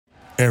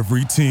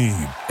Every team,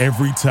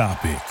 every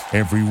topic,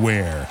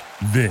 everywhere.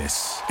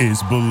 This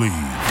is Believe.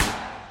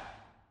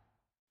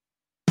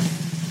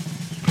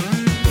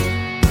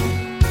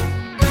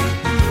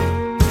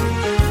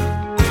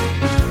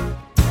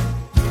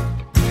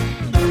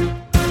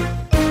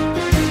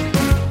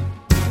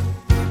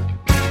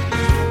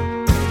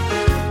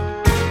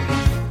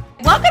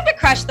 Welcome to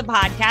Crush the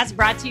Podcast,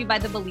 brought to you by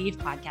the Believe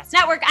Podcast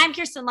Network. I'm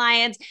Kirsten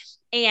Lyons,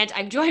 and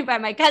I'm joined by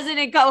my cousin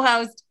and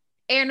co-host,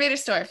 Erin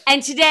Raderstorff.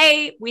 And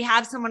today we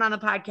have someone on the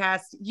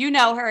podcast. You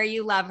know her,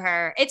 you love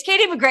her. It's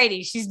Katie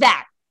McGrady. She's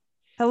back.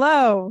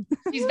 Hello.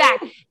 She's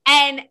back.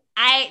 And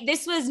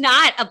this was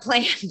not a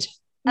planned.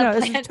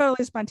 This is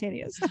totally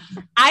spontaneous.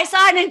 I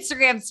saw an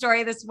Instagram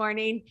story this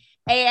morning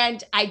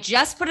and I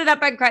just put it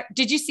up on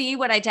Did you see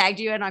what I tagged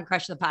you in on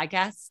Crush the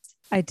Podcast?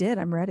 I did.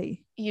 I'm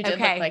ready. You did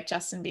look like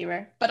Justin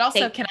Bieber. But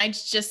also, can I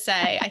just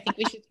say, I think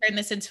we should turn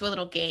this into a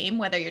little game,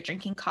 whether you're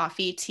drinking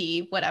coffee,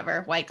 tea,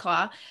 whatever, White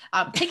Claw.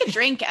 Take a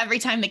drink every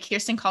time that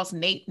Kirsten calls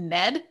Nate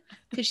Ned,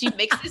 because she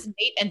mixes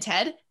Nate and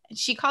Ted. And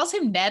she calls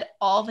him Ned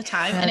all the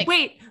time. And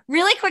wait,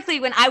 really quickly,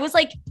 when I was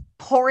like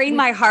pouring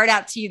my heart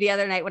out to you the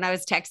other night when I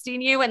was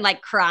texting you and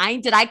like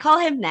crying, did I call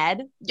him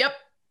Ned? Yep.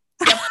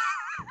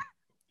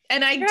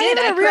 And I You're did.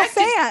 a real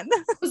fan.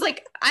 I was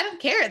like, I don't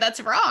care.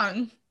 That's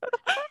wrong.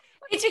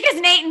 It's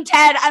because Nate and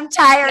Ted, I'm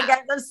tired,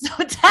 guys. I'm so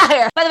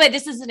tired. By the way,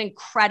 this is an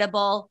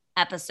incredible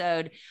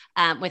episode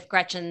with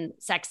Gretchen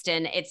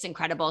Sexton. It's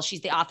incredible.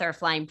 She's the author of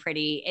Flying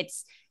Pretty.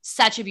 It's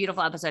such a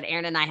beautiful episode.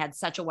 Erin and I had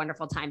such a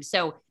wonderful time.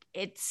 So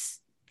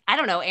I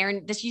don't know,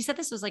 Erin, you said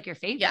this was like your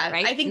favorite,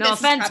 right? I think no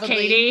offense,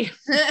 Katie.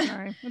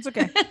 Sorry, it's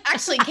okay.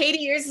 Actually, Katie,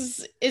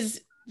 yours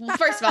is well,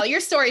 first of all,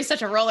 your story is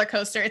such a roller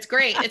coaster. It's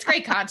great. It's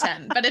great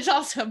content, but it's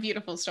also a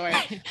beautiful story.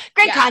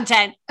 Great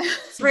content.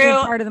 It's a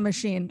good part of the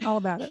machine. All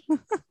about it.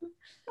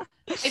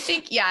 I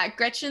think,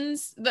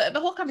 Gretchen's, the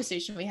whole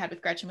conversation we had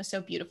with Gretchen was so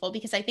beautiful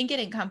because I think it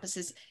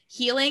encompasses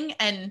healing.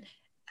 And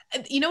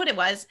you know what it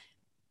was?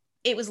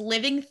 It was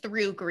living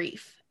through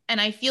grief.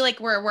 And I feel like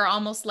we're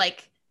almost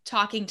like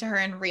talking to her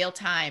in real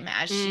time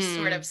as she's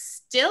sort of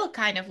still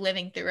kind of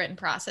living through it and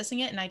processing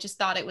it. And I just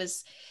thought it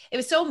was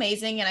so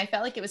amazing. And I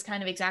felt like it was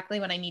kind of exactly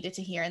what I needed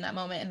to hear in that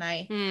moment.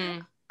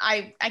 And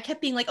I kept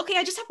being like, okay,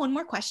 I just have one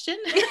more question.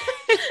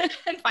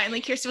 And finally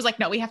Kirsten was like,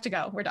 no, we have to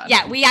go. We're done.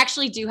 Yeah, we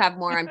actually do have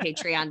more on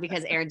Patreon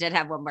because Erin did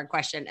have one more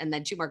question and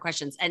then two more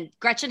questions. And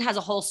Gretchen has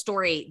a whole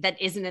story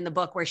that isn't in the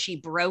book where she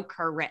broke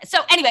her wrist. So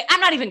anyway, I'm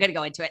not even going to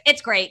go into it.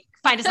 It's great.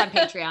 Find us on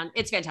Patreon.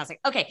 It's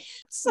fantastic. Okay.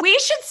 We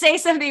should say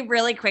something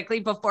really quickly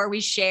before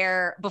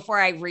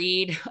I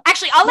read.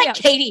 Actually, I'll let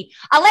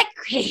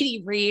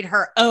Katie read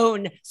her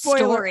own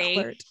story.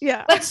 Alert.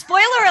 Yeah. But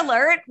spoiler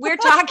alert, we're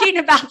talking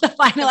about the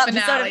final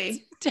episode of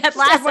Ted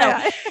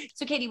Lasso.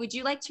 So Katie, would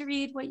you like to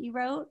read what you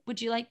wrote?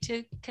 Would you like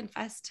to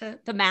confess to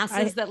the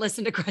masses that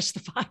listen to Crush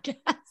the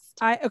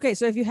Podcast? Okay.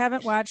 So if you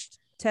haven't watched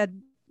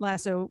Ted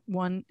Lasso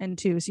 1 and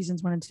 2,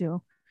 seasons 1 and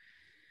 2,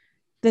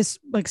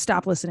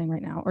 stop listening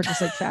right now or just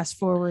fast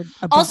forward.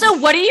 Also,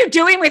 what are you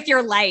doing with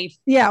your life?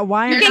 Yeah.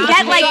 Why? You're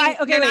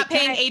not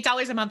paying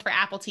 $8 a month for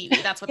Apple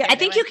TV. That's what I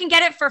think you can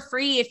get it for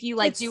free if you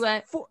do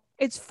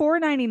it's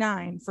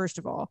 $4.99 first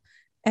of all.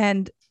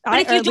 But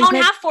if you don't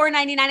have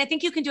 $4.99, I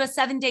think you can do a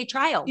 7-day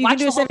trial. You can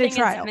do a 7-day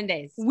trial. 7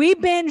 days. We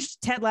binged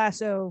Ted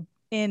Lasso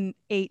in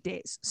 8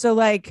 days. So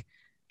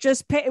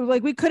just pay,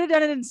 we could have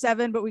done it in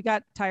 7, but we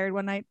got tired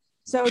one night.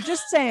 So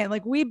just saying,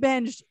 we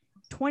binged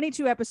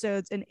 22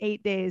 episodes in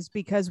 8 days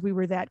because we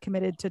were that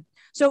committed to.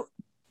 So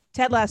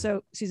Ted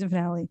Lasso season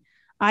finale,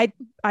 I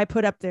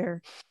put up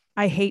there,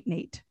 I hate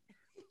Nate.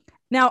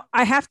 Now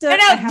I have to.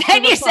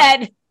 Then you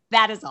said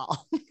that is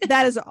all.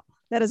 That is all.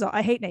 That is all.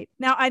 I hate Nate.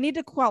 Now I need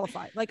to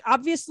qualify.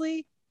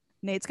 Obviously,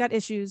 Nate's got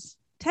issues.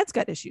 Ted's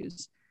got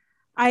issues.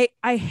 I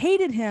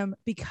hated him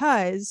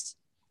because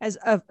as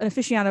an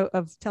aficionado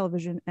of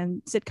television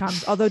and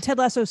sitcoms, although Ted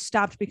Lasso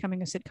stopped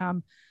becoming a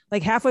sitcom,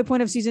 halfway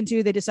point of season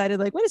 2, they decided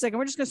wait a second,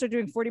 we're just going to start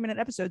doing 40-minute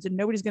episodes and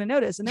nobody's going to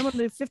notice. And then we'll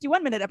do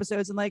 51-minute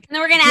episodes and then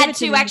we're going to add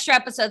 2 extra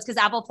episodes because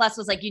Apple Plus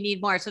was you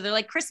need more. So they're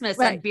like Christmas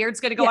and Beard's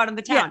going to go out in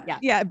the town.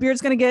 Yeah.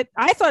 Beard's going to get,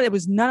 I thought it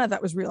was none of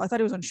that was real. I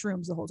thought it was on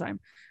shrooms the whole time.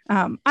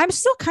 I'm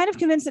still kind of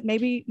convinced that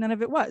maybe none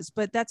of it was,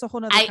 but that's a whole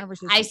nother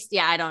conversation.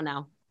 I don't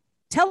know.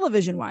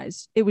 Television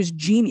wise, it was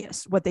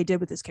genius what they did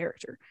with his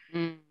character.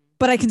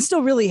 But I can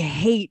still really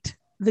hate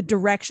the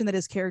direction that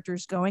his character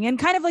is going. And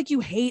kind of you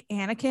hate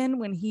Anakin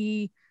when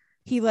he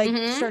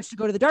starts to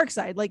go to the dark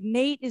side.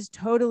 Nate is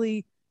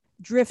totally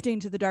drifting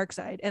to the dark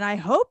side. And I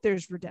hope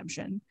there's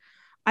redemption.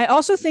 I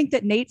also think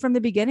that Nate from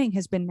the beginning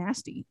has been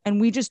nasty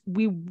and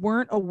we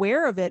weren't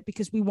aware of it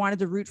because we wanted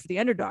to root for the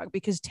underdog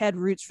because Ted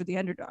roots for the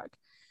underdog.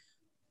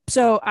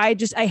 So I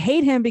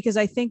hate him because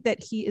I think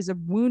that he is a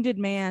wounded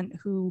man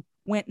who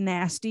went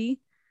nasty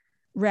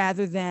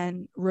rather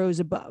than rose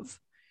above.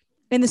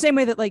 In the same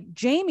way that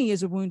Jamie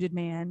is a wounded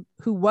man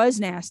who was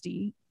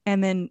nasty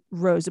and then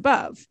rose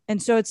above. And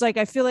so it's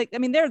I feel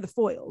they're the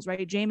foils,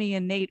 right? Jamie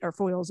and Nate are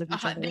foils of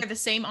each other. They're the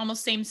same,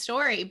 almost same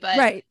story, but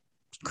right.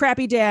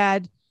 Crappy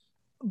dad,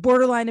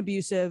 borderline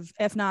abusive,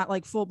 if not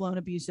like full-blown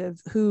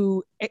abusive,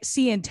 who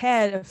see in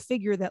Ted a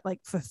figure that like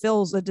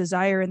fulfills a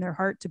desire in their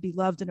heart to be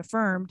loved and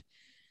affirmed.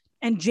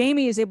 And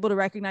Jamie is able to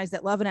recognize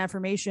that love and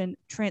affirmation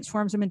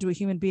transforms him into a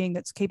human being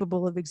that's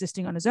capable of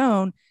existing on his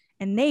own.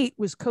 And Nate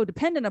was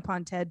codependent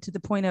upon Ted to the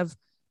point of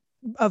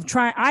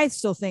trying. I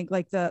still think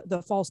like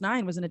the false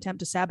nine was an attempt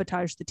to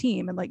sabotage the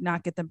team and like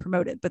not get them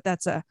promoted. But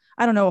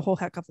I don't know a whole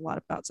heck of a lot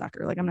about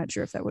soccer. Like, I'm not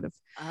sure if that would have.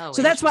 Oh,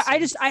 so that's why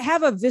I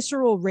have a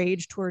visceral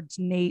rage towards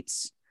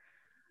Nate's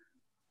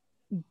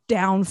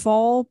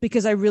downfall,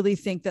 because I really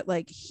think that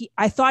like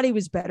I thought he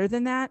was better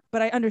than that,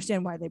 but I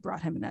understand why they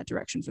brought him in that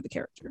direction for the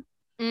character.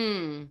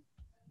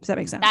 Does that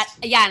make sense?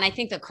 Yeah. And I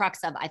think the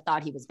crux of, I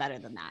thought he was better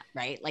than that,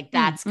 right? Like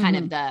that's kind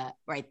of the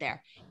right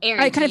there.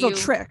 Aaron, I kind of feel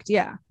tricked.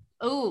 Yeah.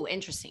 Oh,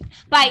 interesting.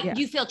 But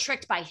you feel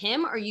tricked by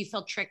him, or you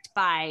feel tricked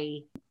by?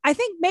 I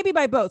think maybe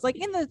by both. Like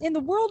in the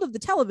world of the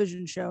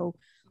television show,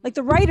 like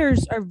the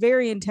writers are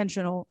very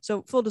intentional.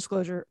 So full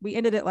disclosure, we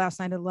ended it last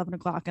night at 11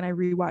 o'clock and I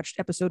rewatched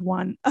episode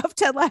 1 of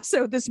Ted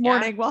Lasso this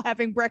morning while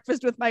having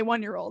breakfast with my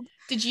 1-year-old.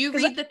 Did you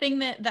read the thing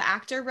that the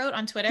actor wrote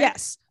on Twitter?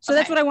 Yes. So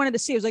that's what I wanted to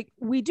see. It was like,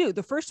 we do.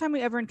 The first time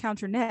we ever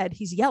encounter Ned,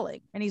 he's yelling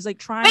and he's like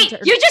trying to.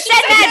 You just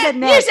said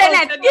Ned. You said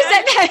Ned.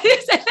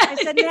 I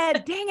said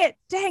Ned.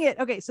 Dang it.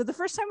 Okay. So the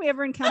first time we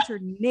ever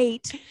encountered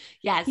Nate,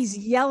 he's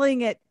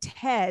yelling at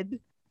Ted.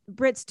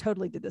 Brits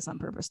totally did this on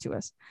purpose to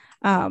us.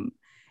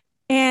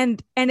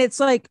 And it's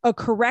like a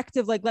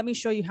corrective, like, let me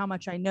show you how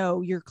much I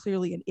know. You're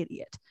clearly an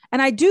idiot.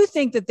 And I do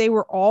think that they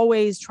were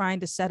always trying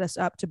to set us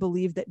up to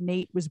believe that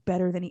Nate was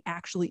better than he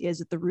actually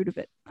is at the root of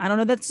it. I don't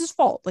know that's his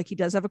fault. Like, he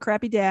does have a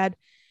crappy dad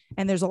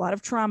and there's a lot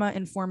of trauma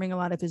informing a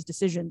lot of his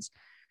decisions.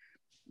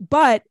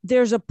 But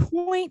there's a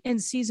point in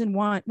season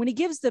 1 when he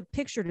gives the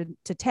picture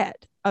to Ted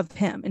of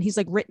him and he's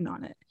like written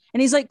on it. And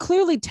he's like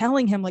clearly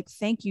telling him like,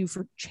 thank you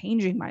for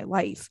changing my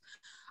life.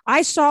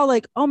 I saw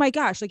like, oh my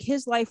gosh, like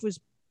his life was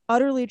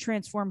utterly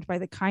transformed by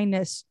the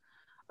kindness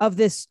of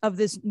this,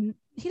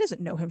 he doesn't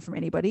know him from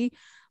anybody.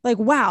 Like,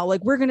 wow,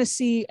 like we're going to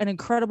see an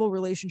incredible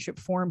relationship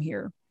form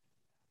here.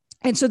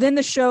 And so then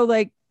the show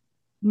like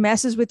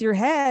messes with your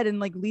head and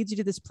like leads you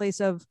to this place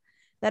of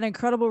that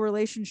incredible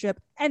relationship.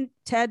 And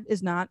Ted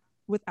is not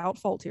without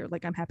fault here.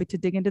 Like, I'm happy to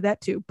dig into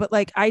that too. But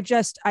like, I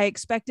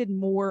expected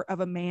more of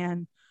a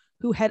man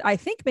who had, I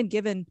think, been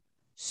given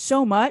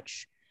so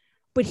much,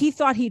 but he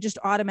thought he just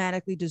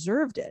automatically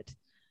deserved it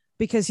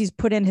because he's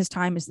put in his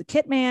time as the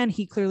kit man.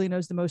 He clearly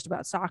knows the most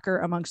about soccer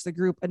amongst the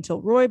group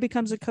until Roy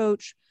becomes a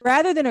coach.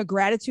 Rather than a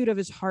gratitude of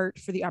his heart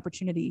for the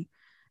opportunity,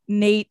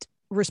 Nate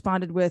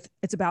responded with,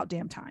 it's about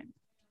damn time.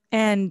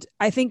 And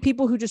I think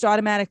people who just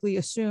automatically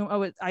assume,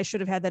 oh, I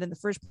should have had that in the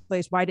first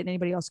place, why didn't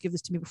anybody else give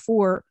this to me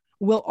before,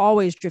 will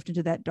always drift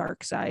into that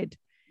dark side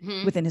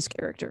within his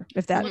character,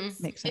 if that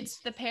makes sense. It's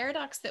the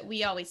paradox that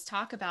we always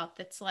talk about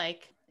that's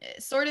like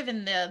sort of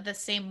in the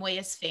same way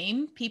as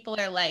fame. People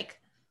are like,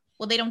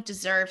 well, they don't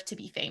deserve to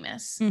be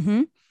famous,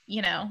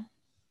 you know?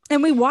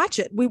 And we watch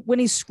it. When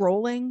he's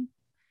scrolling,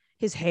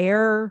 his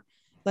hair,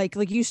 like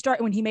you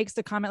start, when he makes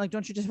the comment, like,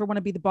 don't you just ever want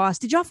to be the boss?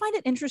 Did y'all find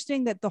it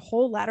interesting that the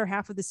whole latter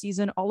half of the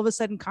season, all of a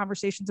sudden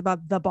conversations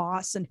about the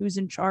boss and who's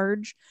in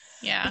charge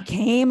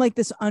became like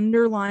this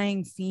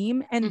underlying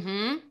theme?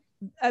 And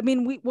I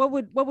mean, what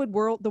would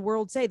the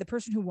world say? The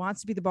person who wants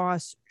to be the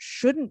boss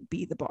shouldn't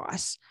be the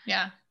boss.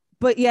 Yeah.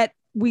 But yet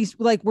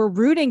we're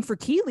rooting for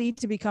Keeley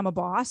to become a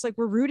boss. Like,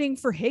 we're rooting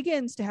for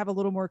Higgins to have a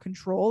little more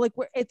control. Like,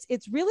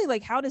 it's really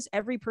like, how does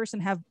every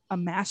person have a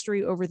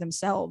mastery over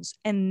themselves?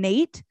 And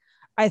Nate,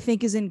 I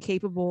think, is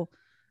incapable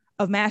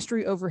of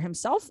mastery over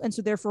himself. And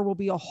so therefore will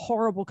be a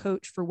horrible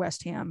coach for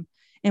West Ham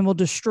and will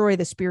destroy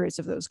the spirits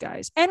of those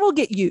guys and will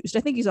get used. I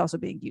think he's also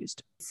being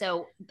used.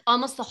 So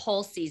almost the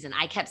whole season,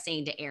 I kept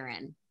saying to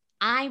Aaron,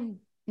 I'm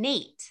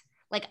Nate.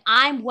 Like,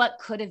 I'm what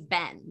could have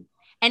been.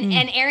 And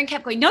Aaron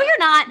kept going, no, you're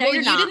not. No,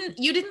 you're not.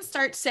 You didn't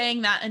start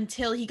saying that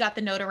until he got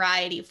the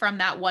notoriety from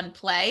that one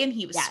play and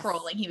he was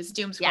scrolling. He was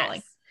doom scrolling.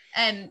 Yes.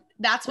 And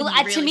that's when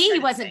to me, he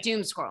wasn't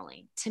doom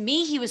scrolling. To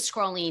me, he was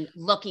scrolling,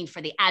 looking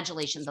for the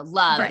adulation, the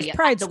love,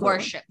 the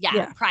worship.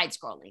 Yeah, pride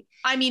scrolling.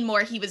 I mean,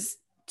 more, he was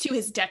to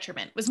his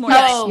detriment. Was more.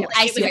 Oh,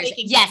 I see.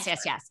 Yes,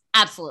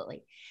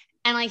 absolutely.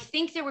 And I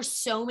think there were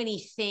so many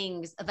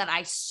things that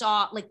I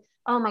saw, like,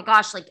 oh my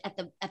gosh, like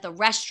at the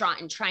restaurant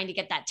and trying to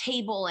get that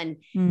table and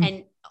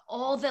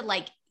all the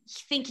like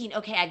thinking,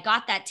 okay, I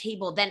got that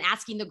table, then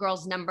asking the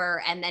girl's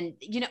number. And then,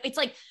 it's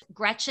like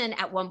Gretchen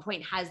at one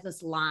point has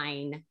this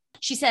line.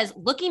 She says,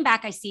 looking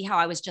back, I see how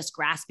I was just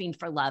grasping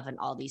for love in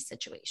all these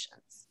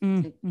situations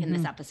in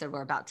this episode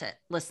we're about to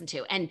listen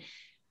to. And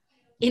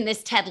in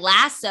this Ted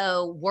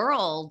Lasso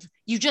world,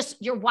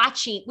 you're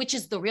watching, which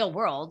is the real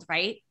world,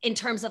 right? In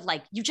terms of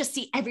like, you just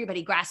see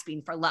everybody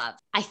grasping for love.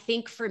 I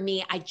think for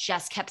me, I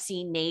just kept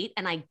seeing Nate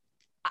and I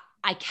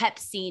kept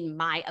seeing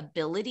my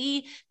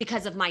ability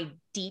because of my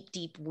deep,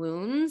 deep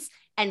wounds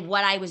and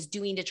what I was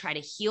doing to try to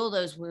heal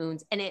those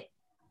wounds. And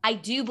I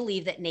do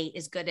believe that Nate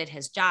is good at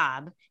his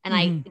job.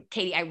 And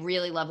Katie, I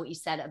really love what you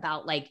said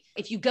about like,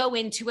 if you go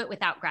into it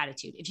without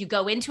gratitude, if you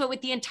go into it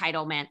with the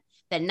entitlement,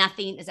 then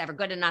nothing is ever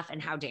good enough.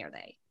 And how dare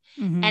they?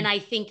 Mhm. And I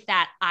think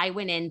that I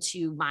went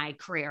into my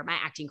career, my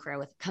acting career,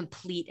 with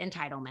complete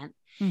entitlement.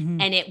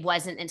 Mhm. And it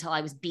wasn't until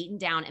I was beaten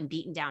down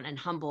and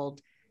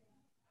humbled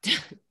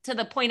to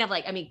the point of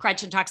like, I mean,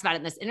 Gretchen talks about it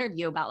in this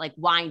interview about like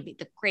wine,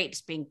 the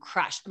grapes being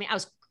crushed. I mean, I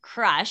was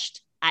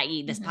crushed,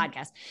 i.e. this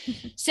podcast.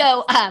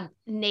 So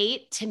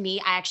Nate, to me,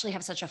 I actually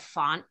have such a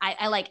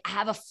I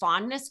have a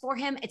fondness for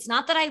him. It's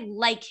not that I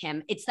like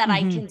him. It's that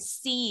I can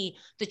see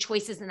the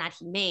choices and that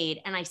he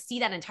made. And I see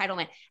that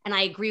entitlement. And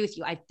I agree with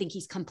you. I think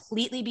he's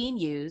completely being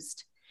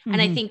used. And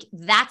I think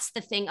that's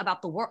the thing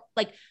about the world.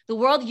 Like the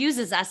world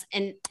uses us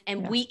and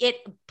it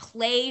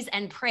plays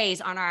and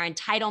preys on our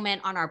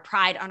entitlement, on our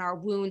pride, on our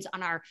wounds,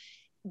 on our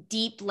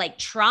deep like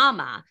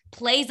trauma,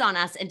 plays on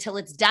us until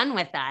it's done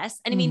with us.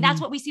 And I mean, that's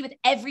what we see with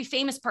every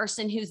famous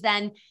person who's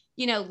then,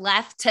 you know,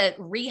 left to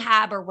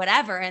rehab or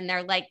whatever. And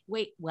they're like,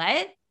 wait,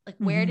 what? Like,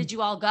 where did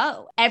you all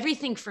go?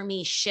 Everything for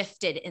me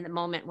shifted in the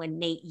moment when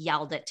Nate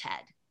yelled at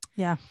Ted.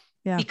 Yeah.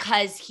 Yeah.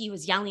 Because he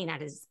was yelling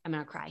at I'm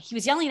going to cry. He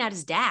was yelling at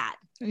his dad.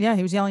 Yeah.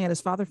 He was yelling at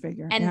his father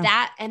figure. And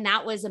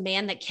that was a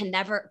man that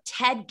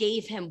Ted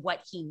gave him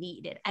what he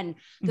needed. And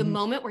the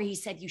moment where he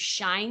said, you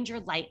shined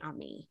your light on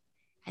me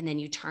and then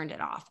you turned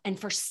it off. And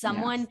for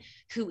someone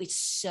who is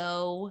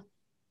so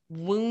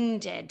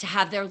wounded to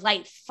have their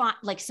light,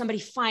 like somebody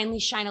finally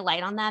shine a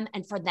light on them.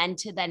 And for them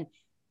to then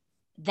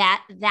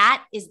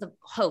that is the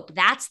hope.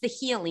 That's the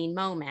healing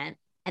moment.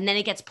 And then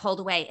it gets pulled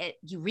away.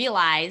 You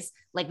realize,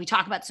 like we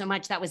talk about so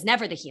much, that was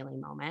never the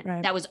healing moment.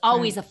 Right. That was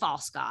always a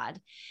false God.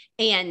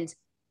 And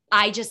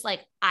I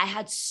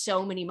had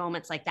so many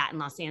moments like that in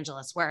Los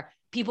Angeles where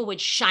people would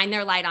shine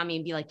their light on me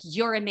and be like,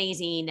 you're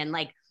amazing. And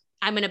like,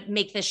 I'm going to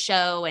make this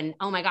show. And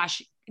oh my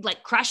gosh,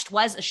 like Crushed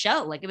was a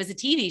show. Like it was a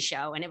TV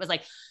show. And it was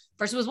like,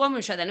 first it was a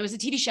one-woman show, then it was a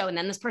TV show. And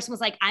then this person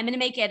was like, I'm going to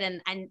make it.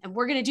 And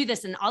we're going to do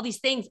this and all these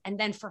things. And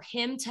then for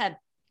him to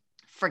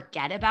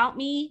forget about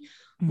me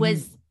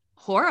was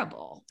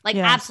horrible, like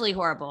absolutely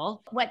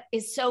horrible. What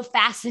is so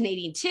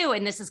fascinating too,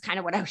 and this is kind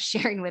of what I was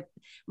sharing with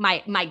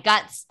my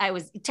guts. I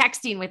was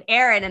texting with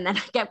Aaron and then I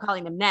kept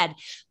calling him Ned,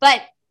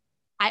 but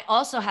I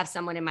also have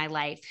someone in my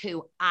life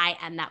who I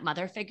am that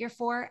mother figure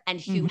for and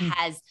who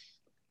has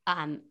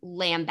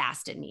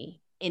lambasted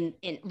me in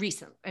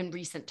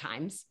recent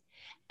times.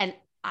 And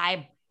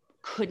I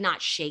could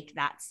not shake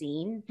that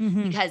scene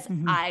because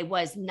I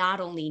was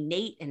not only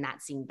Nate in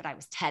that scene, but I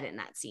was Ted in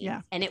that scene.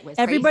 Yeah. And it was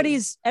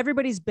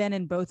everybody's been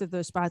in both of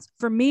those spots.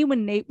 For me,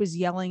 when Nate was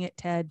yelling at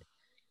Ted,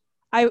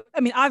 I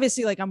mean,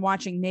 obviously like I'm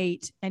watching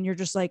Nate and you're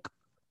just like,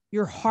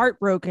 you're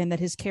heartbroken that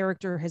his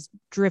character has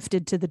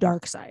drifted to the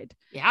dark side.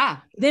 Yeah.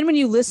 Then when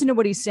you listen to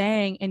what he's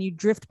saying and you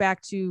drift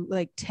back to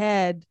like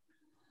Ted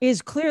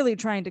is clearly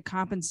trying to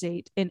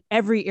compensate in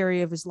every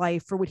area of his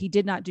life for what he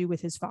did not do with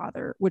his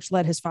father, which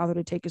led his father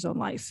to take his own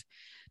life.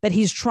 That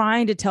he's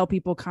trying to tell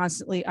people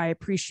constantly, I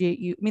appreciate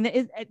you. I mean,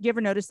 do you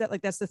ever notice that?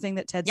 Like, that's the thing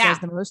that Ted says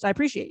the most. I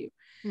appreciate you.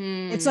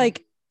 It's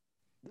like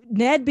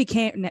Nate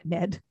became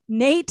so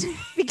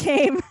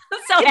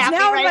happy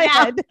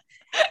right now.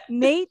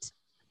 Nate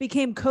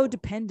became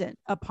codependent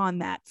upon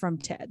that from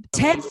Ted.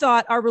 Ted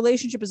thought our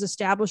relationship is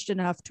established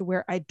enough to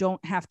where I don't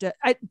have to,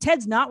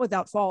 Ted's not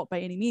without fault by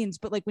any means,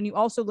 but like when you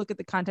also look at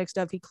the context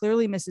of he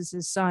clearly misses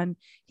his son,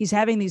 he's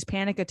having these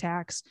panic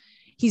attacks.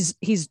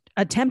 He's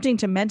attempting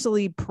to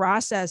mentally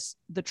process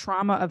the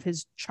trauma of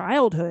his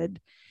childhood.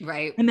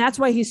 Right. And that's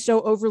why he's so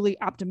overly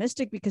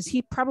optimistic because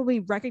he probably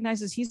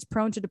recognizes he's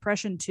prone to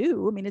depression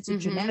too. I mean, it's a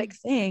genetic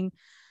thing.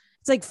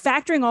 It's like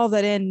factoring all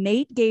that in,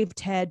 Nate gave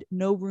Ted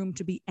no room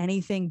to be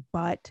anything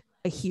but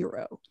a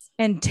hero.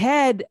 And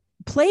Ted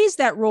plays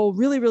that role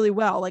really, really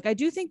well. Like, I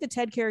do think the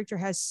Ted character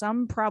has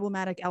some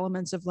problematic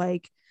elements of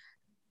like,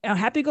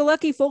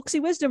 happy-go-lucky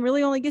folksy wisdom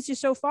really only gets you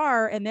so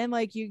far. And then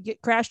like you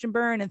get crashed and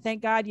burned and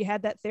thank God you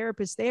had that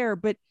therapist there.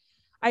 But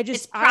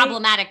it's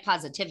problematic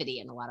positivity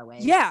in a lot of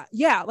ways. Yeah.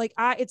 Yeah. Like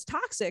it's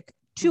toxic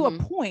to a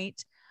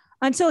point.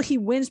 Until he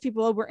wins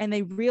people over and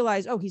they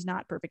realize, oh, he's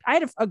not perfect. I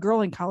had a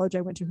girl in college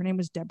I went to, her name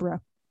was Deborah,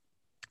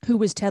 who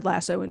was Ted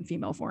Lasso in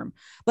female form,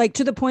 like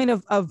to the point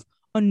of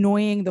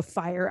annoying the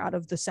fire out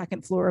of the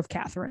second floor of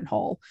Catherine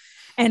Hall.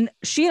 And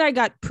she and I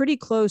got pretty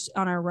close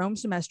on our Rome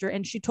semester.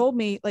 And she told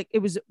me like, it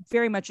was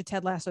very much a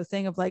Ted Lasso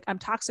thing of like, I'm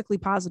toxically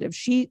positive.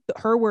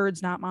 Her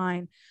words, not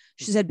mine.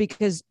 She said,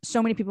 because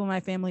so many people in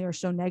my family are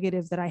so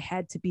negative that I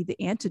had to be the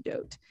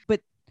antidote.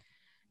 But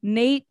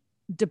Nate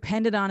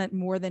depended on it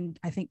more than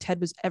I think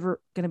Ted was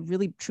ever going to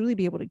really truly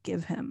be able to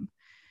give him,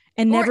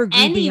 and never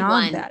grew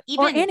beyond that.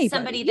 Even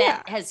somebody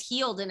that has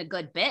healed in a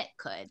good bit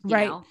could,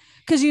 you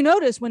because you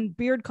notice when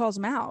Beard calls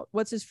him out,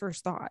 what's his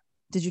first thought?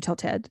 Did you tell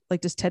Ted?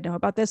 Like, does Ted know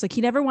about this? Like, he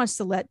never wants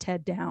to let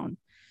Ted down.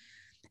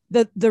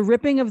 The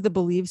ripping of the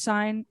Believe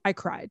sign, I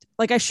cried.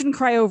 Like, I shouldn't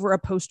cry over a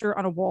poster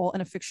on a wall in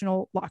a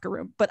fictional locker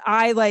room, but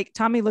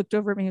Tommy looked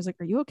over at me. He was like,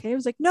 are you okay? I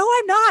was like, no,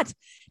 I'm not.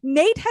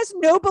 Nate has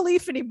no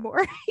belief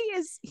anymore.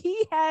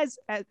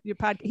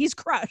 He's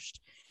crushed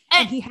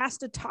and he has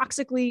to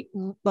toxically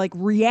like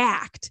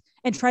react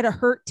and try to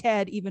hurt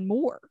Ted even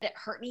more. It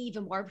hurt me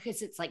even more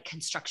because it's like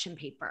construction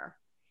paper.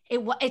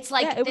 It's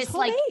like Yeah, it was this,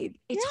 like homemade.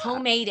 it's Yeah.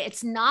 homemade.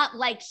 It's not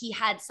like he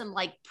had some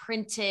like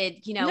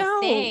printed,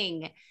 No.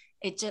 thing.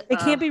 It just It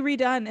can't be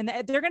redone,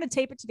 and they're going to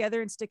tape it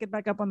together and stick it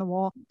back up on the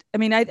wall. I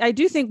mean, I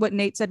do think what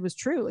Nate said was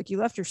true. Like, you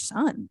left your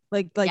son.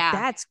 Like Yeah.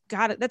 that's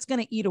got it. That's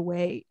going to eat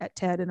away at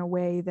Ted in a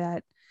way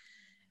that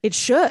it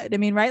should. I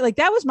mean, right? Like,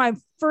 that was my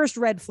first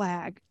red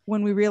flag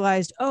when we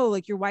realized, oh,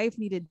 like, your wife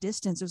needed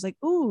distance. It was like,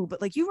 ooh,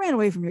 but like, you ran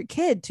away from your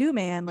kid too,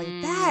 man. Like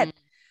that.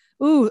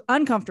 Ooh,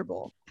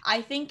 uncomfortable.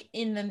 I think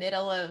in the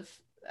middle of,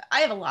 I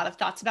have a lot of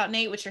thoughts about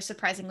Nate, which are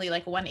surprisingly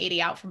like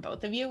 180 out from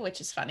both of you, which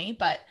is funny,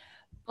 but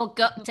Well,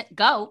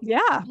 go.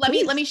 Yeah. let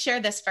me share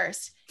this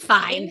first.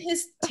 Fine. In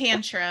his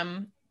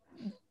tantrum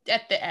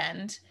at the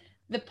end,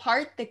 the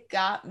part that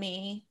got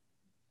me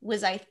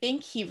was, I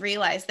think he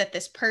realized that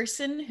this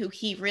person who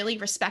he really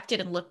respected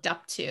and looked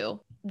up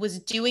to was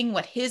doing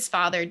what his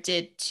father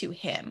did to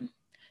him.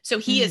 So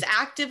he is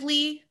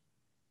actively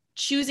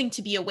choosing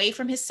to be away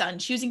from his son,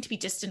 choosing to be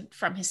distant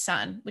from his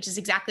son, which is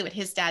exactly what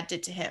his dad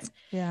did to him.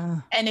 Yeah.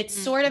 And it's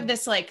sort of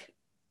this like,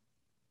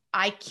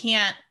 I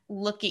can't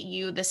look at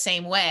you the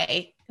same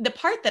way. The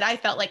part that I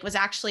felt like was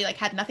actually like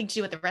had nothing to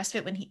do with the rest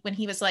of it, when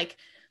he was like,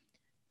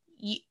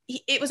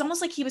 it was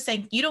almost like he was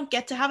saying, you don't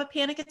get to have a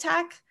panic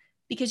attack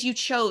because you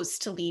chose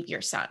to leave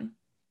your son.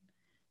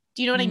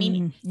 Do you know what I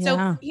mean? Yeah.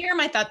 So here are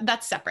my thoughts.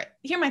 That's separate.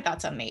 Here are my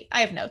thoughts on Nate.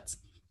 I have notes.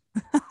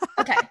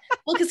 Okay.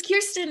 Well, because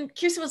Kirsten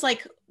was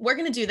like, we're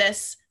going to do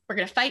this. We're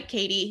going to fight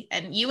Katie,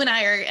 and you and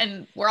I are,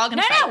 and we're all going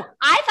to fight. No,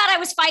 I thought I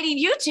was fighting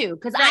you two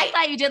because I Right.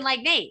 thought you didn't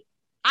like Nate.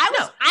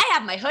 I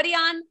have my hoodie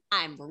on.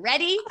 I'm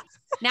ready.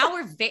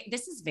 Now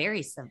this is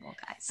very civil,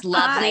 guys.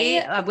 Lovely.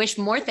 I wish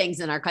more things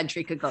in our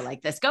country could go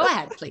like this. Go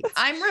ahead, please.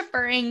 I'm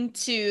referring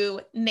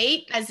to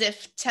Nate as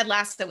if Ted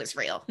Lasso was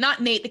real,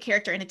 not Nate, the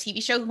character in a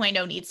TV show who I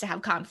know needs to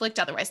have conflict.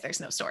 Otherwise there's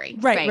no story.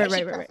 Right. I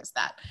should preface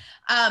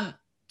that.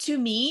 To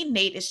me,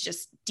 Nate is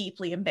just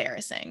deeply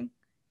embarrassing,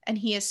 and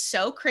he is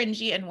so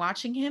cringy, and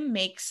watching him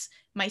makes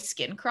my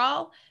skin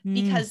crawl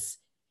because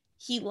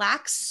he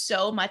lacks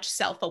so much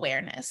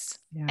self-awareness.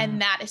 Yeah.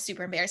 And that is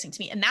super embarrassing to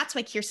me. And that's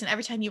why, Kirsten,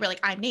 every time you were like,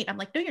 I'm Nate, I'm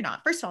like, no, you're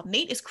not. First of all,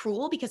 Nate is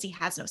cruel because he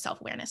has no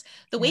self-awareness.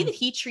 The way that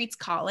he treats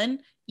Colin,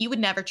 you would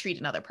never treat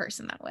another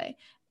person that way.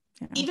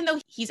 Yeah. Even though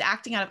he's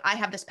acting out of, I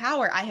have this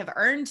power, I have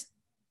earned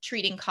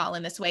treating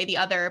Colin this way, the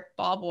other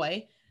ball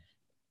boy,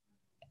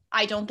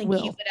 I don't think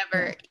you would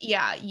ever,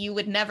 you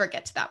would never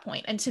get to that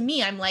point. And to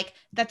me, I'm like,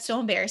 that's so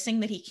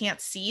embarrassing that he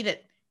can't see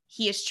that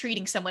he is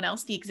treating someone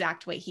else the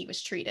exact way he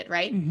was treated,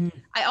 right? Mm-hmm.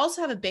 I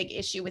also have a big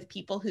issue with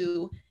people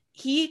who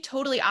he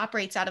totally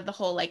operates out of the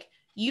whole, like,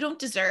 you don't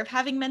deserve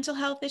having mental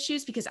health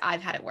issues because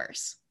I've had it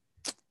worse.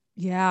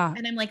 Yeah.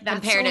 And I'm like,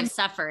 that's comparative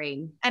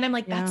suffering. And I'm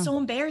like, that's so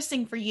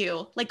embarrassing for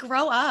you. Like,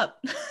 grow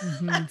up.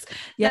 Mm-hmm.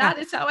 That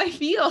is how I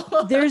feel.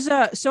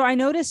 So I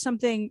noticed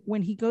something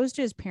when he goes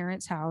to his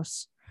parents'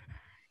 house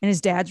and his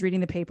dad's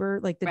reading the paper,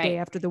 like the day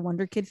after the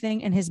Wonder Kid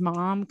thing. And his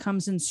mom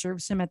comes and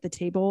serves him at the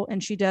table,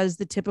 and she does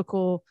the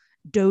typical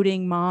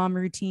doting mom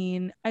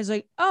routine. I was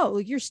like, oh,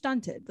 like, you're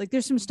stunted. Like,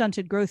 there's some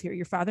stunted growth here.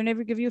 Your father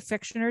never give you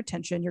affection or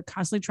attention. You're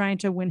constantly trying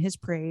to win his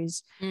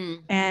praise.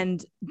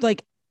 And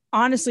like,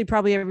 honestly,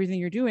 probably everything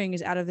you're doing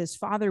is out of this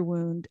father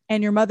wound,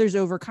 and your mother's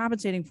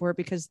overcompensating for it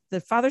because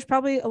the father's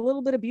probably a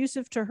little bit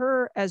abusive to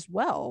her as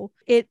well.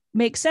 It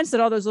makes sense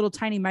that all those little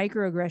tiny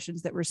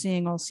microaggressions that we're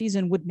seeing all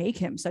season would make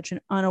him such an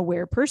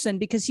unaware person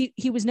because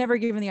he was never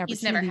given the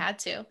opportunity. He's never had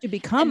to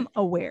become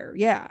aware.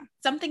 Yeah.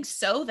 Something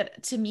so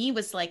that to me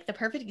was like the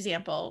perfect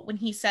example when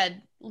he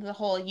said the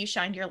whole, you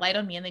shined your light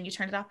on me and then you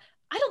turned it off.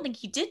 I don't think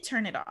he did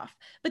turn it off,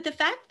 but the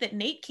fact that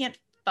Nate can't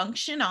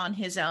function on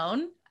his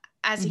own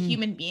as a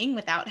human being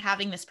without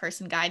having this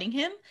person guiding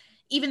him,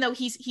 even though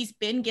he's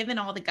been given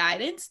all the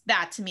guidance,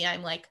 that to me,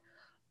 I'm like,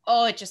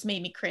 oh, it just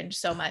made me cringe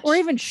so much. Or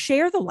even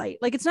share the light.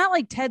 Like, it's not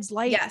like Ted's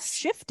light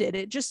shifted.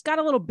 It just got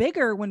a little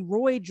bigger when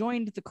Roy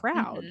joined the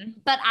crowd.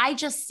 But I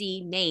just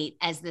see Nate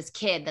as this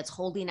kid that's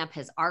holding up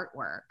his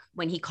artwork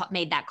when he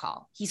made that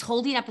call. He's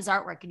holding up his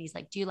artwork and he's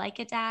like, do you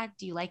like it, Dad?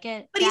 Do you like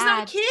it? But Dad? He's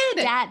not a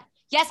kid. Dad.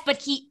 Yes,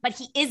 but he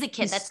is a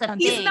kid. That's the thing.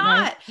 He's not.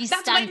 Right? He's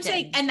That's stunted. what I'm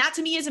saying. And that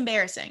to me is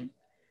embarrassing.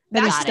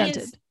 That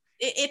stunted.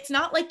 It's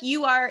not like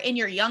you are in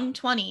your young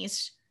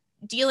 20s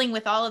dealing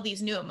with all of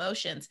these new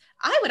emotions.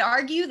 I would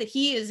argue that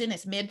he is in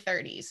his mid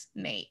 30s,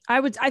 Nate.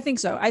 I think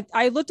so.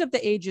 I looked up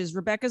the ages.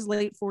 Rebecca's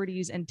late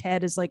 40s and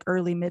Ted is like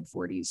early mid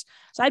 40s.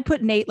 So I'd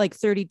put Nate like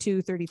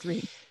 32,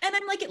 33. And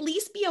I'm like, at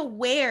least be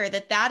aware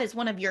that that is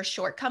one of your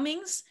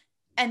shortcomings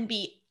and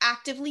be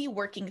actively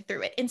working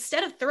through it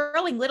instead of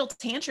throwing little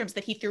tantrums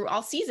that he threw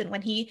all season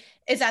when he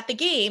is at the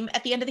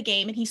end of the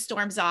game and he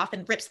storms off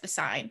and rips the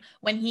sign,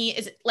 when he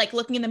is like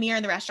looking in the mirror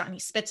in the restaurant and he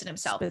spits at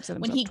himself,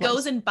 when he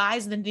goes and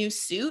buys the new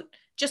suit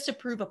just to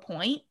prove a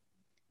point.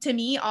 To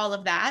me, all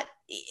of that,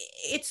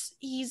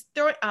 he's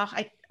throwing,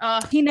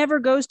 he never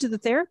goes to the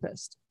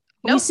therapist.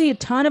 Nope. We see a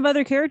ton of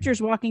other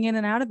characters walking in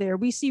and out of there.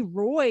 We see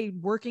Roy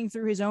working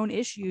through his own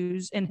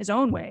issues in his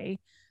own way.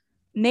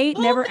 Nate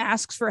never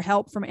asks for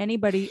help from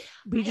anybody.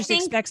 He just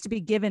expects to be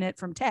given it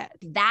from Ted.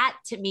 That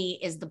to me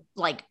is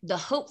the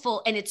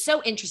hopeful. And it's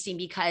so interesting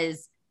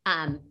because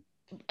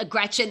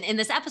Gretchen in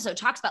this episode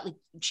talks about, like,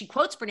 she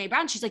quotes Brene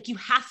Brown. She's like, you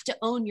have to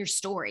own your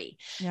story.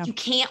 Yeah. You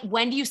can't,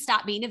 when do you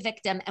stop being a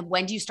victim and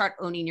when do you start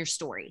owning your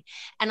story?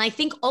 And I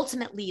think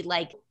ultimately,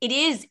 like,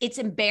 it's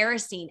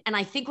embarrassing. And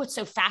I think what's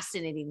so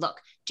fascinating,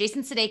 look,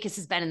 Jason Sudeikis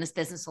has been in this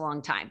business a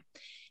long time.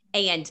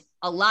 And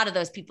a lot of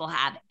those people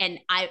have. And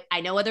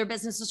I know other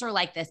businesses are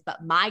like this,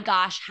 but my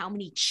gosh, how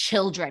many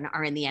children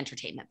are in the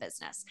entertainment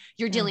business?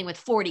 You're dealing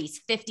with 40s,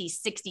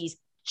 50s, 60s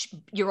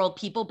year old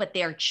people, but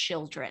they're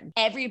children.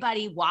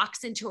 Everybody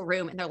walks into a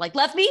room and they're like,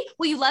 love me?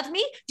 Will you love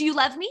me? Do you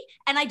love me?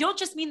 And I don't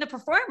just mean the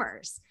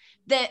performers.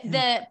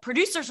 The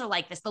producers are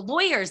like this, the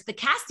lawyers, the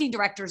casting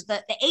directors,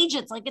 the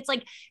agents,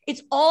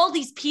 it's all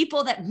these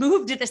people that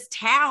moved to this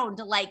town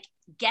to like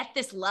get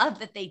this love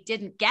that they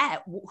didn't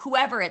get,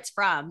 whoever it's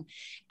from.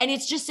 And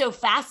it's just so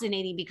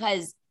fascinating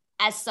because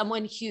as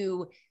someone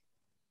who,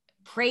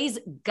 praise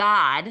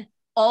God,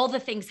 all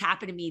the things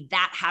happened to me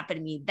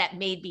that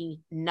made me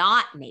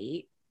not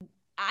Nate.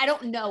 I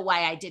don't know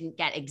why I didn't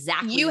get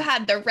exactly. You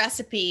had the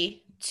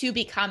recipe to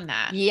become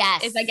that.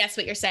 Yes. Is I guess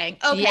what you're saying.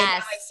 Okay.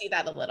 Yes. Now I see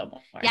that a little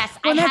more. Yes.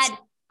 Well,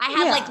 I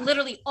had like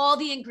literally all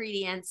the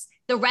ingredients.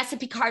 The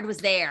recipe card was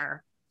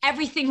there.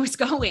 Everything was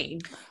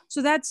going.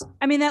 So that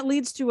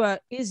leads to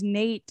is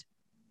Nate,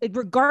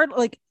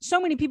 like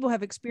so many people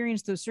have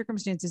experienced those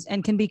circumstances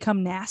and can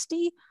become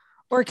nasty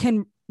or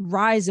can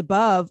rise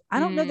above. I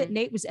don't know that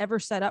Nate was ever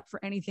set up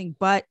for anything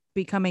but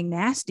becoming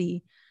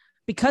nasty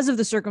because of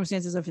the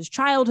circumstances of his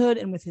childhood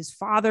and with his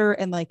father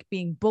and like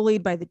being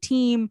bullied by the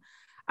team.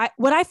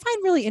 What I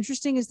find really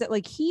interesting is that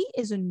like he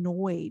is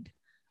annoyed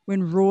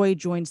when Roy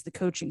joins the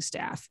coaching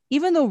staff,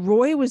 even though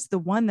Roy was the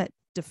one that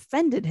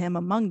defended him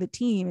among the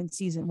team in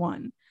season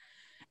 1.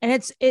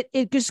 And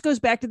it just goes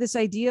back to this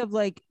idea of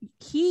like,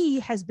 he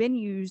has been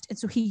used. And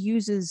so he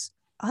uses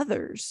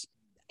others.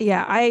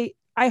 Yeah.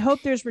 I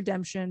hope there's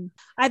redemption.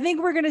 I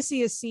think we're going to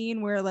see a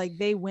scene where like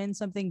they win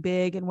something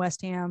big in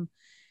West Ham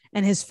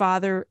and his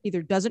father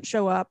either doesn't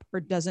show up or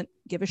doesn't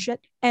give a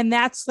shit. And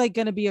that's like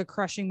going to be a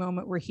crushing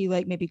moment where he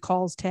like maybe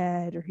calls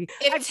Ted or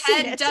if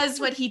Ted does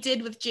what he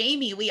did with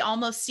Jamie, we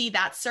almost see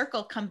that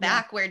circle come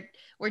back where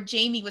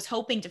Jamie was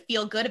hoping to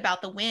feel good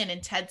about the win.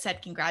 And Ted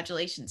said,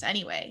 congratulations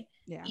anyway,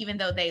 even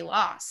though they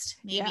lost.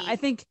 Maybe. Yeah, I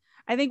think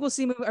we'll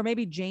see, or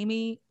maybe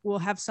Jamie will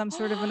have some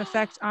sort of an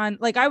effect on,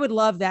 like, I would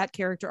love that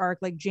character arc.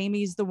 Like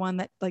Jamie's the one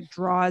that like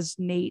draws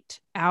Nate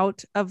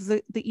out of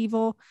the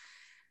evil.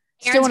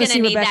 Aaron's going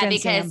to need that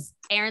because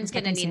Aaron's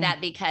going to need that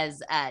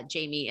because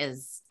Jamie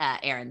is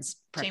Aaron's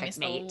perfect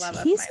mate.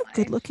 He's a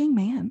good looking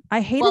man.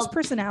 I hate his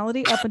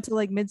personality up until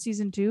like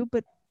mid-season 2,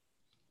 but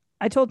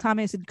I told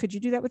Tommy, I said, could you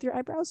do that with your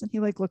eyebrows? And he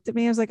like looked at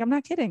me. I was like, I'm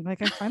not kidding.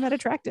 Like, I find that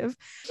attractive.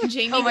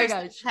 Jamie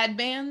wears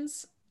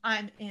headbands.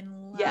 I'm in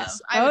love.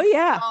 Yes.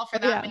 All for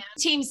that man.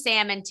 Team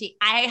Sam and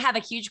I have a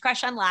huge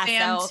crush on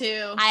Lasso. Sam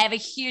too. I have a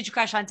huge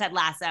crush on Ted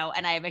Lasso,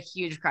 and I have a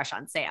huge crush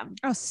on Sam.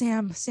 Oh,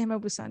 Sam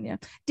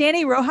Obusanya.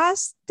 Danny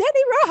Rojas. Danny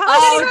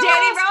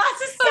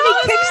Rojas is so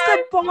he kicks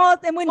the ball,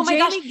 and when Jamie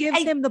gosh.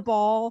 gives him the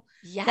ball,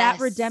 that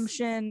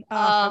redemption.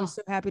 I was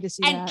so happy to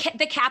see that. And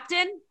the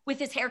captain with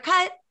his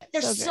haircut.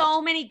 There's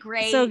so many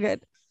great. So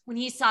good. When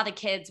he saw the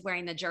kids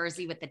wearing the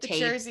jersey with the tape,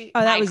 jersey.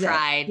 Oh, that was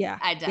cried. Yeah,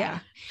 I died. Yeah.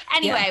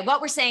 Anyway,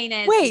 what we're saying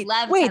is, wait,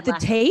 the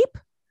tape?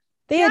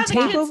 They had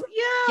tape over.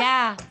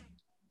 Yeah. I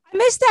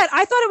missed that.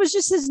 I thought it was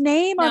just his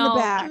name on the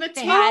back. And the tape.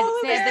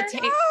 The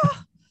tape.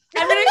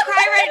 I'm gonna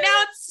cry right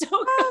now. It's so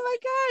good. Oh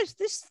my gosh,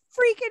 this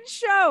freaking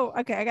show.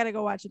 Okay, I gotta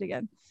go watch it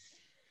again.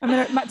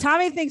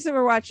 Tommy thinks that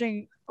we're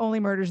watching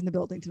Only Murders in the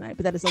Building tonight,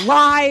 but that is a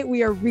lie.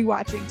 We are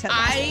rewatching Ted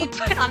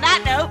Lasso. On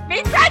that note,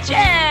 meet Gretchen.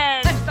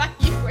 I thought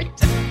you were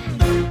done.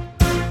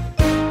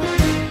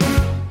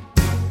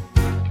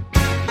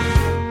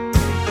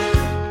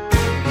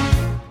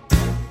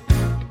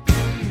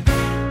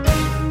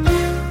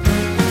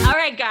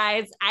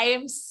 Guys, I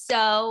am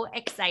so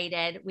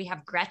excited. We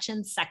have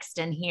Gretchen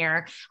Sexton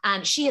here.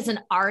 She is an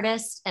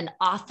artist, an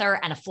author,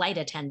 and a flight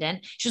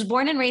attendant. She was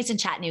born and raised in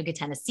Chattanooga,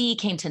 Tennessee,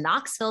 came to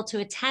Knoxville to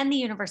attend the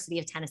University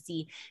of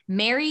Tennessee,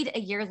 married a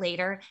year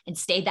later, and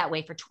stayed that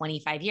way for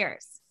 25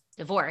 years.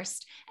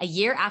 Divorced. A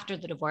year after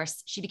the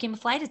divorce, she became a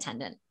flight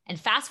attendant. And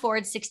fast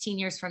forward 16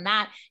 years from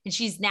that, and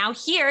she's now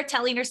here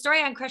telling her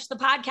story on Crush the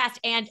Podcast.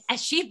 And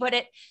as she put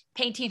it,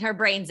 painting her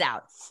brains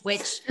out,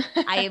 which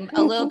I am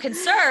a little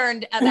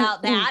concerned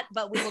about that,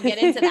 but we will get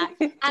into that.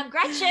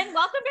 Gretchen,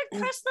 welcome to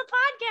Crush the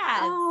Podcast.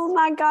 Oh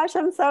my gosh,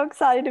 I'm so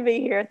excited to be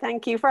here.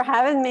 Thank you for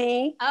having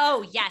me.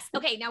 Oh, yes.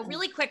 Okay, now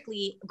really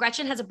quickly,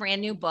 Gretchen has a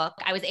brand new book.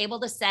 I was able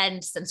to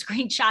send some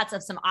screenshots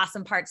of some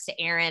awesome parts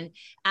to Aaron.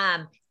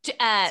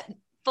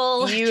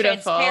 Full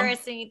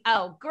transparency.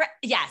 Oh, great.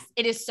 Yes,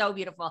 it is so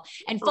beautiful.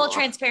 And full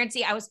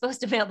transparency, I was supposed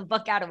to mail the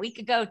book out a week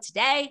ago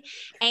today.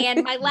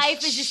 And my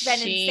life has just been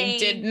insane.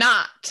 Did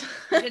not.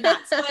 Spoiler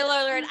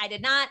alert, I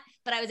did not.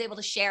 But I was able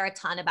to share a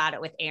ton about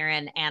it with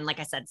Aaron. And like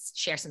I said,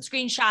 share some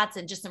screenshots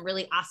and just some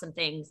really awesome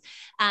things.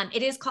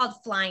 It is called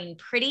Flying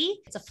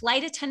Pretty. It's a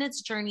flight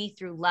attendant's journey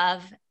through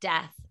love,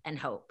 death, and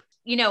hope.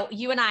 You know,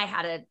 you and I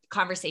had a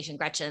conversation,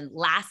 Gretchen,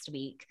 last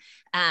week,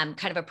 kind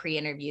of a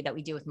pre-interview that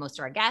we do with most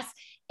of our guests.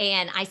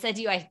 And I said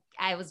to you,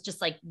 I was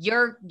just like,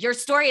 your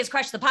story has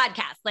crushed the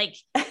podcast. Like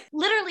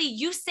literally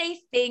you say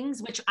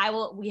things, which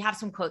we have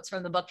some quotes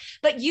from the book,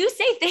 but you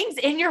say things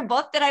in your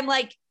book that I'm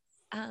like,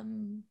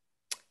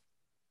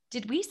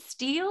 did we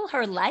steal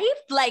her life?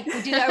 Like,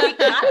 are we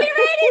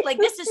copyrighted? Like,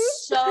 this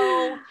is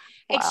so,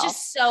 it's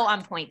just so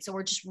on point. So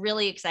we're just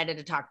really excited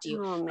to talk to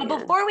you. Oh, but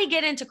before we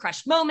get into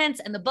crushed moments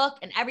and the book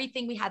and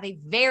everything, we have a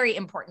very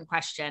important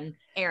question.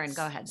 Erin,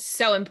 go ahead.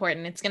 So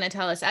important. It's going to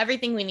tell us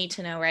everything we need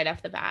to know right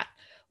off the bat.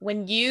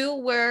 When you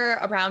were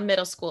around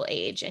middle school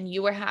age and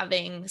you were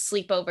having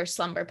sleepover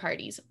slumber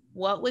parties,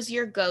 what was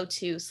your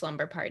go-to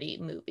slumber party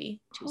movie?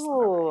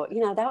 Oh,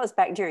 that was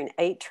back during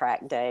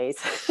 8-track days.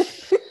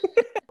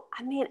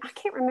 I mean, I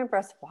can't remember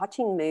us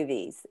watching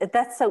movies.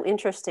 That's so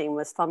interesting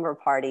with slumber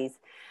parties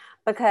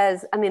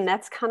because, I mean,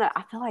 that's kind of,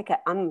 I feel like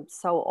I'm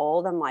so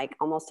old. I'm like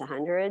almost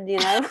 100,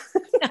 No,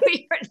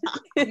 you're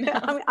not.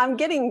 No. I'm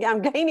gaining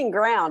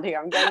ground here.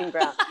 I'm gaining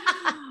ground.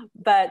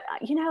 But,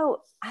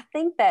 I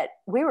think that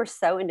we were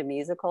so into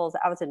musicals.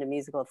 I was into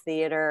musical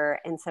theater.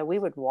 And so we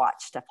would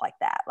watch stuff like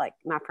that. Like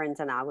my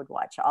friends and I would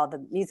watch all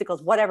the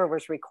musicals, whatever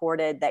was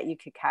recorded that you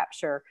could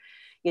capture,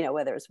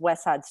 whether it's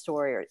West Side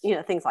Story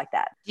or, things like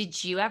that.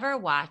 Did you ever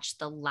watch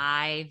the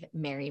live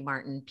Mary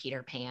Martin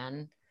Peter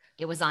Pan?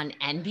 It was on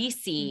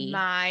NBC.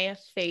 My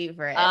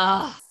favorite.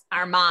 Oh,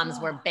 our moms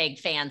were big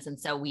fans. And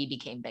so we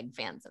became big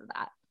fans of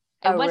that.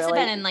 It must have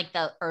been in like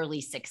the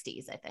early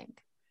 60s, I think.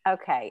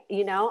 Okay.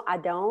 I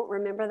don't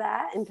remember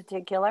that in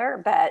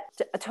particular, but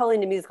totally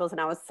into musicals.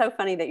 And I was so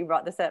funny that you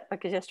brought this up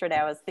because yesterday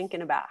I was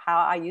thinking about how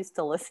I used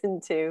to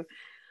listen to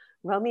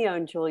Romeo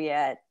and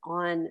Juliet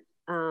on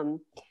an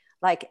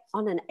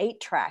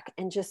 8-track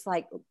and just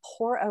like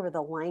pour over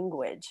the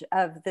language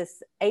of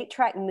this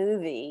 8-track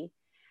movie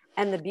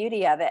and the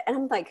beauty of it. And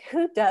I'm like,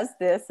 who does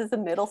this as a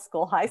middle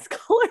school, high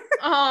schooler?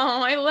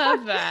 Oh, I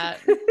love that.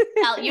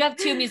 Well, you have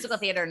 2 musical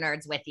theater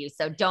nerds with you,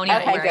 so don't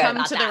even worry come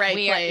about to that. the right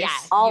place.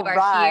 Yes, all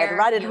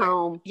right at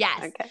home.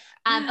 Yes. Okay.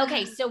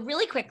 Okay. So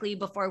really quickly,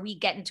 before we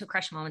get into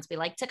crush moments, we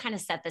like to kind of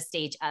set the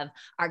stage of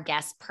our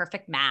guest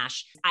Perfect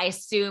Mash. I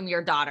assume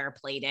your daughter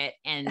played it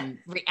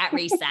at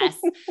recess.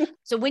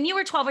 So when you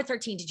were 12 or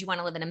 13, did you want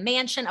to live in a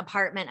mansion,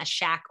 apartment, a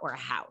shack, or a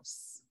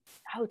house?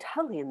 Oh,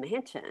 totally a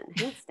mansion,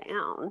 hands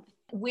down.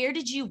 Where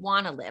did you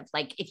want to live?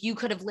 Like if you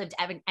could have lived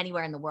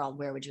anywhere in the world,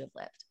 where would you have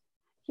lived?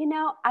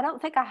 I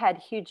don't think I had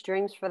huge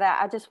dreams for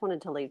that. I just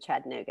wanted to leave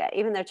Chattanooga,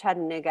 even though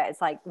Chattanooga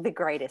is like the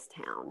greatest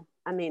town.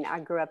 I mean,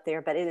 I grew up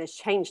there, but it has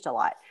changed a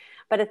lot.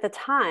 But at the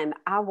time,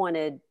 I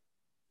wanted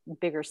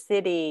bigger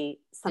city,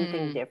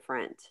 something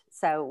different.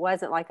 So it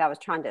wasn't like I was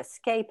trying to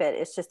escape it.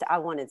 It's just I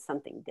wanted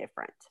something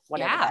different,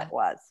 whatever that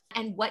was.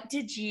 And what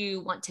did you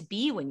want to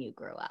be when you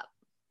grew up,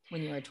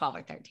 when you were 12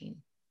 or 13?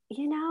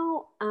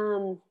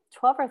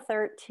 12 or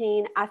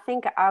 13, I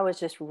think I was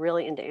just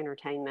really into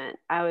entertainment.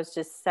 I was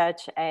just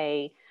such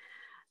a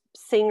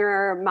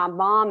singer. My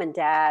mom and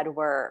dad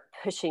were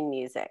pushing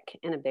music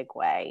in a big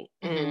way.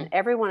 And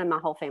everyone in my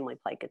whole family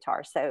played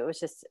guitar. So it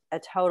was just a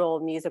total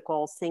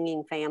musical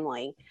singing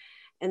family.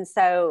 And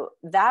so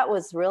that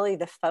was really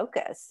the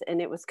focus.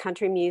 And it was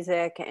country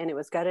music and it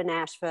was go to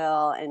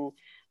Nashville and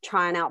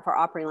trying out for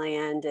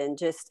Opryland and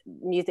just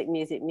music.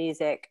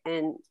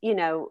 And,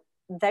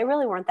 they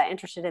really weren't that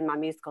interested in my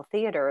musical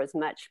theater as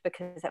much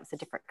because that was a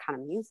different kind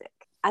of music.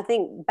 I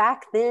think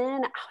back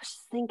then I was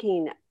just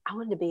thinking I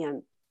wanted to be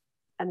a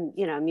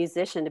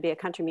musician, to be a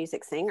country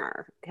music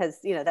singer, because,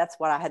 that's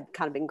what I had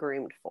kind of been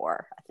groomed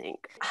for, I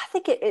think. I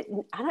think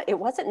it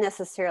wasn't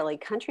necessarily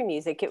country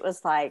music. It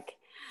was like,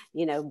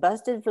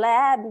 busted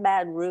flat in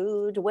Baton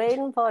Rouge,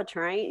 waiting for a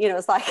train.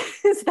 It's like,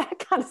 it's that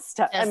kind of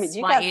stuff. Just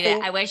I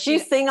mean, I wish you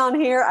sing on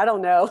here. I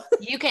don't know.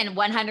 You can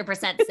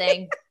 100%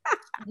 sing.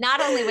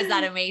 Not only was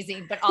that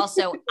amazing, but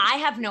also I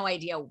have no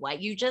idea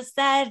what you just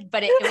said,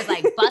 but it was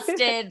like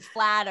busted,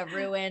 flat, a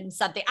ruin,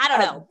 something. I don't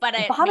know. But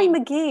Bobby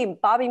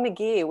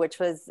McGee, which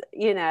was,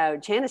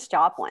 Janis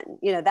Joplin,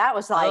 that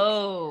was like,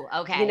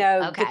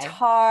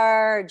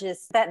 guitar,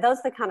 just those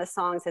are the kind of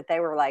songs that they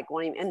were like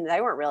wanting, and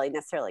they weren't really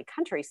necessarily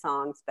country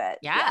songs, but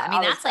I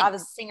mean, that's like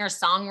singer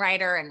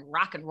songwriter and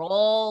rock and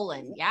roll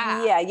and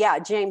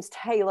James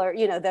Taylor,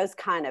 those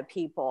kind of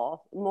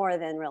people more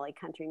than really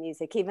country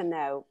music, even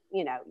though,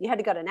 you had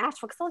to go to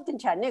Nashville because I lived in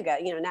Chattanooga.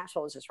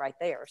 Nashville was just right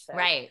there. So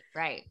right.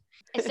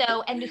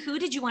 So, and who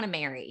did you want to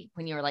marry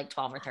when you were like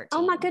 12 or 13?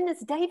 Oh my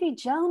goodness, Davy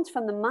Jones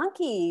from the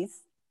Monkees.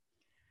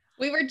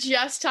 We were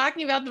just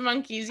talking about the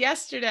Monkees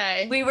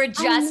yesterday.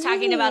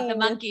 Talking about the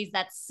Monkees.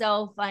 That's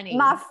so funny.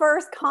 My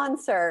first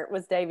concert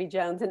was Davy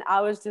Jones, and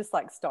I was just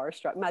like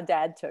starstruck. My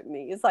dad took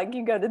me. It's like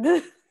you go to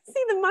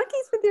see the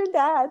Monkees with your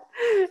dad.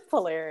 It's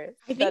hilarious.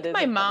 I think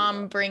my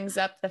mom brings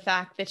up the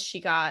fact that she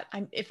got,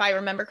 if I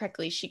remember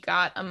correctly, she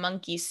got a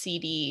Monkees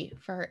CD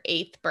for her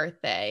 8th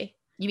birthday.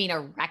 You mean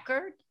a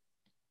record?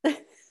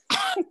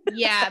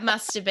 Yeah, it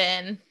must have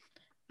been.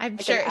 I'm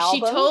Like sure an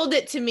she album? told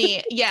it to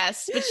me.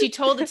 Yes, but she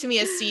told it to me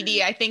as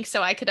CD, I think,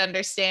 so I could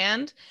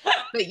understand.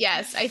 But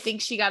yes, I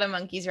think she got a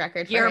Monkees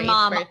record for Your her 8th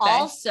mom birthday.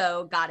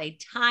 also got a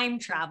time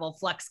travel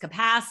flux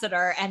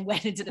capacitor and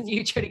went into the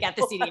future to get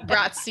the CD.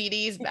 Brought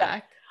CDs Yeah.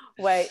 back.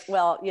 Wait,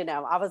 well,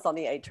 I was on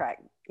the 8-track,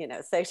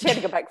 so she had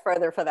to go back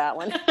further for that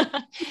one.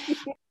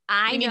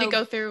 I We need know. to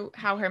go through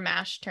how her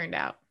mash turned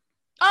out.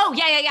 Oh,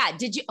 yeah.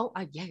 Did you? Oh,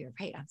 yeah, you're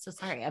right. I'm so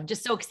sorry. I'm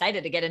just so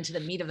excited to get into the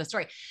meat of the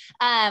story,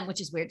 which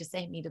is weird to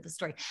say, meat of the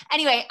story.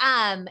 Anyway,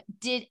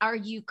 are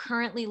you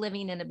currently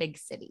living in a big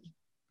city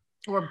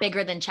or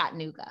bigger than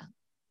Chattanooga?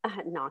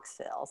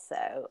 Knoxville,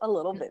 so a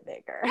little bit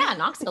bigger. Yeah,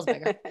 Knoxville's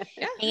bigger.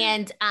 Yeah.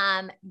 And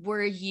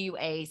were you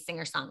a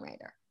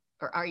singer-songwriter,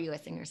 or are you a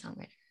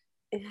singer-songwriter?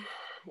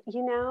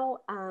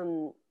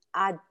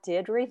 I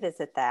did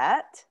revisit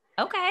that.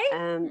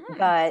 Okay.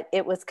 But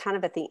it was kind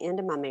of at the end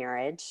of my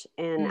marriage,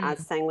 and I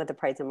sang with the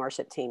praise and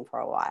worship team for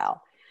a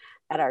while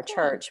at our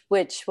church,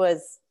 which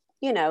was,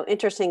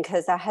 interesting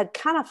because I had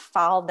kind of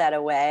filed that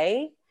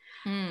away.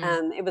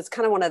 It was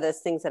kind of one of those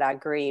things that I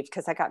grieved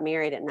because I got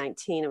married at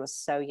 19. I was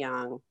so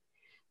young,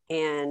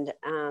 and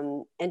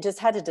just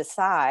had to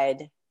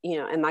decide,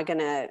 am I going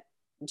to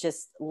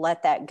just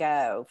let that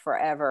go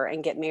forever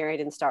and get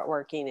married and start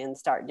working and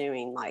start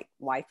doing like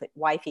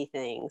wifey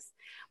things,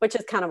 which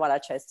is kind of what I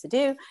chose to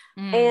do,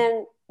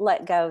 and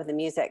let go of the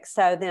music.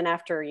 So then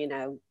after,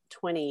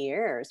 20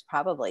 years,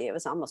 probably it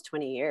was almost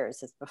 20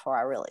 years before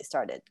I really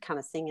started kind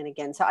of singing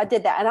again. So I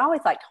did that. And I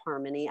always liked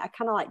harmony. I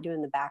kind of like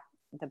doing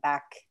the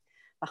back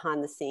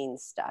behind the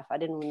scenes stuff. I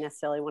didn't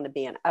necessarily want to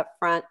be an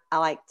upfront. I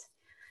liked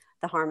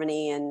the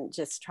harmony and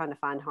just trying to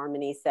find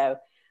harmony. So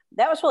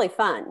that was really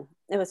fun.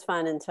 It was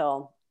fun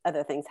until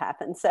other things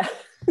happened. So,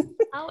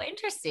 oh,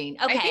 interesting.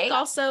 Okay. I think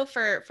also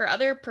for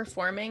other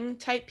performing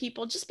type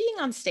people, just being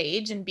on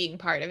stage and being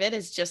part of it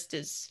is just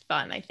as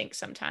fun. I think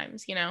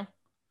sometimes,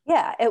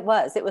 Yeah, it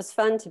was. It was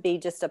fun to be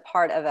just a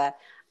part of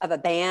a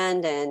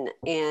band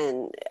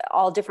and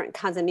all different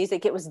kinds of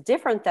music. It was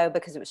different though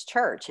because it was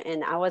church,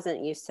 and I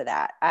wasn't used to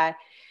that.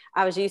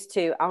 I was used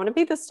to, I want to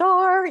be the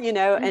star, and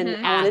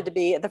I wanted to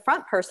be the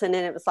front person.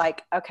 And it was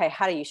like, okay,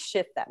 how do you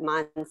shift that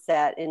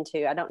mindset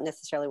into, I don't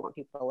necessarily want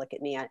people to look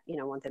at me. I,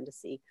 want them to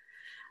see,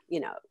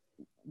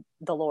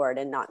 the Lord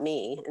and not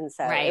me. And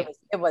so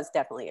it was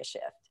definitely a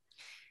shift.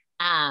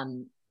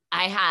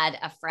 I had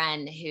a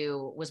friend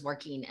who was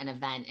working an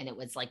event, and it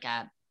was like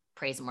a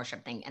praise and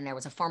worship thing. And there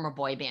was a former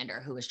boy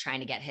bander who was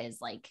trying to get his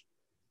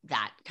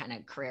that kind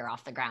of career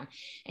off the ground.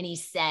 And he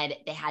said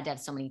they had to have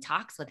so many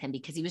talks with him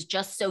because he was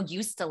just so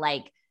used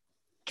to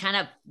kind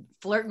of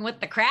flirting with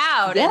the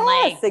crowd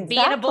and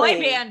being a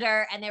boy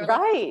bander. And they were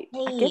right.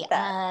 Hey, I get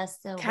that.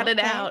 So cut it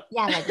out.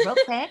 Yeah. Real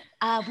quick.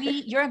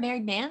 You're a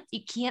married man. You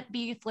can't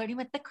be flirting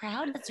with the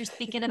crowd as you're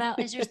singing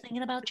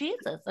about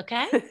Jesus.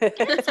 Okay.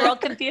 It's real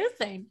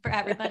confusing for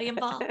everybody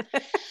involved.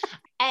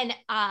 And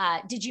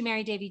did you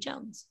marry Davy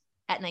Jones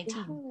at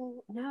 19?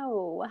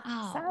 No,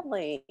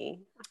 sadly,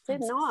 I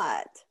did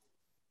not.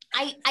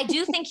 I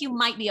do think you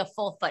might be a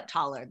full foot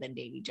taller than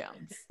Davy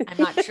Jones. I'm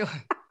not sure.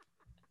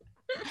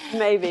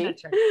 Maybe.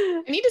 Sure.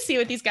 I need to see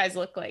what these guys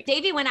look like.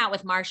 Davy went out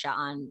with Marsha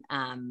on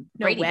No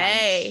Brady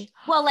way.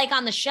 Bunch. Well,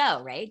 on the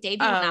show, right? Davy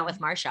went out with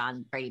Marsha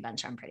on Brady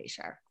Bunch, I'm pretty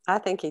sure. I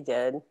think he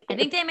did. I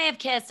think they may have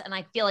kissed, and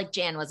I feel like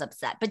Jan was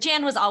upset. But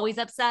Jan was always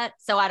upset,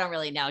 so I don't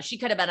really know. She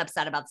could have been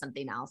upset about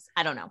something else.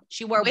 I don't know.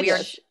 She wore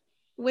weird.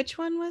 Which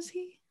one was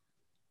he?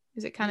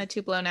 Is it kind of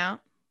too blown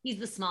out? He's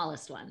the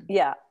smallest one.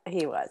 Yeah,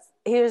 he was.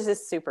 He was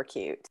just super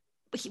cute.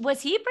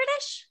 Was he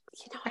British?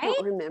 I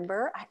don't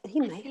remember. He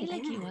may have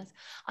like he was.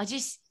 I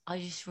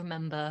just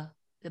remember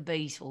the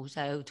Beatles.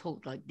 They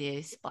talked like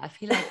this, but I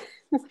feel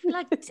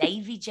like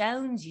Davy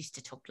Jones used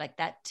to talk like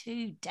that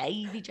too.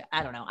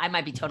 I don't know. I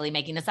might be totally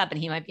making this up,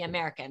 and he might be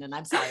American. And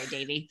I'm sorry,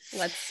 Davy.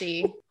 Let's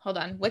see. Hold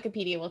on.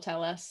 Wikipedia will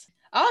tell us.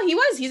 Oh, he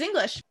was. He's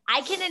English.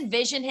 I can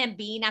envision him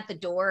being at the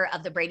door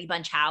of the Brady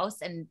Bunch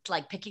house and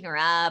picking her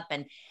up.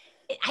 And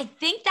I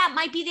think that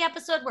might be the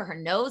episode where her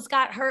nose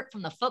got hurt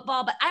from the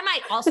football, but I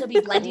might also be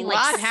blending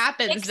what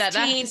happens 16. that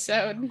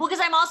episode. Well, because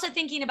I'm also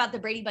thinking about the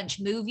Brady Bunch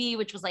movie,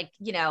 which was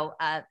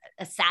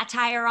a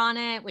satire on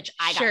it, which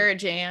I got. Sure,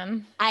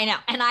 Jan. I know.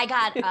 And I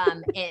got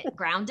it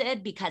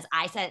grounded because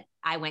I said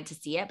I went to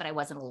see it, but I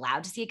wasn't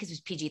allowed to see it because it was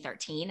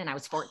PG-13 and I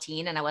was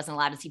 14 and I wasn't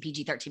allowed to see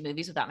PG-13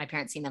 movies without my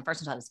parents seeing them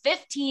first until I was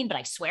 15. But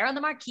I swear on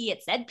the marquee,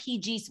 it said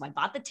PG. So I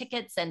bought the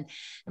tickets and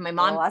my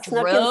mom I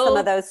snuck in some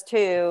of those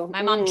too.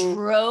 My mom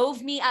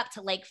drove me up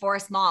to Lake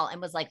Forest Mall and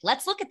was like,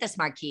 let's look at this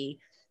marquee.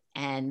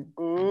 And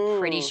I'm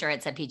pretty sure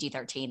it said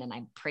PG-13 and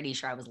I'm pretty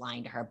sure I was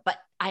lying to her, but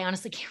I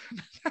honestly can't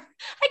remember.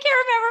 I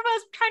can't remember if I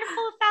was trying to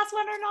pull a fast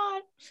one or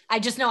not. I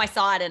just know I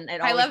saw it. And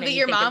I love that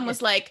your mom was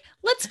like,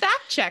 let's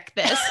fact check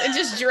this and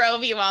just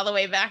drove you all the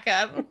way back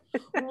up.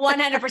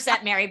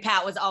 100% Mary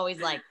Pat was always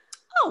like,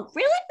 oh,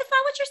 really? Is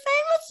that what you're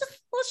saying?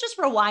 Let's just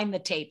rewind the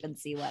tape and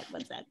see what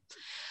was said.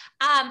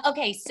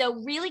 Okay.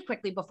 So really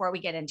quickly, before we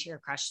get into your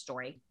crush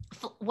story,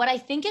 what I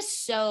think is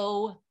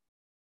so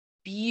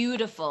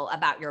beautiful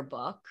about your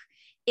book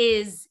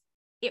is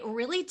it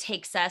really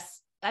takes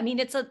us I mean,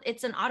 it's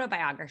an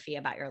autobiography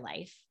about your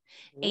life.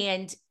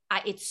 And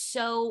it's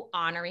so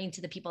honoring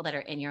to the people that are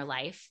in your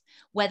life,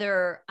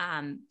 whether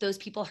those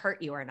people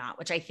hurt you or not,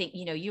 which I think,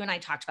 you and I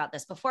talked about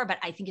this before, but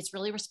I think it's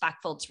really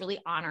respectful. It's really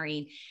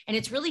honoring, and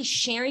it's really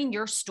sharing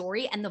your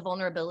story and the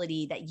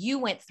vulnerability that you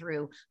went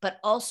through, but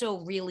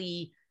also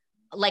really,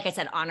 like I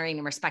said, honoring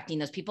and respecting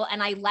those people.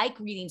 And I like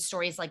reading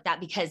stories like that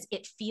because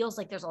it feels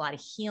like there's a lot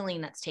of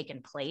healing that's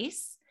taken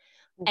place.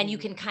 And you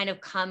can kind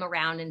of come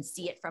around and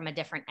see it from a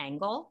different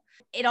angle.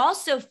 It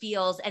also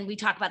feels, and we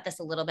talk about this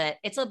a little bit,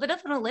 it's a bit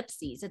of an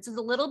ellipses. It's a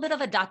little bit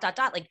of a ...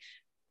 Like,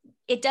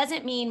 it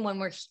doesn't mean when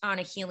we're on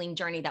a healing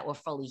journey that we're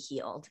fully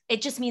healed.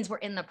 It just means we're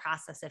in the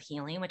process of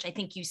healing, which I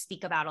think you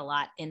speak about a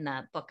lot in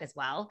the book as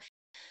well.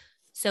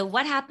 So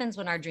what happens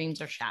when our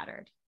dreams are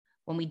shattered?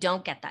 When we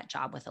don't get that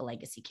job with a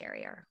legacy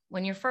carrier?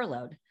 When you're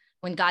furloughed?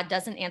 When God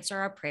doesn't answer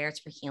our prayers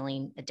for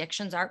healing,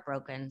 addictions aren't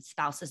broken,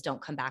 spouses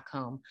don't come back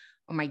home,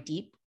 or my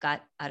deep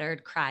gut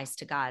uttered cries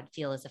to God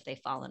feel as if they've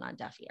fallen on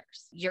deaf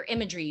ears. Your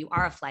imagery, you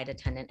are a flight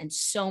attendant. And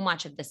so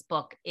much of this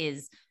book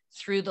is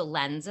through the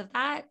lens of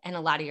that, and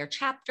a lot of your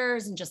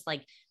chapters and just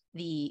like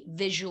the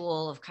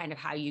visual of kind of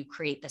how you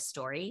create the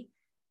story.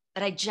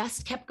 But I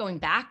just kept going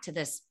back to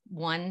this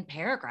one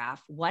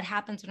paragraph. What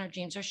happens when our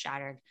dreams are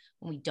shattered?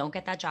 When we don't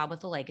get that job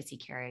with a legacy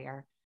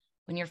carrier?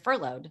 When you're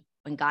furloughed?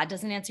 When God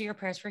doesn't answer your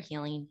prayers for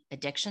healing,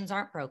 addictions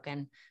aren't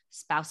broken,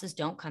 spouses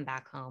don't come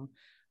back home,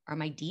 or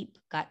my deep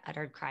gut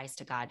uttered cries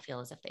to God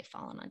feel as if they've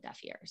fallen on deaf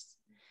ears.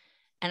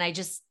 And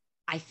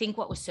I think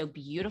what was so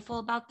beautiful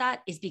about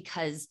that is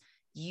because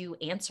you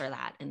answer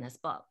that in this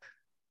book.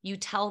 You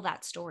tell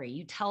that story.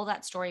 You tell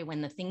that story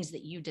when the things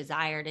that you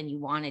desired and you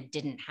wanted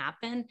didn't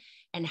happen,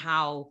 and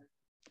how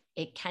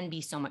it can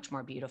be so much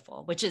more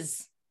beautiful, which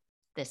is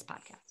this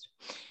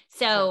podcast.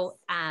 So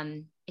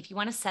if you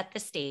want to set the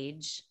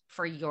stage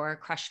for your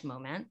crushed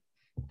moment,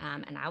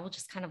 and I will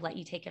just kind of let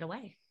you take it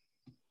away.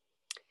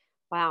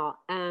 Wow.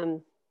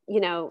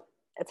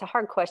 It's a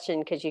hard question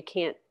because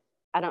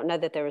I don't know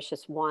that there was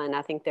just one.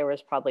 I think there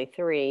was probably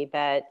three,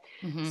 but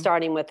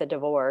starting with the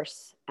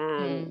divorce,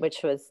 which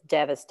was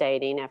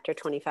devastating after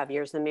 25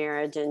 years of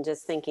marriage, and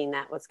just thinking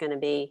that was going to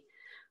be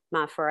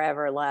my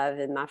forever love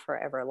and my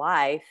forever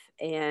life.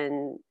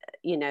 And,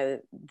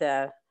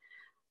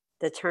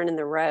 the turn in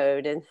the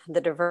road and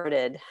the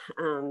diverted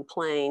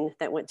plane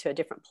that went to a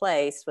different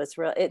place was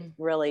it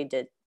really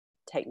did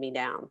take me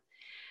down.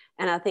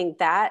 And I think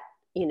that,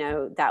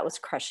 that was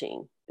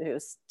crushing. It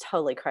was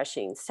totally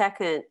crushing.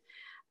 Second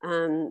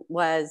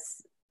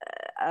was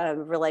a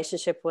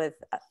relationship with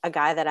a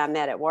guy that I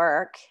met at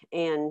work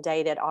and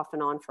dated off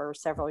and on for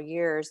several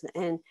years,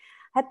 and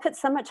had put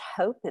so much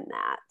hope in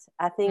that.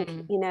 I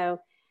think,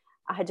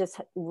 I just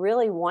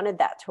really wanted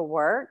that to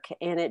work.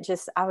 And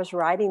I was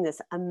writing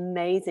this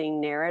amazing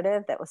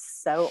narrative that was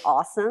so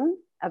awesome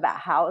about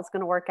how it was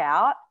going to work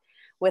out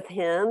with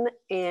him.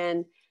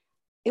 And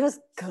it was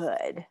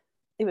good.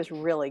 It was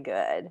really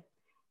good.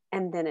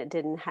 And then it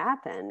didn't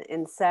happen.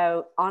 And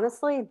so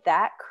honestly,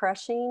 that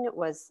crushing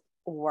was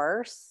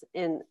worse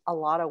in a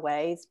lot of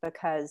ways,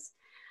 because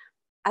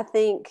I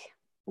think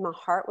my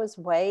heart was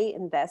way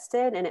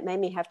invested, and it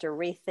made me have to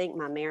rethink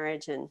my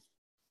marriage and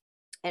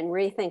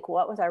rethink,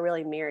 what was I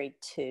really married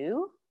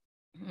to?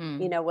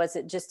 Was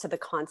it just to the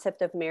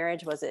concept of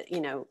marriage? Was it,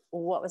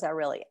 what was I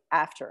really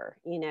after,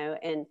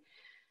 and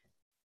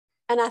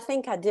I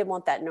think I did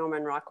want that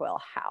Norman Rockwell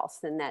house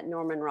and that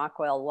Norman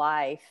Rockwell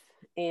life,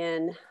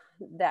 and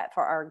that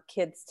for our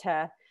kids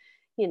to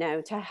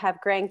have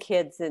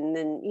grandkids, and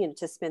then,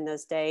 to spend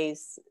those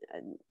days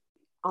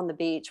on the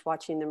beach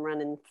watching them run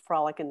and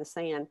frolic in the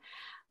sand.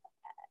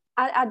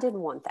 I did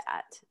want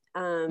that.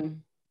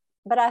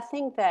 But I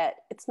think that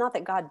it's not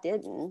that God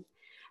didn't,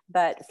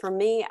 but for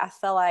me, I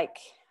feel like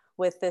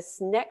with this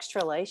next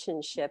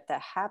relationship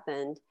that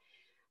happened,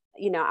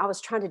 I was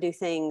trying to do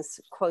things,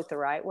 quote, the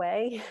right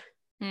way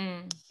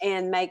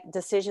and make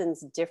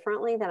decisions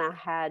differently than I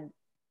had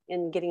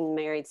in getting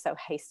married so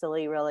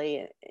hastily, really,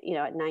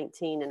 at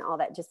 19 and all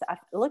that. Just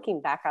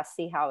looking back, I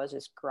see how I was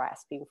just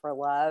grasping for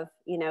love,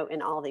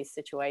 in all these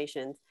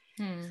situations.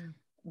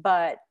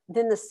 But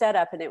then the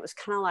setup, and it was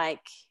kind of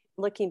like,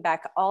 looking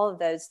back, all of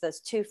those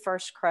two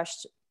first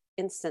crushed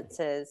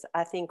instances,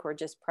 I think were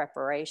just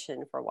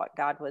preparation for what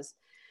God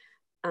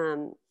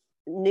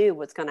knew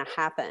was going to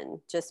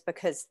happen, just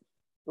because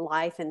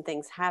life and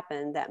things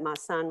happened, that my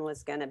son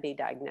was going to be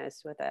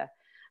diagnosed with a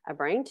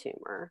brain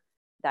tumor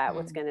that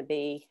was going to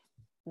be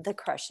the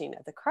crushing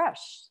of the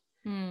crushed.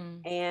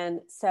 And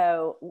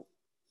so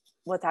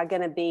was I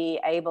going to be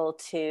able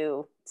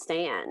to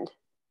stand?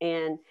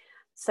 And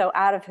so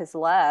out of his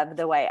love,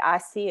 the way I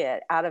see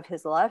it, out of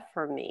his love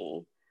for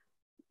me,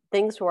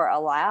 things were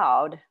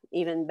allowed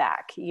even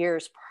back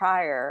years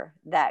prior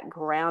that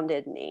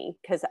grounded me,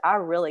 because I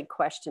really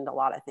questioned a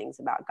lot of things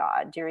about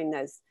God during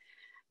those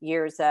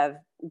years of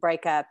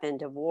breakup and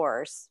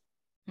divorce,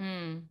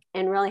 and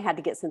really had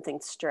to get some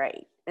things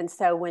straight. And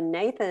so when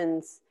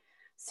Nathan's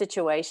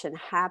situation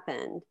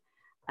happened,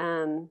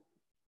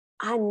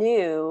 I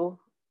knew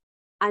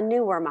I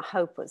knew where my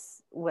hope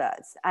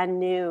was. I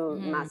knew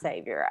my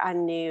Savior. I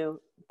knew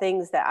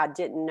things that I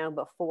didn't know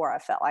before. I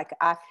felt like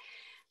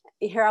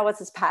here I was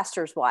his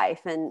pastor's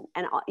wife, and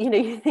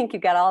you think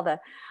you've got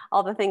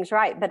all the things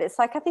right, but it's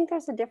like, I think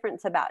there's a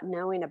difference about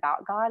knowing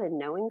about God and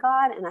knowing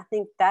God. And I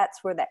think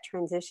that's where that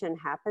transition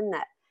happened,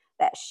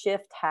 that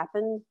shift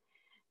happened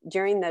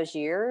during those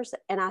years.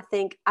 And I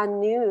think I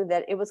knew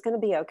that it was going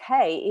to be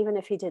okay, even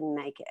if he didn't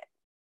make it.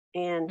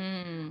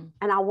 And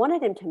I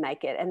wanted him to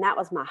make it. And that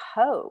was my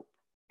hope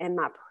and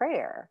my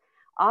prayer,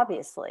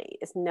 obviously,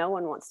 is no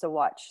one wants to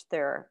watch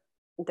their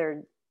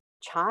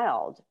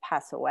child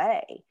pass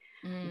away.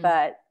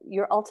 But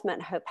your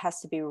ultimate hope has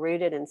to be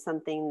rooted in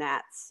something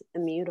that's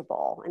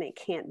immutable, and it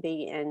can't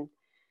be in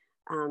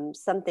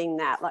something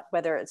that, like,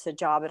 whether it's a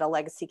job at a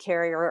legacy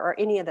carrier or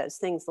any of those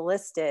things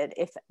listed.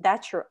 If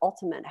that's your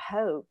ultimate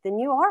hope, then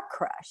you are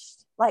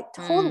crushed, like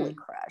totally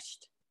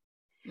crushed.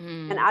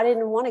 And I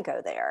didn't want to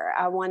go there.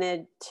 I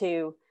wanted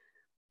to,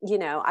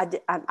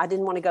 I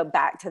didn't want to go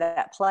back to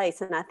that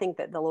place. And I think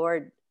that the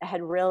Lord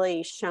had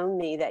really shown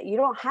me that you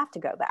don't have to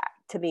go back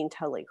to being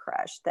totally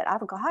crushed, that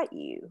I've got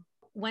you.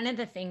 One of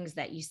the things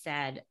that you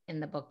said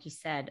in the book, you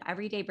said,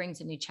 every day brings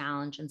a new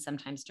challenge and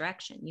sometimes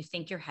direction. You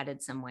think you're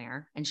headed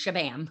somewhere and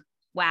shabam,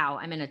 wow,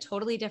 I'm in a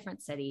totally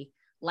different city.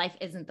 Life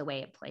isn't the way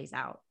it plays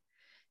out.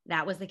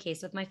 That was the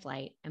case with my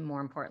flight. And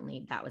more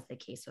importantly, that was the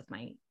case with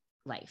my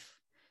life.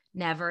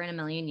 Never in a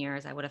million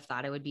years, I would have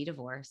thought I would be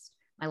divorced.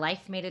 My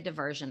life made a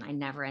diversion I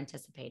never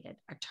anticipated,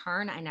 a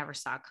turn I never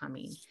saw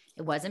coming.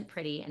 It wasn't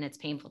pretty, and it's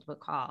painful to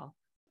recall.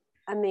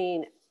 I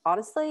mean,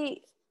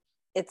 honestly,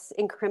 it's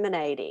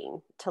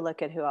incriminating to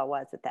look at who I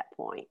was at that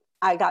point.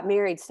 I got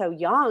married so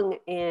young,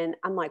 and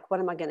I'm like,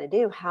 what am I going to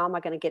do? How am I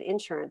going to get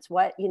insurance?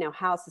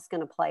 How is this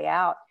going to play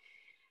out?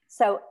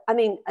 So, I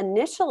mean,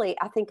 initially,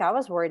 I think I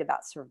was worried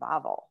about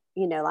survival,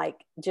 like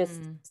just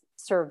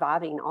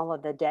surviving all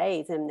of the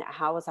days, and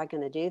how was I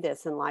going to do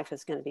this? And life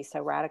is going to be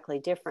so radically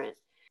different.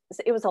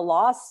 It was a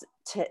loss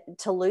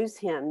to lose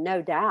him,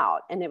 no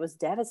doubt. And it was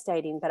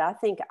devastating, but I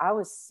think I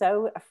was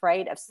so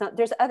afraid of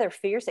there's other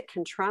fears that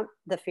can trump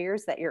the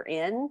fears that you're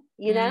in,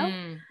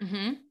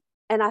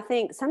 And I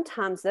think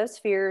sometimes those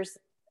fears,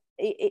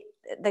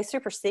 they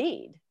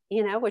supersede,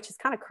 which is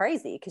kind of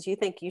crazy, because you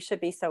think you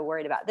should be so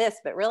worried about this,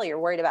 but really you're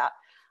worried about,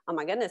 oh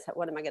my goodness,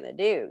 what am I going to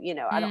do?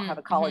 I don't have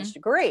a college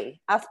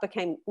degree. I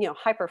became,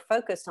 hyper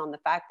focused on the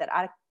fact that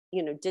I,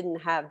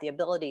 didn't have the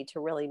ability to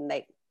really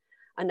make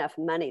enough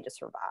money to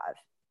survive.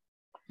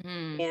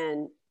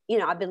 And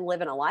I've been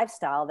living a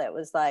lifestyle that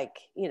was like,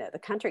 the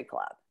country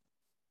club.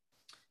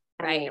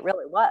 I mean, it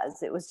really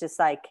was. It was just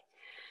like,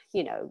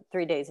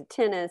 3 days of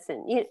tennis,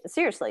 and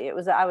seriously,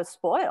 I was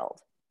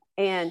spoiled.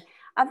 And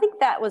I think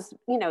that was,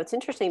 it's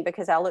interesting,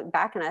 because I look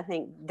back and I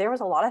think there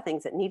was a lot of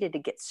things that needed to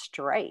get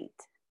straight.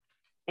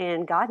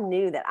 And God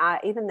knew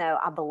that even though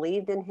I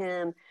believed in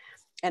him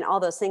and all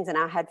those things, and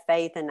I had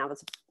faith, and I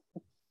was,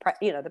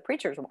 the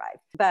preacher's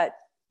wife, but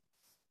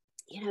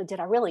did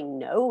I really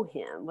know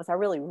him? Was I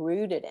really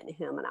rooted in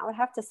him? And I would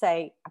have to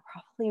say, I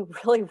probably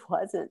really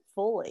wasn't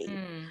fully.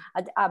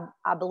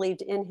 I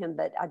believed in him,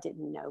 but I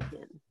didn't know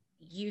him.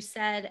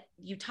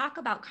 You talk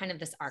about kind of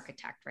this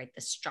architect, right? The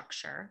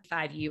structure.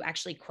 5, you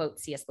actually quote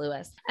C.S.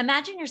 Lewis.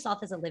 Imagine yourself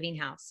as a living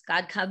house.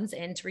 God comes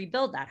in to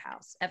rebuild that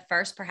house. At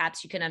first,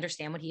 perhaps you can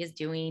understand what he is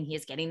doing. He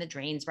is getting the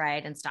drains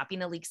right and stopping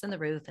the leaks in the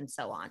roof and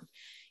so on.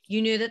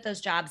 You knew that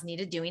those jobs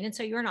needed doing, and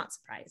so you were not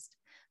surprised.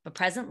 But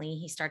presently,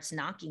 he starts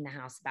knocking the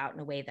house about in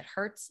a way that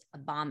hurts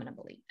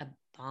abominably.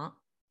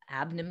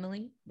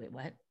 Abdominally? Wait,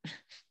 what?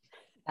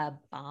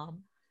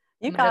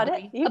 You got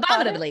it.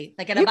 Abominably,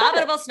 like an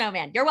abominable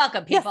snowman. You're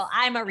welcome, people. Yes.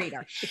 I'm a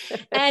reader.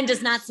 And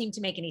does not seem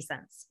to make any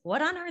sense.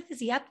 What on earth is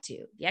he up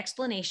to? The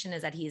explanation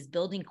is that he is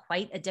building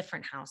quite a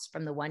different house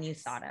from the one you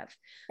thought of.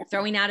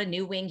 Throwing out a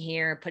new wing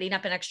here, putting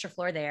up an extra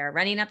floor there,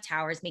 running up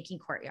towers, making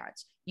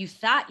courtyards. You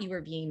thought you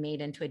were being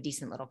made into a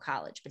decent little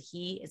college, but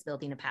he is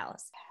building a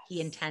palace. He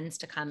intends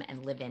to come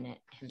and live in it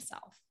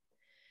himself.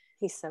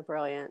 He's so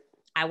brilliant.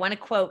 I want to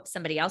quote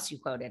somebody else you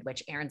quoted,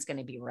 which Erin's going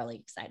to be really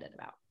excited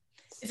about.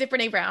 Is it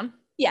Brene Brown?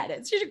 Yeah,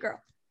 it is. She's a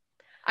girl.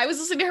 I was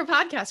listening to her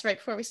podcast right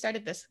before we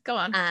started this. Go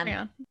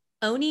on.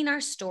 Owning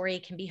our story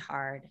can be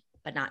hard,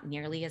 but not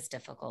nearly as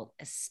difficult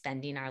as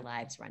spending our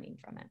lives running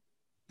from it.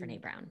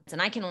 Brene Brown.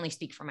 And I can only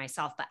speak for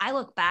myself, but I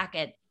look back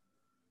at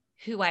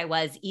who I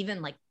was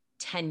even like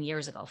 10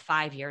 years ago,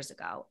 5 years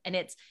ago. And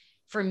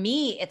for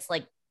me, it's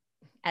like,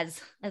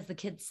 as the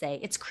kids say,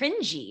 it's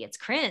cringy. It's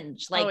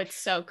cringe. Like, oh, it's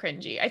so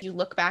cringy. You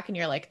look back and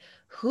you're like,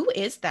 who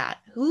is that?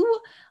 Who,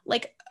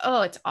 like,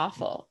 oh, it's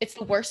awful. It's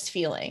the worst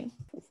feeling.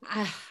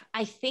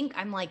 I think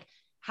I'm like,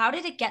 how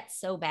did it get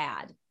so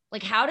bad?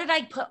 Like, how did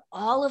I put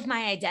all of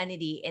my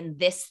identity in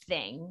this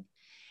thing?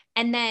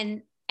 And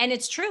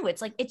it's true.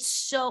 It's like,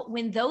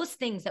 when those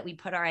things that we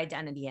put our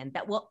identity in,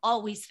 that will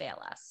always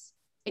fail us.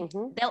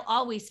 They'll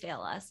always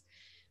fail us.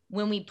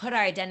 When we put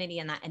our identity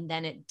in that and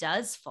then it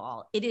does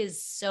fall, it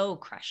is so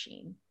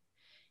crushing.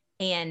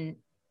 And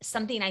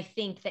something I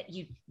think that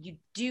you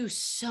do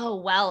so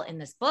well in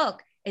this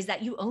book is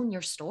that you own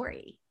your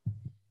story.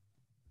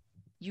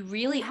 You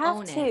really You have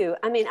own it. to.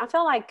 I mean, I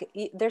feel like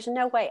there's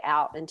no way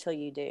out until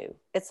you do.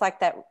 It's like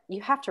that.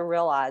 You have to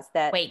realize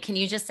that. Wait, can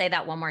you just say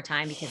that one more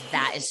time? Because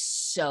that is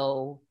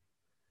so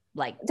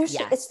like, there's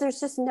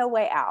just no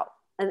way out.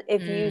 And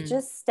if you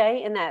just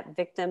stay in that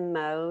victim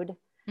mode,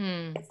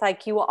 it's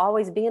like you will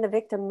always be in a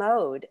victim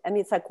mode. I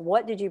mean, it's like,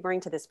 what did you bring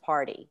to this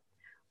party?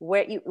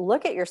 Where you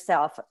look at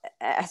yourself,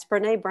 as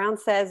Brene Brown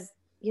says,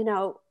 you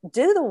know,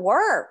 do the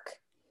work.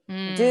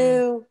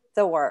 Do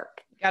the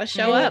work. You got to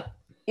show up.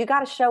 You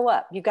got to show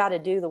up. You got to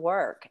do the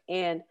work.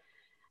 And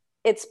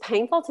it's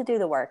painful to do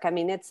the work. I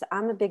mean,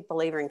 I'm a big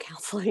believer in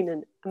counseling,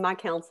 and my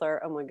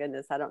counselor, oh my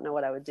goodness, I don't know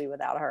what I would do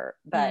without her.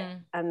 But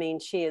I mean,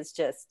 she is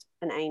just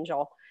an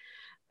angel.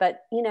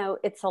 But, you know,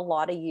 it's a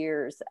lot of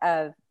years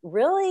of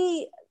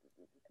really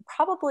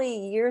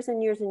probably years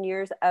and years and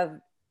years of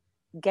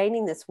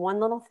gaining this one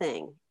little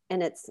thing.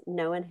 And it's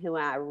knowing who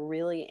I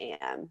really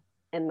am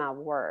and my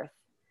worth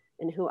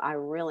and who I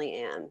really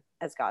am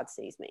as God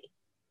sees me.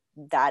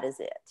 That is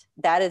it.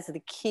 That is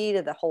the key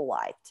to the whole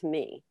life to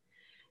me,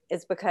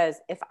 is because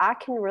if I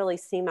can really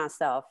see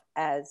myself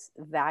as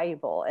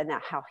valuable and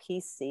that how he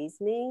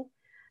sees me,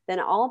 then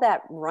all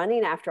that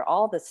running after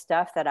all the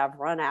stuff that I've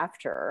run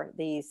after,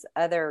 these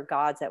other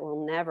gods that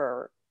will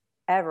never,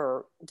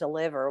 ever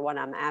deliver what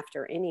I'm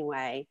after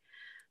anyway.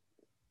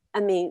 I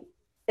mean,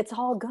 it's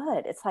all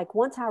good. It's like,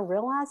 once I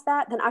realize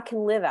that, then I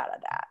can live out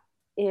of that.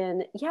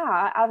 And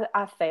yeah,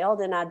 I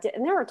failed, and I did.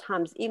 And there were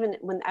times even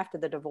when after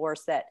the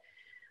divorce that,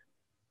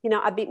 you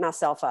know, I beat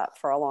myself up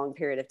for a long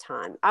period of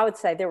time. I would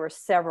say there were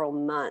several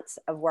months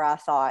of where I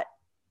thought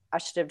I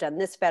should have done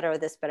this better,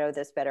 this better,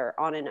 this better,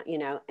 on and, you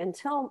know,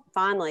 until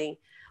finally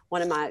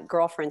one of my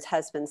girlfriend's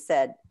husbands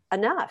said,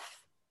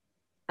 enough,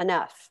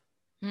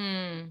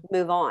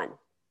 move on,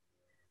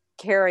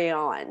 carry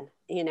on.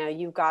 You know,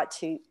 you've got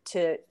to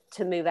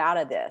move out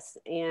of this.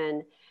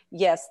 And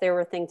yes, there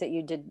were things that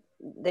you did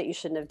that you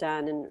shouldn't have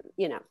done. And,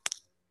 you know,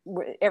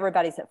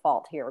 everybody's at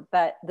fault here,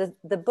 but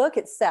the book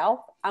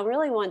itself, I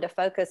really wanted to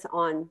focus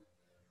on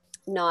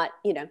not,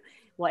 you know,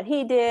 what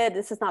he did.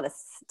 This is not a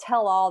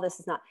tell all.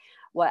 This is not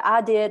what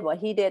I did, what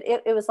he did.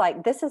 It was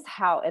like, this is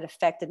how it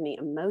affected me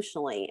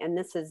emotionally. And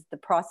this is the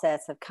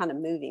process of kind of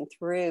moving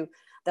through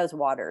those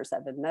waters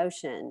of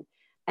emotion,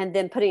 and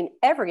then putting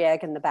every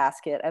egg in the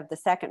basket of the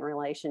second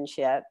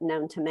relationship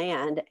known to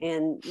man,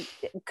 and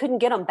couldn't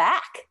get them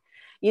back.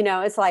 You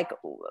know, it's like,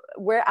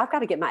 where I've got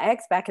to get my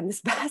eggs back in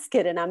this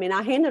basket. And I mean,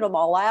 I handed them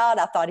all out.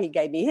 I thought he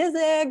gave me his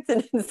eggs,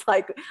 and it's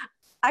like,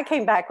 I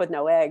came back with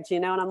no eggs, you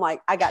know, and I'm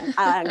like, I got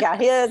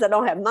his, I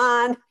don't have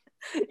mine.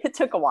 It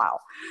took a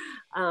while.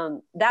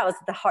 That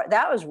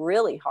was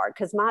really hard,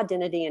 because my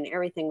identity and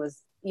everything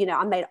was, you know,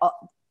 I made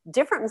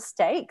different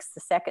mistakes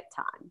the second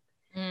time.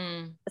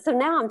 So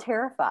now I'm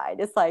terrified.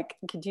 It's like,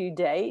 could you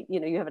date?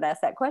 You know, you haven't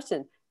asked that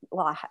question.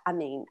 Well, I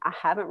mean, I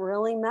haven't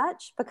really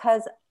much,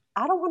 because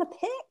I don't want to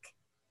pick.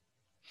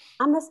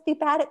 I must be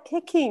bad at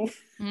picking.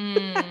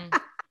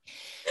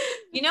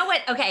 You know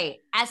what? Okay.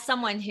 As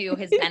someone who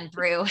has been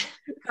through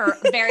her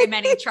very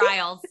many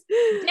trials,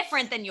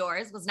 different than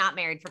yours, was not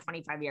married for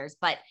 25 years,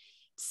 but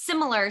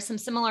some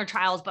similar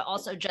trials, but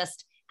also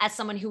just as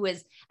someone who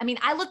is, I mean,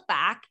 I look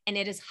back and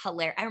it is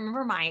hilarious. I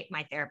remember my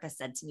therapist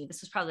said to me,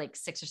 this was probably like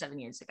 6 or 7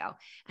 years ago.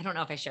 I don't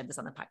know if I shared this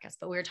on the podcast,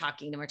 but we were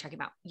talking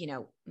about, you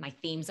know, my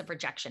themes of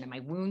rejection and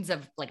my wounds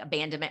of like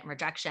abandonment and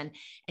rejection,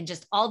 and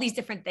just all these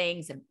different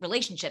things, and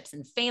relationships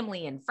and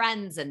family and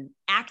friends and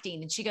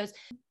acting. And she goes,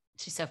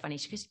 she's so funny.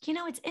 She goes, you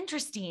know, it's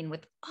interesting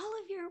with all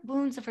of your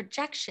wounds of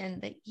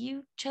rejection that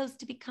you chose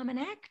to become an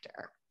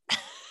actor.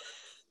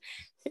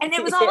 And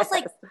it was almost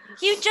like,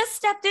 you just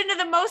stepped into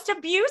the most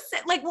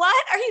abusive, like,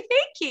 what are you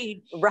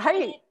thinking?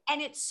 Right. And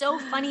it's so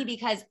funny,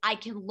 because I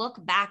can look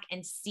back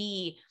and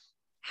see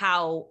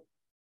how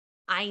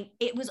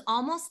it was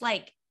almost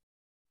like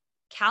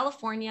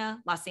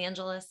California, Los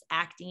Angeles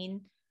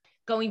acting,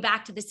 going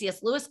back to the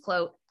C.S. Lewis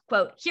quote,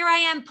 here I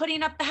am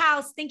putting up the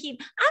house thinking,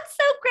 I'm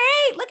so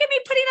great. Look at me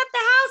putting up the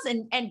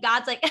house. And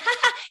God's like,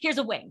 here's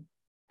a wing.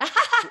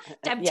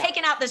 I'm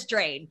taking out this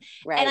drain.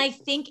 Right. And I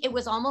think it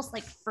was almost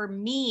like, for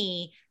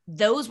me,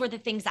 those were the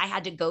things I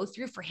had to go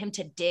through for him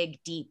to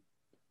dig deep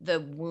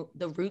the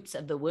roots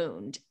of the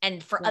wound.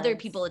 And for other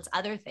people, it's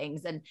other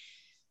things. And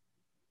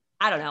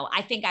I don't know.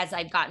 I think as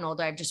I've gotten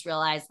older, I've just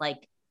realized,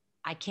 like,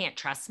 I can't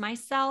trust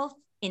myself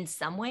in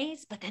some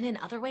ways, but then in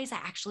other ways, I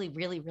actually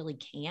really, really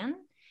can.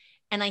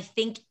 And I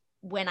think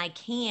when I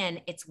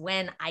can, it's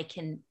when I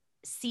can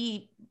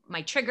see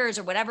my triggers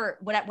or whatever,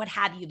 what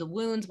have you, the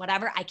wounds,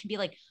 whatever, I can be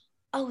like,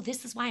 oh,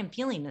 this is why I'm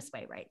feeling this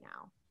way right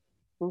now.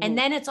 Mm-hmm. And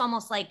then it's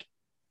almost like,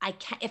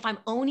 if I'm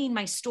owning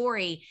my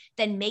story,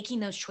 then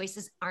making those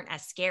choices aren't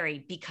as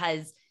scary,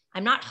 because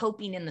I'm not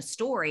hoping in the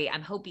story,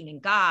 I'm hoping in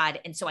God.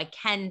 And so I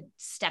can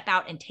step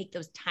out and take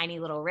those tiny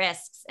little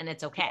risks, and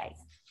it's okay.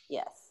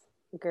 Yes.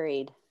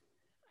 Agreed.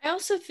 I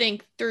also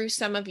think through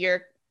some of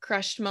your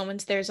crushed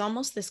moments, there's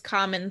almost this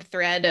common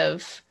thread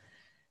of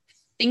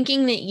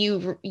thinking that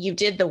you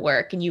did the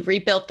work and you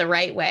rebuilt the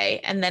right way,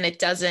 and then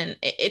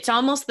it's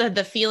almost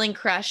the feeling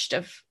crushed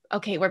of,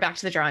 okay, we're back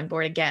to the drawing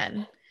board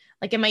again.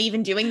 Like, am I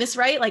even doing this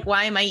right? Like,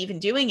 why am I even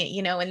doing it?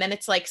 You know? And then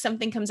it's like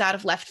something comes out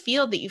of left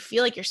field that you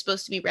feel like you're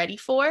supposed to be ready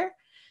for,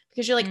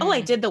 because you're like, oh,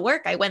 I did the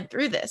work. I went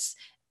through this.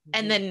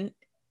 And then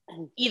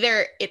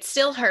either it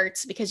still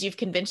hurts because you've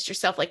convinced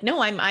yourself like,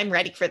 no, I'm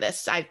ready for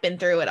this. I've been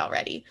through it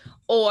already.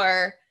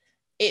 Or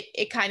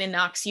it kind of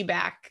knocks you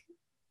back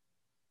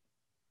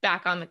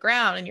on the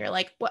ground and you're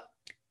like, what?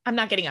 I'm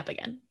not getting up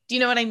again. Do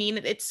you know what I mean?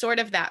 It's sort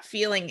of that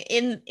feeling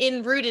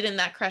in rooted in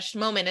that crushed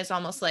moment is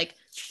almost like,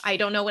 I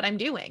don't know what I'm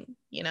doing,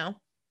 you know?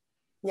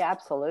 Yeah,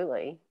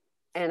 absolutely.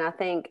 And I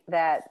think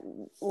that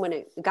when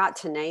it got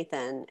to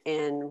Nathan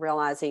and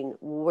realizing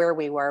where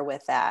we were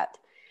with that,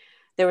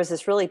 there was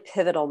this really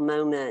pivotal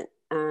moment.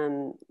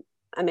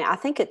 I mean, I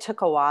think it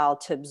took a while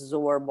to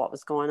absorb what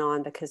was going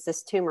on because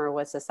this tumor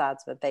was the size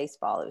of a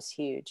baseball. It was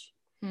huge.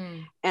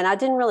 And I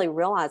didn't really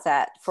realize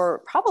that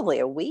for probably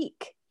a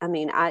week. I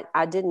mean,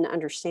 I didn't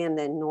understand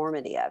the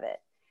enormity of it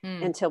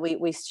until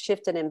we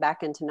shifted him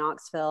back into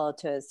Knoxville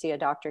to see a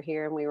doctor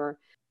here. And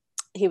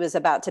he was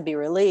about to be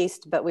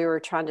released, but we were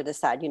trying to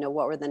decide, you know,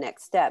 what were the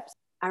next steps.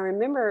 I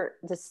remember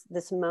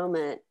this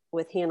moment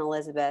with he and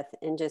Elizabeth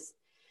and just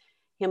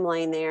him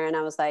laying there. And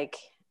I was like,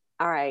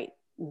 all right,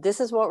 this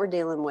is what we're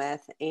dealing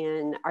with.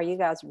 And are you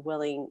guys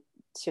willing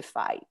to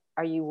fight?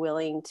 Are you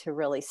willing to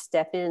really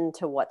step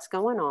into what's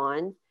going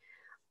on?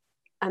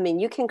 I mean,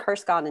 you can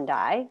curse God and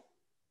die,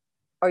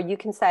 or you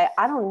can say,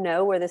 I don't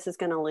know where this is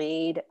going to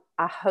lead.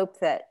 I hope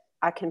that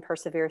I can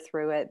persevere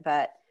through it,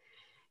 but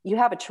you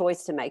have a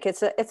choice to make.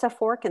 It's a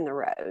fork in the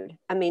road.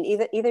 I mean,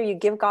 either you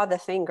give God the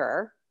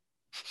finger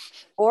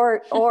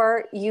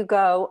or you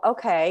go,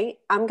 okay,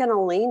 I'm going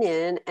to lean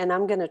in and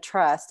I'm going to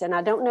trust. And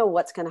I don't know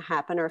what's going to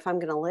happen or if I'm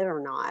going to live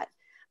or not,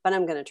 but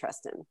I'm going to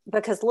trust him,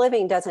 because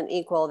living doesn't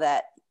equal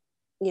that,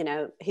 you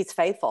know, he's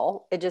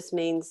faithful. It just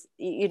means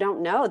you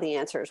don't know the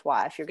answers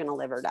why, if you're going to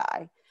live or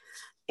die.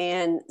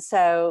 And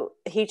so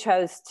he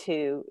chose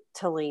to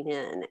lean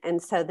in.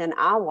 And so then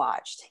I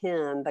watched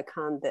him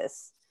become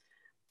this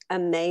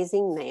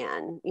amazing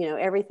man, you know,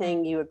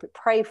 everything you would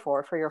pray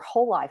for your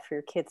whole life, for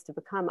your kids to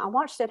become. I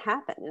watched it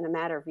happen in a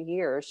matter of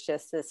years,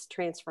 just this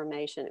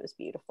transformation. It was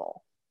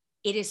beautiful.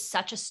 It is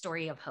such a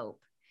story of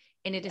hope.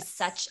 And it is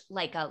such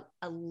like a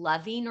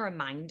loving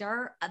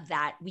reminder of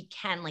that we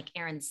can, like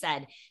Erin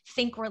said,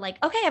 think we're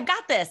like, okay, I've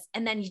got this.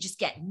 And then you just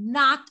get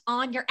knocked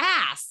on your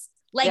ass,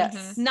 like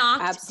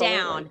knocked Absolutely.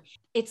 down.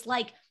 It's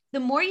like the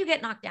more you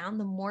get knocked down,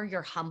 the more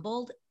you're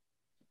humbled,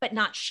 but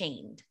not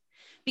shamed.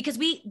 Because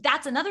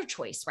that's another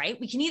choice, right?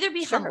 We can either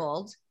be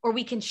humbled or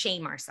we can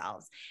shame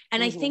ourselves.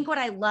 And I think what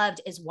I loved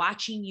is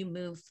watching you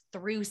move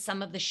through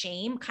some of the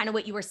shame, kind of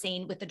what you were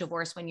saying with the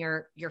divorce when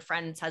your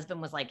friend's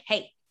husband was like,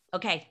 hey,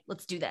 okay,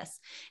 let's do this.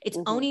 It's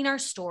owning our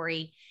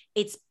story.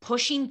 It's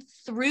pushing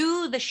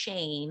through the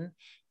shame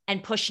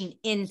and pushing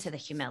into the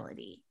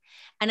humility.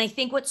 And I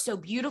think what's so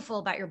beautiful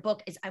about your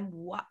book is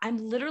I'm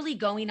literally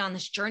going on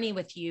this journey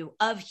with you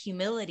of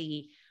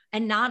humility,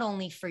 and not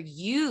only for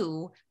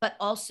you, but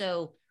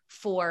also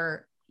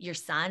for your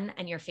son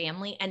and your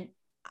family. And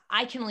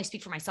I can only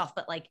speak for myself,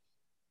 but like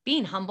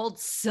being humbled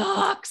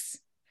sucks,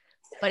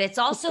 but it's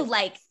also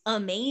like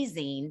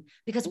amazing,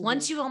 because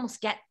once you almost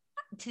get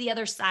to the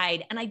other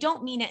side, and I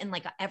don't mean it in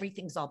like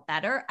everything's all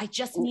better. I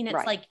just mean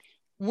it's like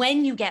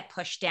when you get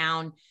pushed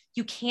down,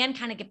 you can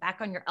kind of get back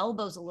on your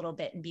elbows a little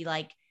bit and be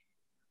like,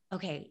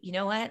 okay, you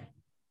know what?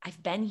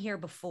 I've been here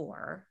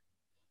before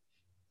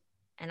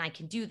and I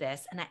can do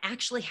this. And I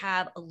actually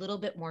have a little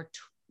bit more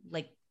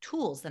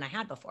tools than I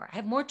had before. I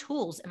have more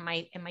tools in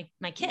my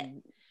kit.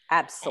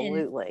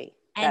 Absolutely.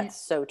 And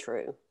that's so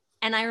true.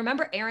 And I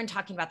remember Erin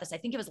talking about this. I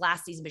think it was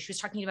last season, but she was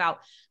talking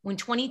about when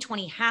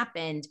 2020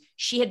 happened,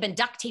 she had been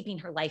duct taping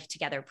her life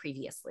together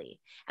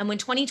previously. And when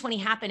 2020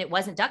 happened, it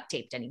wasn't duct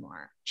taped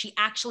anymore. She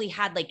actually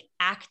had like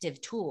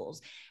active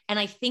tools. And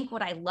I think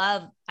what I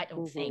love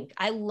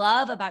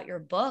about your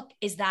book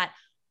is that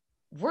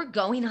we're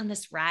going on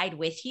this ride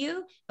with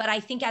you. But I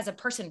think as a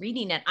person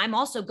reading it, I'm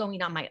also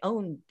going on my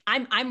own.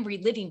 I'm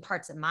reliving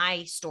parts of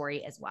my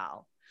story as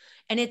well.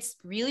 And it's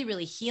really,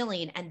 really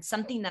healing. And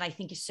something that I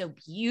think is so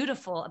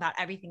beautiful about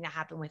everything that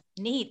happened with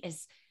Nate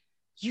is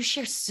you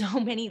share so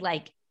many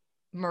like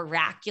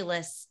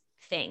miraculous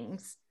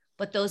things,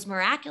 but those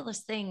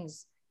miraculous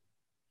things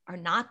are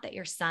not that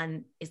your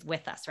son is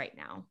with us right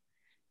now.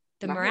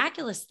 The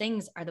miraculous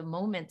things are the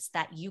moments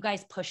that you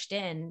guys pushed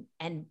in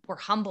and were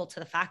humble to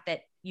the fact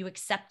that you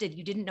accepted,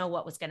 you didn't know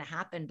what was going to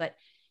happen, but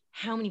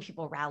how many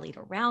people rallied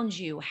around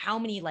you, how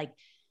many like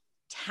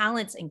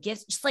talents and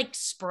gifts just like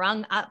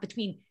sprung up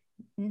between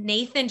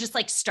Nathan just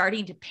like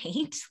starting to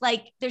paint.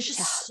 Like there's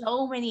just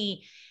so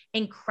many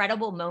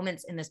incredible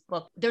moments in this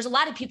book. There's a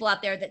lot of people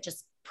out there that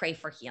just pray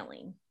for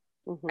healing.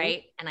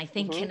 Right. And I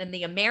think in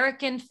the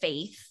American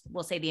faith,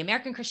 we'll say the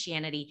American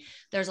Christianity,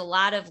 there's a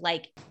lot of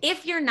like,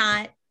 if you're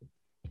not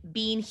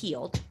being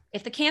healed,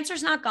 if the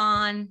cancer's not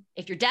gone,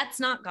 if your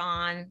debt's not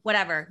gone,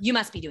 whatever, you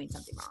must be doing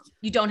something wrong.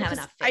 You don't have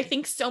enough faith. I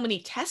think so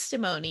many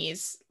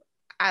testimonies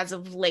as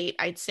of late,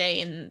 I'd say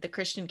in the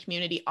Christian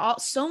community,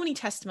 so many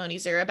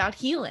testimonies are about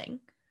healing.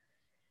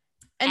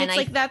 And it's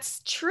like,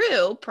 that's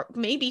true,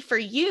 maybe for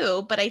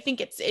you, but I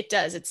think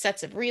it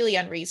sets a really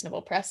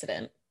unreasonable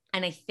precedent.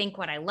 And I think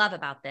what I love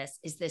about this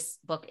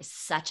book is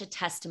such a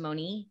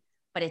testimony,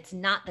 but it's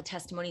not the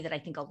testimony that I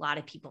think a lot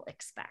of people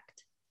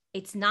expect.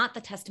 It's not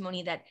the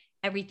testimony that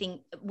everything,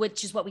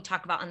 which is what we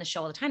talk about on the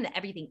show all the time, that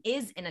everything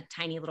is in a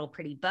tiny little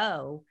pretty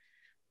bow,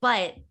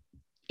 but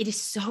it is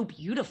so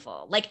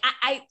beautiful. Like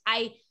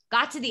I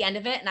got to the end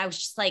of it and I was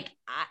just like,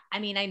 I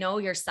mean, I know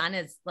your son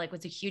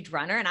was a huge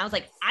runner, and I was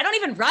like, I don't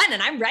even run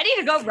and I'm ready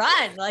to go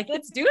run. Like,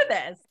 let's do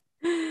this.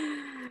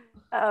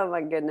 Oh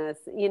my goodness.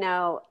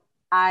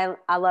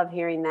 I love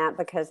hearing that,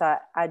 because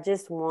I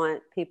just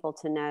want people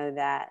to know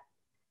that,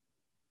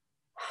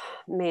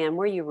 man,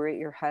 where you root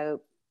your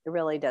hope, it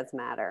really does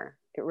matter.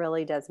 It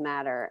really does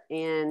matter.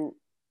 And,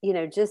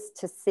 just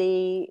to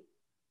see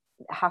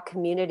how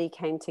community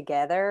came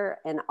together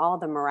and all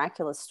the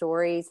miraculous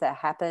stories that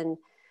happened.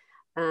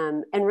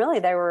 And really,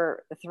 there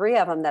were 3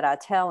 of them that I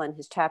tell in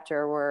his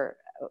chapter were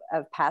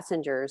of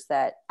passengers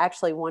that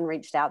actually, one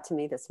reached out to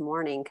me this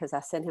morning because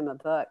I sent him a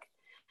book.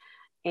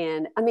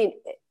 And I mean,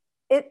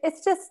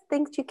 it's just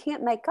things you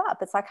can't make up.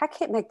 It's like, I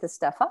can't make this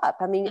stuff up.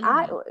 I mean,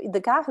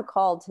 the guy who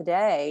called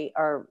today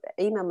or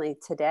emailed me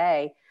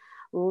today,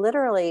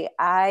 literally,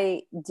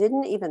 I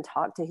didn't even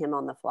talk to him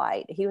on the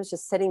flight. He was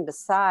just sitting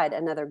beside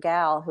another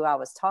gal who I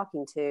was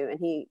talking to, and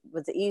he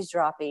was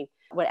eavesdropping.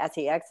 As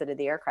he exited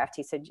the aircraft,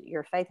 he said,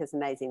 "Your faith is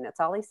amazing." That's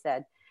all he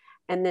said.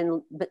 And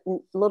then,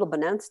 little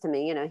beknownst to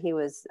me, he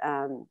was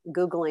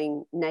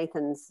Googling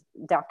Nathan's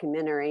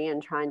documentary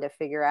and trying to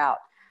figure out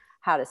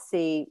how to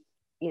see,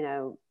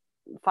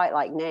 Fight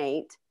Like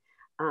Nate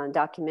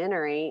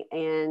documentary.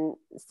 And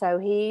so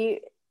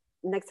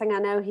next thing I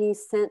know, he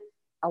sent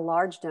a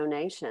large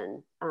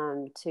donation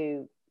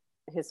to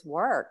his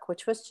work,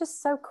 which was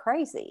just so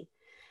crazy.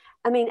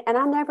 I mean, and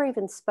I never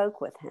even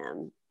spoke with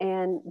him.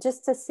 And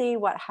just to see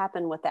what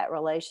happened with that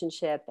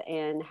relationship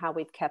and how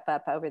we've kept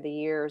up over the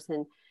years,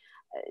 and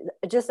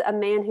just a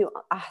man who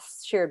I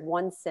shared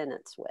one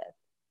sentence with.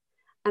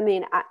 I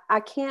mean,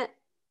 I can't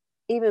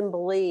even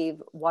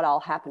believe what all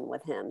happened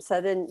with him.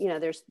 So then,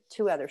 there's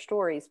 2 other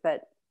stories,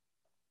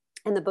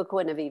 and the book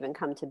wouldn't have even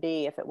come to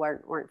be if it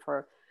weren't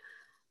for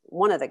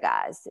one of the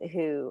guys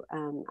who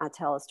I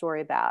tell a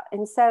story about.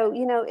 And so,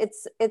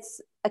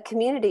 it's a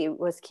community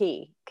was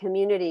key.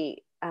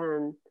 Community.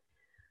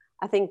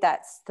 I think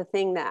that's the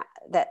thing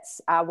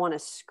that's I want to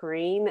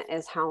scream,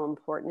 is how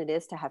important it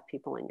is to have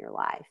people in your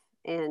life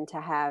and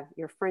to have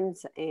your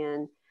friends.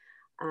 And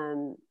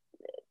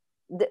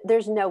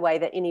there's no way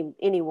that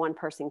any one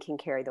person can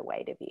carry the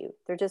weight of you.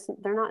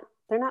 They're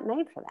not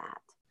made for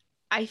that.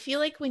 I feel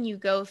like when you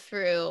go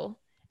through,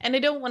 and I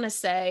don't want to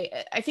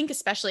say, I think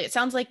especially, it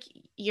sounds like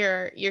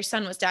your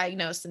son was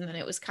diagnosed and then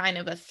it was kind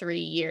of a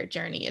 3-year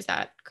journey. Is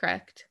that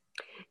correct?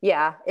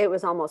 Yeah, it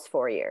was almost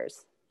 4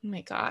 years. Oh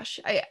my gosh.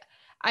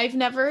 I've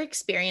never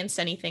experienced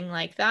anything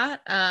like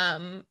that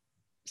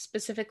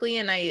specifically.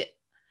 And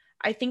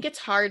I think it's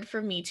hard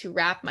for me to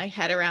wrap my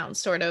head around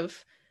sort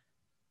of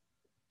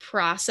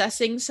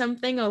processing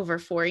something over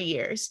 4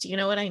 years. Do you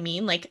know what I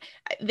mean? Like,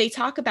 they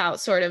talk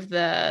about sort of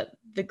the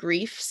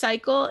grief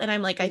cycle, and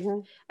I'm like,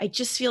 I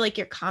just feel like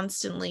you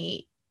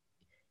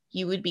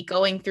would be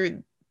going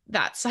through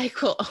that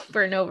cycle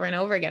over and over and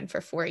over again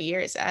for 4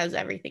 years as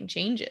everything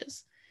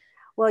changes.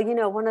 Well,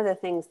 one of the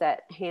things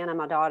that Hannah,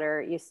 my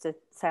daughter, used to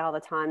say all the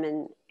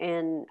time,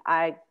 and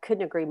I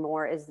couldn't agree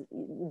more, is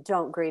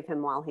don't grieve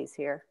him while he's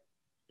here.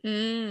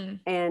 And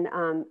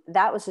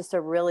that was just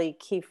a really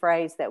key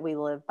phrase that we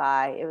live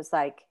by. It was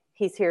like,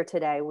 he's here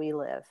today, we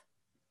live.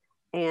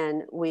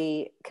 And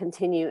we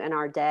continue in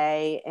our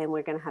day, and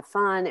we're going to have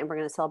fun, and we're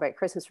going to celebrate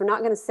Christmas. We're not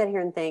going to sit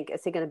here and think,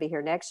 is he going to be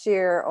here next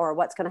year, or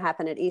what's going to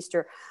happen at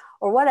Easter,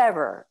 or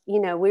whatever.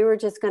 We were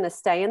just going to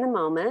stay in the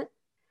moment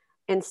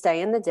and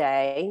stay in the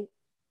day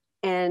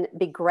and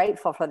be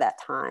grateful for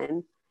that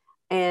time.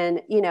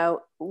 And,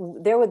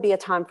 there would be a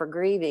time for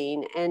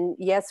grieving. And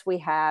yes, we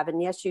have.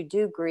 And yes, you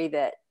do grieve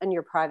it in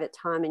your private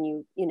time. And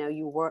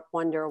you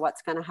wonder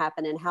what's going to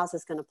happen and how's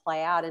this going to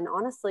play out. And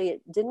honestly,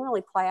 it didn't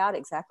really play out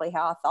exactly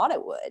how I thought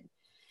it would.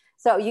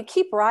 So you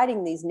keep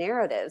writing these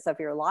narratives of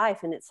your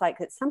life. And it's like,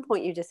 at some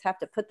point you just have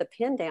to put the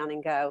pen down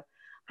and go,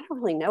 I don't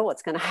really know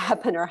what's going to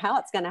happen or how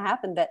it's going to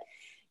happen. But,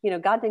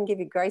 God didn't give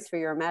you grace for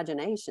your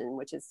imagination,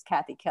 which is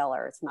Kathy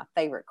Keller. It's my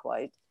favorite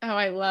quote. Oh,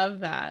 I love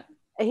that.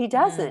 He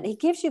doesn't. He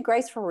gives you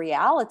grace for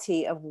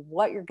reality of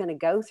what you're going to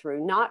go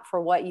through, not for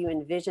what you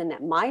envision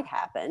that might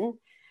happen.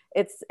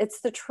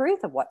 It's the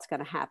truth of what's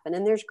going to happen,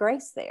 and there's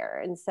grace there.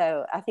 And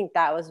so I think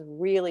that was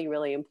really,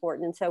 really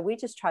important. And so we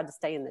just tried to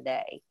stay in the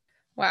day.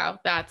 Wow.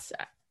 That's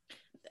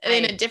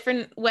in a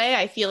different way.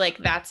 I feel like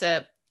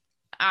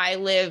I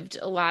lived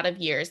a lot of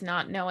years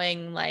not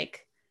knowing,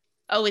 like,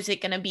 oh, is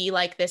it going to be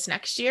like this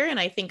next year? And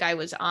I think I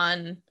was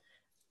on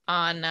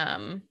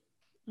oh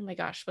my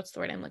gosh, what's the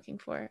word I'm looking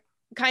for?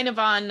 Kind of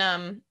on,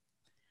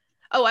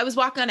 I was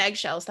walking on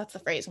eggshells. That's the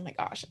phrase. Oh my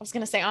gosh. I was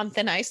going to say on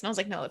thin ice. And I was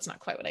like, no, that's not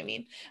quite what I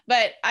mean.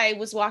 But I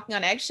was walking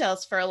on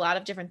eggshells for a lot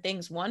of different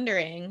things,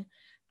 wondering,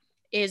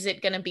 is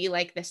it going to be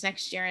like this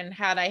next year? And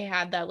had I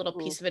had that little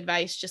piece of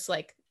advice, just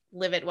like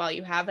live it while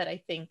you have it,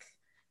 I think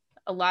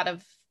a lot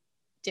of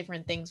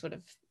different things would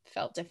have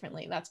felt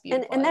differently. That's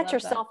beautiful. And that's your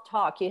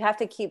self-talk. You have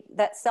to keep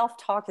that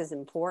self-talk is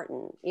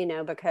important, you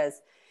know,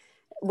 because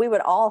we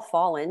would all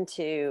fall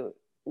into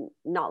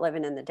not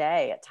living in the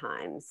day at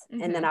times.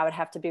 And then I would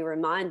have to be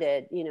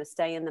reminded, you know,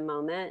 stay in the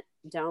moment.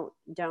 Don't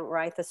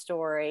write the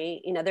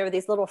story. You know, there were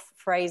these little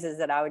phrases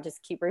that I would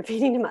just keep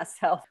repeating to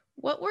myself.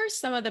 What were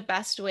some of the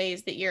best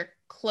ways that your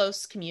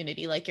close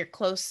community, like your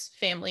close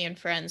family and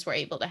friends, were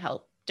able to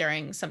help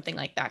during something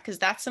like that? Because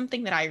that's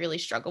something that I really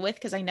struggle with,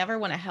 because I never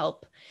want to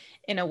help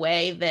in a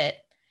way that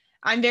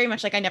I'm very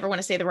much like, I never want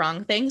to say the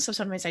wrong thing. So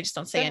sometimes I just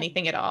don't say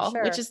anything at all,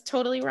 which is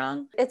totally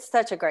wrong. It's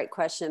such a great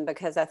question,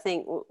 because I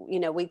think, you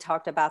know, we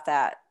talked about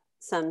that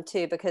some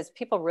too, because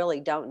people really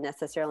don't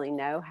necessarily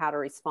know how to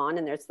respond.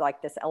 And there's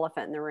like this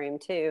elephant in the room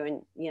too.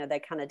 And, you know, they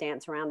kind of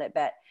dance around it.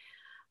 But,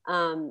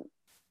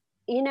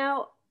 you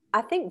know,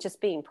 I think just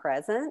being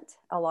present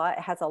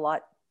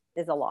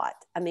is a lot.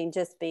 I mean,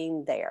 just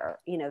being there,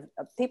 you know,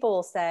 people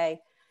will say,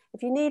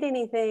 if you need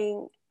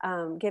anything,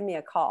 give me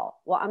a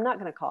call. Well, I'm not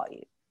going to call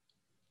you.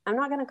 I'm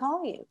not going to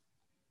call you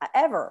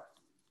ever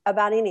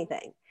about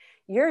anything.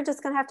 You're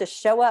just going to have to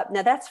show up.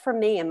 Now that's for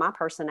me and my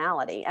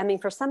personality. I mean,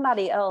 for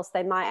somebody else,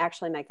 they might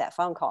actually make that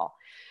phone call,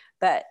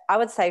 but I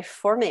would say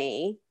for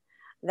me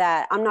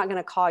that I'm not going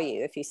to call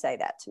you if you say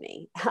that to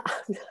me.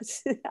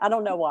 I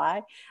don't know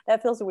why.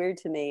 That feels weird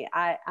to me.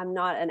 I'm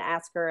not an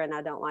asker, and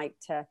I don't like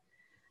to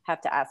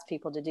have to ask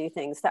people to do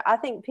things. So I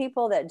think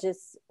people that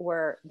just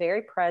were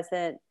very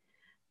present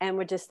and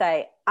would just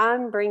say,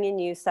 I'm bringing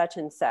you such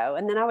and so.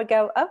 And then I would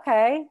go,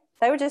 okay.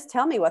 They would just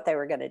tell me what they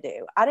were going to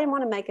do. I didn't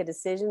want to make a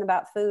decision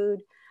about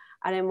food.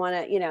 I didn't want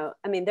to, you know,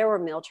 I mean, there were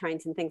meal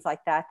trains and things like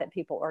that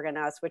people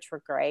organized, which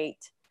were great.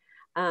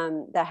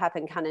 That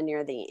happened kind of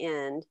near the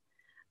end.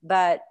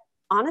 But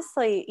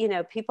honestly, you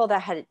know, people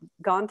that had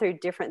gone through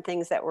different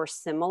things that were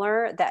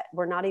similar, that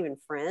were not even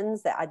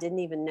friends, that I didn't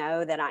even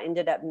know, that I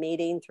ended up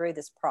meeting through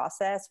this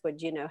process,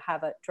 would, you know,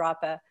 have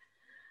drop a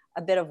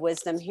bit of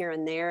wisdom here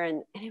and there.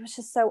 And it was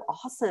just so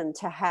awesome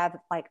to have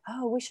like,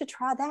 oh, we should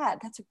try that.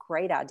 That's a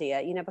great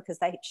idea, you know, because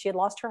she had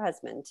lost her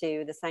husband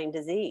to the same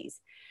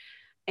disease.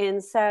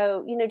 And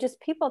so, you know,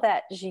 just people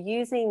that just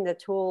using the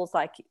tools,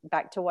 like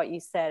back to what you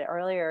said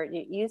earlier,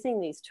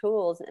 using these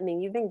tools. I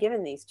mean, you've been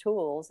given these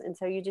tools, and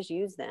so you just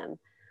use them.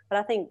 But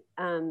I think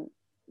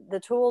the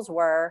tools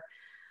were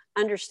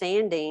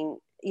understanding,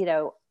 you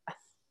know,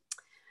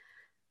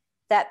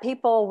 that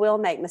people will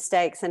make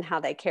mistakes in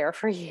how they care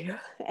for you,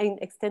 and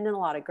extending a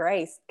lot of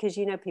grace, because,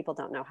 you know, people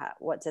don't know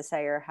what to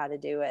say or how to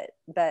do it.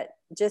 But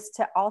just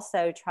to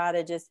also try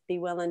to just be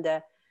willing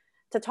to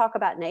talk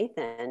about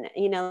Nathan,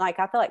 you know, like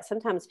I feel like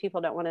sometimes people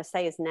don't want to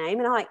say his name,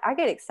 and I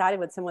get excited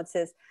when someone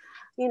says,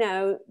 you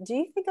know, do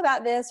you think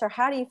about this, or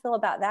how do you feel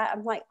about that?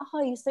 I'm like,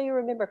 oh, you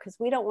remember, because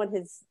we don't want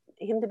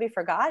him to be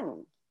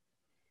forgotten.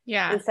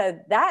 Yeah. And so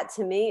that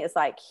to me is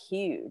like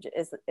huge.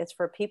 It's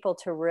for people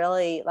to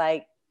really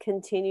like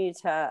continue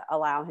to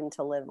allow him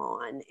to live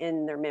on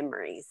in their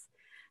memories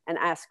and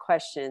ask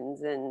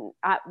questions. And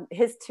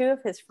two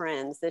of his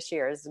friends this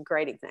year is a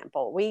great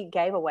example. We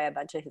gave away a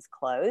bunch of his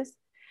clothes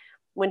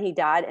when he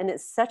died. And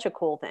it's such a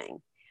cool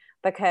thing,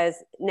 because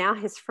now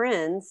his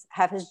friends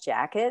have his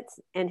jackets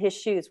and his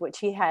shoes, which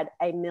he had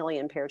a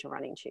million pairs of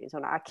running shoes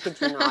on. I kid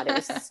you not, it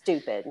was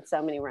stupid. And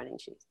so many running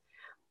shoes.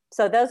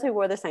 So those who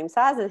were the same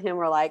size as him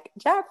were like,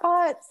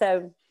 jackpot.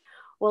 So,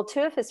 well,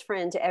 two of his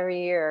friends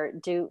every year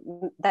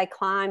they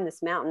climb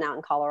this mountain out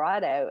in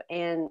Colorado.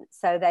 And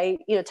so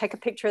they, you know, take a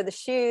picture of the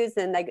shoes,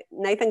 and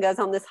Nathan goes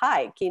on this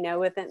hike, you know,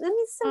 with it. And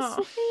it's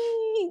so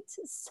sweet.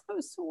 It's so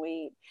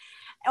sweet.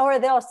 Or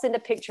they'll send a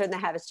picture and they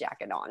have his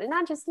jacket on. And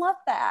I just love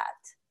that.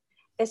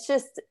 It's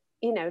just,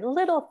 you know,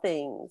 little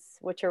things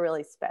which are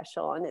really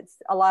special. And it's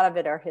a lot of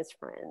it are his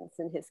friends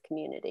and his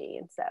community.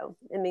 And so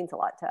it means a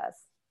lot to us.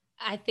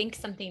 I think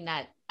something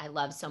that I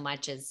love so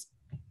much is,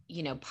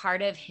 you know,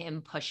 part of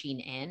him pushing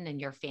in and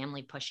your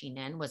family pushing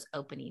in was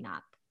opening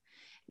up.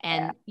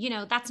 And, you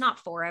know, that's not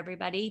for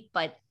everybody,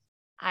 but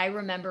I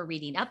remember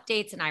reading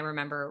updates, and I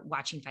remember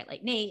watching Fight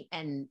Like Nate,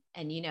 and,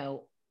 you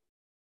know,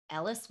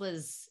 Ellis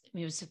was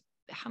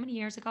how many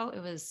years ago?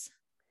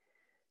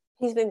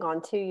 He's been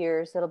gone 2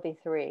 years. It'll be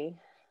 3.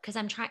 Cause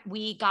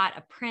we got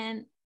a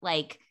print,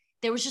 like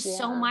there was just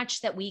so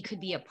much that we could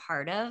be a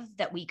part of,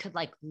 that we could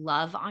like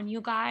love on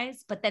you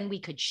guys, but then we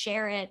could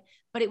share it.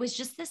 But it was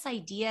just this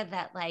idea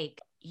that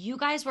like you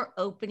guys were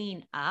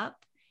opening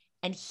up,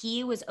 and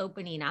he was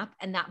opening up,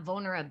 and that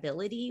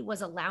vulnerability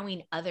was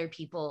allowing other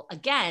people,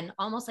 again,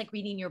 almost like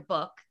reading your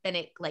book, then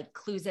it like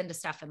clues into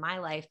stuff in my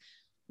life,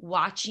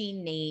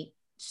 watching Nate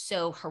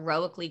so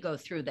heroically go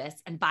through this.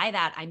 And by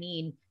that, I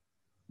mean,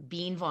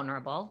 being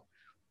vulnerable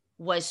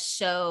was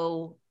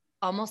so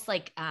almost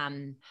like,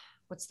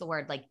 what's the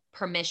word? Like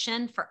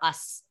permission for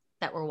us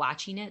that were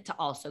watching it to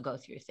also go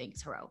through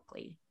things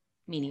heroically,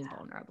 meaning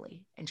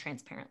vulnerably and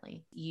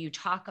transparently. You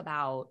talk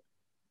about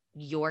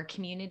your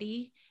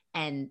community,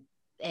 and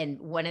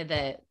one of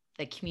the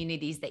the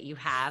communities that you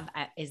have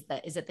is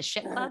it the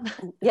shit club?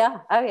 Yeah.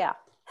 Oh yeah.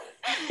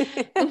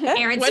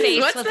 Aaron's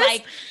face was this?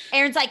 like,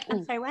 Aaron's like,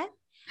 I'm sorry, what?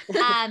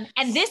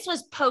 And this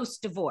was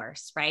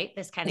post-divorce, right?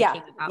 This kind of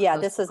came about. Yeah,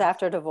 this was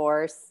after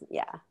divorce.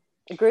 Yeah.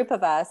 A group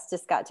of us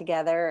just got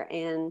together,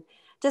 and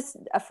just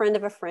a friend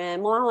of a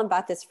friend. Well, I'll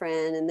invite this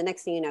friend. And the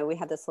next thing you know, we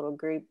had this little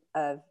group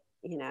of,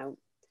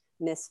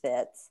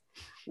 misfits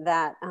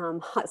that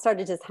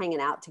started just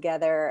hanging out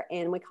together.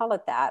 And we call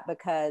it that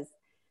because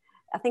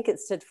I think it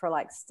stood for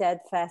like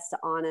steadfast,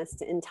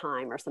 honest in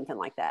time or something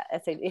like that.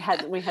 We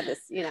had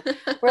this,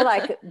 we're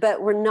like,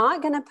 but we're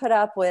not going to put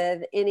up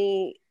with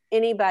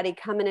anybody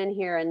coming in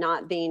here and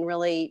not being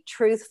really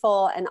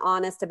truthful and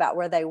honest about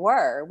where they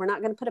were. We're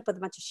not going to put up with a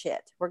bunch of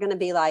shit. We're going to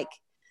be like,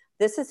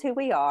 this is who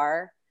we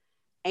are.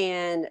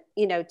 And,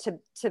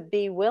 to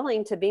be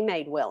willing to be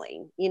made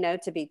willing,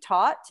 to be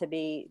taught, to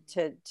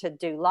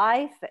do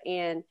life.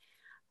 And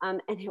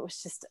it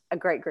was just a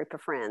great group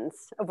of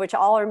friends, of which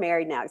all are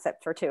married now,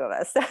 except for two of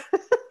us.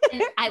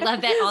 I love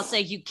that. Also,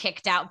 you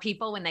kicked out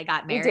people when they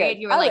got married.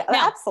 You were like, no,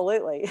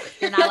 absolutely.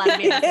 You're not allowed to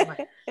be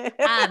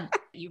anymore.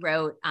 You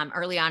wrote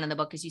early on in the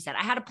book, as you said,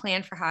 I had a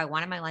plan for how I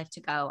wanted my life to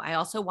go. I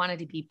also wanted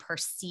to be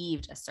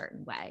perceived a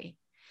certain way.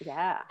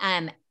 Yeah.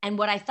 And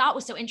what I thought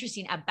was so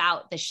interesting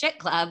about the shit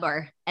club,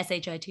 or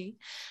SHIT,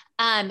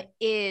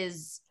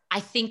 is I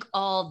think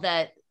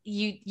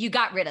you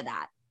got rid of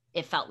that.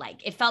 It felt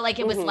like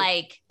it was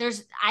like,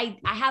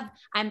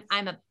 I'm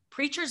a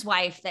preacher's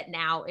wife that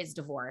now is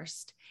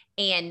divorced,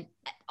 and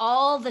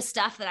all the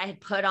stuff that I had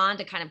put on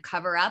to kind of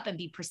cover up and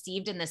be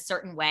perceived in this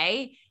certain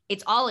way,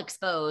 it's all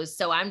exposed.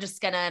 So I'm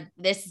just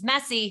this is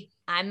messy.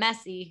 I'm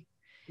messy.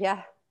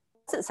 Yeah.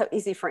 It wasn't so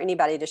easy for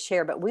anybody to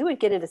share, but we would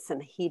get into some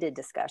heated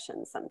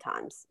discussions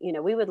sometimes.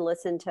 We would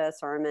listen to a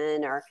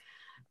sermon or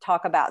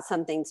talk about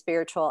something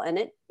spiritual, and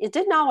it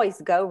didn't always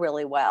go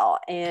really well.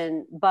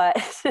 But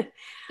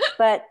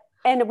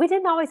we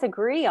didn't always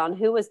agree on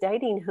who was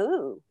dating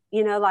who,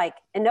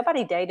 and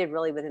nobody dated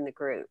really within the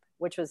group,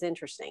 which was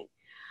interesting.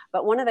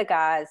 But one of the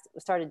guys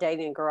started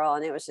dating a girl,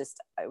 and it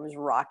was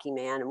rocky,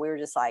 man. And we were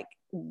just like,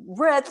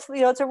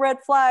 it's a red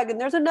flag, and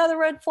there's another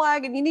red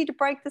flag, and you need to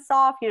break this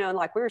off, and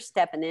like we were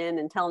stepping in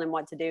and telling him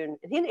what to do.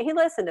 And he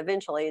listened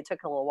eventually. It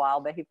took a little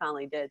while, but he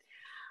finally did.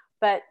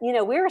 But, we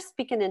were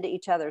speaking into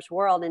each other's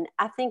world, and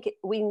I think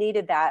we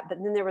needed that. But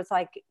then there was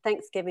like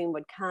Thanksgiving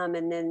would come,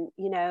 and then,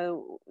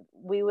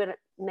 we would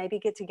maybe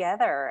get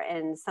together,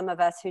 and some of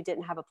us who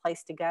didn't have a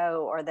place to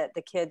go, or that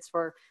the kids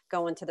were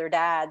going to their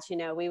dads,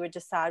 we would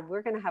decide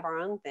we're going to have our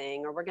own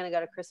thing, or we're going to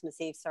go to Christmas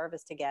Eve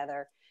service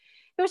together.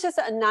 It was just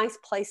a nice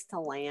place to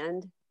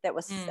land that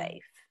was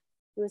safe.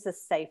 It was a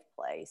safe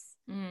place.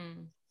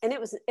 And it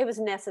was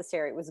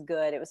necessary. It was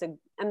good.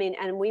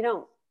 And we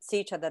don't see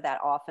each other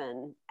that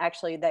often.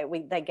 Actually,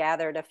 they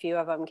gathered, a few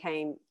of them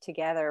came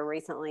together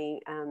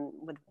recently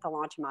with the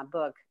launch of my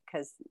book,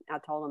 because I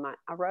told them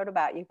I wrote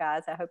about you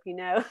guys. I hope you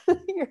know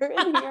you're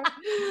in here.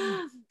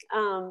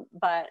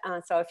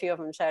 So a few of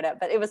them showed up,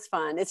 but it was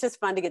fun. It's just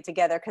fun to get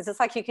together, because it's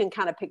like you can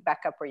kind of pick back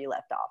up where you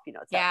left off.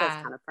 It's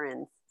those kind of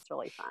friends. It's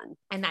really fun.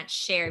 And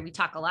we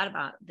talk a lot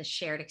about the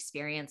shared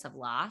experience of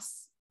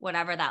loss,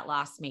 whatever that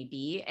loss may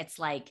be. It's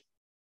like,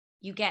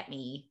 you get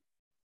me.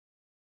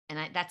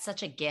 And that's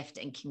such a gift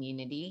in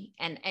community.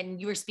 And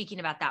you were speaking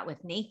about that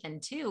with Nathan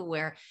too,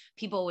 where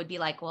people would be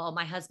like, well,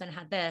 my husband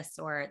had this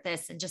or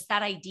this. And just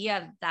that idea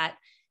of that,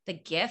 the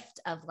gift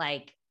of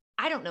like,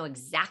 I don't know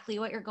exactly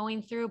what you're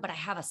going through, but I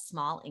have a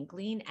small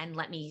inkling, and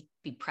let me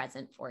be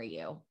present for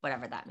you,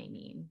 whatever that may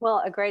mean.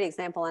 Well, a great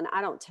example, and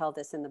I don't tell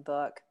this in the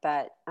book,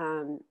 but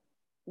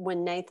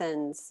when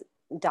Nathan's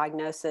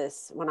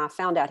diagnosis, when I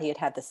found out he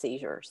had the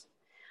seizures,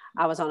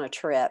 I was on a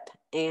trip,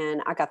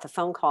 and I got the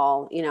phone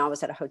call. I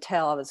was at a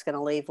hotel. I was going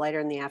to leave later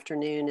in the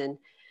afternoon.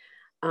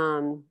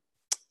 And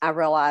I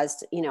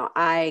realized,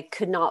 I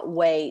could not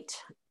wait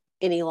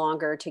any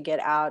longer to get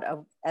out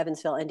of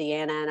Evansville,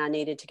 Indiana, and I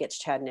needed to get to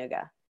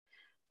Chattanooga.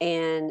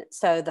 And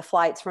so the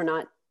flights were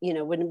not,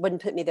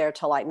 wouldn't put me there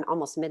till like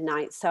almost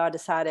midnight. So I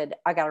decided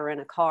I got to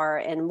rent a car.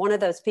 And one of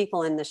those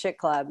people in the shit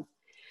club,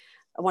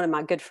 one of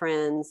my good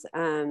friends,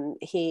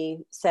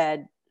 he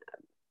said,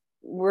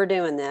 we're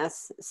doing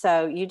this.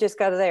 So you just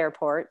go to the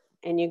airport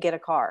and you get a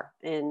car,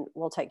 and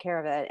we'll take care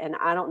of it. And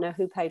I don't know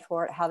who paid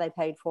for it, how they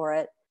paid for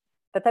it,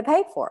 but they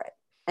paid for it.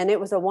 And it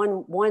was a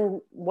one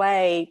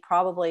way,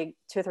 probably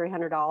 $200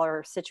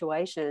 or $300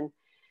 situation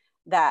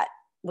that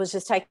was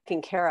just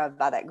taken care of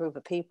by that group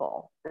of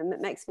people. And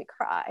it makes me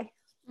cry.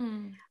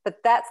 But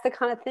that's the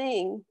kind of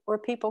thing where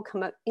people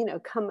come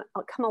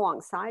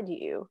alongside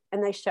you,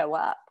 and they show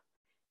up,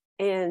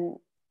 and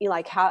you're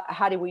like,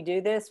 how do we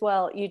do this?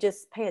 Well, you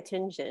just pay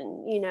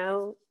attention,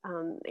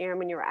 Aaron,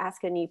 when you were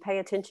asking, you pay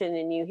attention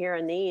and you hear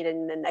a need,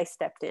 and then they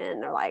stepped in.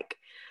 They're like,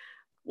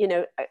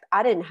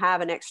 I didn't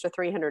have an extra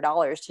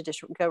 $300 to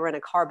just go rent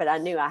a car, but I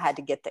knew I had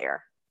to get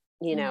there,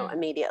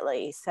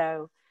 immediately.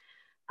 So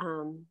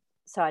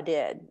I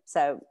did.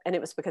 And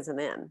it was because of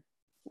them.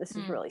 This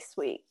is really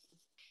sweet.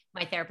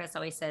 My therapist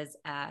always says,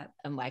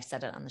 and I've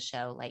said it on the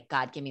show, like,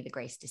 God, give me the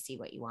grace to see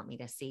what you want me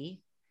to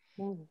see.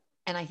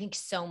 And I think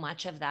so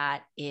much of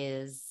that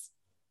is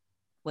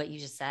what you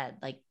just said,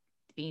 like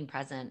being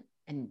present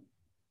and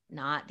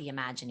not the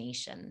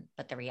imagination,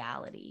 but the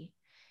reality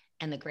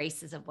and the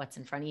graces of what's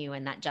in front of you.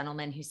 And that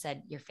gentleman who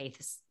said, your faith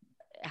is,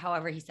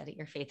 however he said it,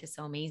 your faith is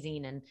so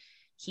amazing. And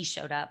he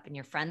showed up, and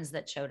your friends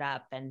that showed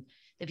up, and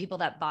the people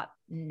that bought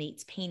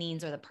Nate's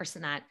paintings, or the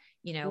person that,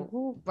 you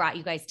know, brought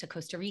you guys to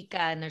Costa Rica.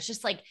 And there's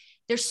just like,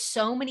 there's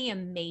so many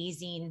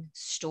amazing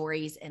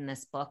stories in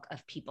this book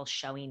of people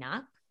showing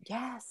up.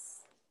 Yes.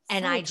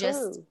 And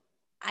So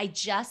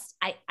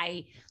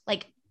I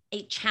like,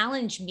 it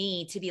challenged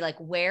me to be like,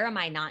 where am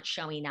I not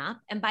showing up?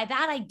 And by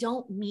that, I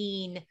don't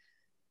mean,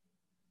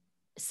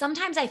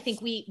 sometimes I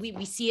think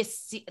we see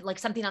like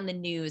something on the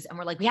news and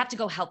we're like, we have to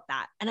go help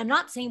that. And I'm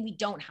not saying we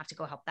don't have to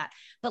go help that,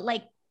 but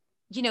like,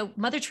 you know,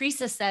 Mother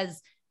Teresa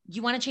says,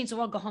 you want to change the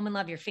world, go home and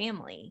love your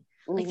family.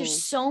 Like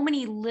there's so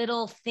many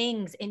little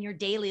things in your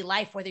daily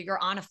life, whether you're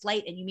on a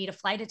flight and you meet a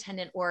flight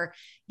attendant, or,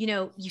 you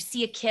know, you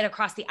see a kid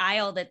across the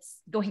aisle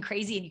that's going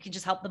crazy and you can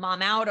just help the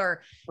mom out,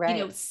 or, you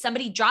know,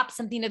 somebody drops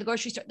something at the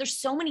grocery store. There's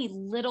so many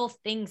little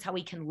things how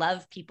we can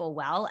love people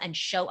well and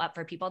show up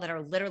for people that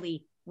are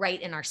literally right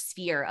in our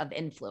sphere of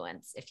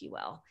influence, if you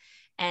will.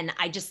 And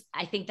I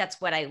think that's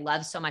what I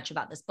love so much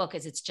about this book,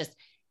 is it's just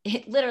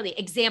literally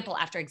example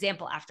after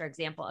example after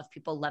example of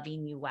people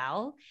loving you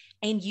well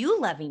and you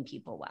loving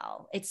people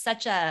well.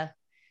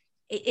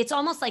 It's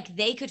almost like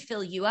they could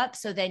fill you up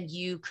so then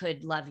you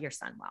could love your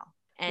son well.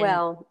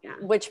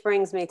 And, which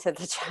brings me to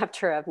the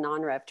chapter of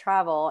non-rev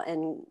travel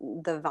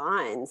and the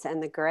vines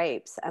and the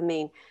grapes. I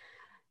mean,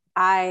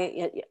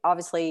 I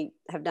obviously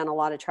have done a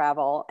lot of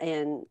travel,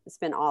 and it's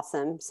been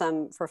awesome,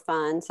 some for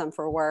fun, some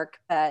for work,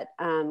 but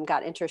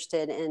got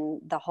interested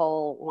in the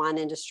whole wine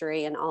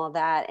industry and all of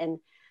that. And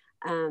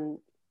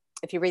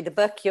if you read the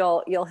book,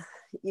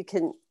 you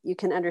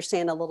can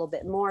understand a little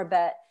bit more.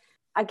 But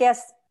I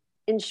guess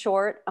in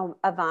short,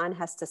 a vine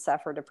has to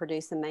suffer to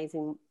produce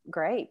amazing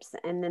grapes,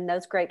 and then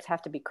those grapes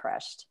have to be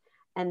crushed,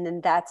 and then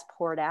that's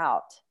poured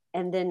out,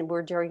 and then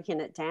we're drinking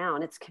it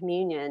down. It's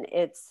communion.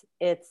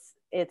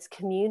 It's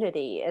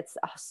community. It's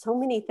so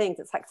many things.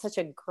 It's like such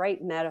a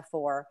great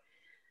metaphor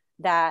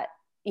that,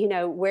 you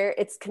know, where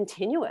it's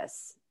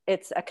continuous.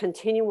 It's a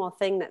continual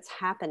thing that's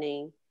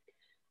happening.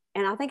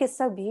 And I think it's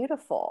so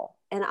beautiful.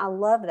 And I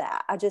love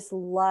that. I just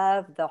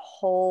love the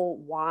whole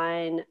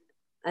wine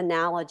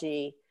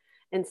analogy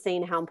and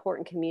seeing how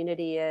important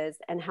community is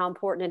and how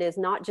important it is,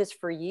 not just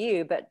for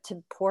you, but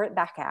to pour it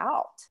back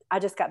out. I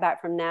just got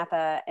back from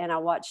Napa and I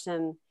watched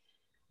them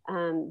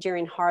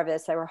during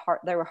harvest. They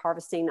were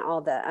harvesting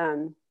all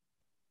the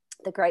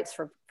grapes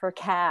for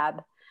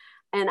Cab.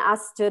 And I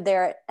stood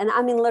there, and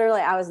I mean,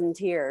 literally, I was in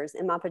tears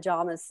in my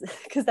pajamas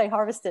because they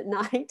harvest at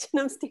night.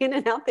 And I'm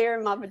standing out there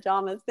in my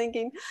pajamas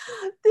thinking,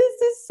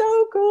 this is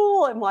so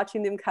cool. And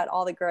watching them cut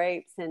all the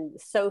grapes, and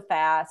so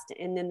fast.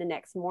 And then the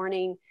next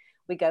morning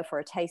we go for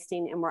a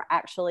tasting, and we're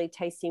actually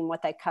tasting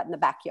what they cut in the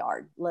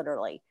backyard,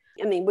 literally.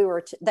 I mean,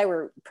 they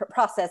were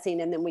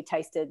processing, and then we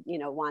tasted, you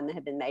know, wine that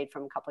had been made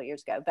from a couple of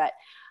years ago.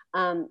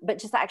 But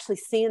just actually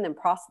seeing them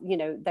you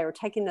know, they were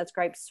taking those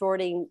grapes,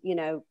 sorting, you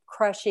know,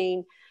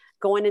 crushing,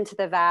 going into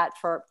the vat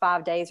for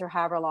 5 days or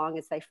however long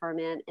as they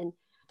ferment. And,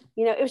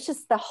 you know, it was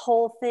just the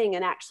whole thing,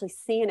 and actually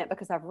seeing it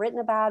because I've written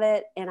about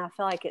it. And I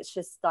feel like it's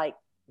just like,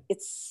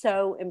 it's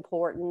so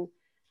important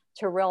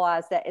to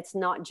realize that it's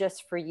not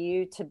just for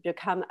you to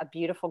become a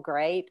beautiful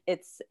grape.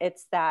 It's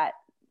that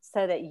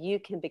so that you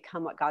can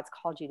become what God's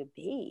called you to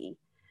be.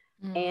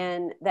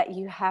 And that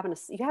you have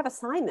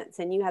assignments,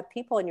 and you have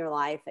people in your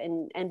life,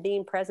 and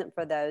being present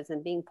for those,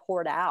 and being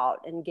poured out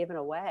and given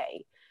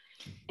away.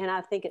 And I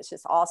think it's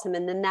just awesome.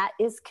 And then that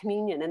is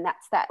communion. And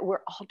that's that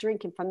we're all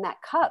drinking from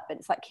that cup. And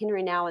it's like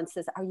Henry Nouwen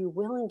says, are you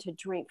willing to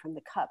drink from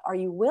the cup? Are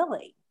you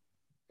willing?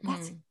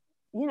 That's,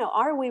 you know,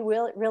 are we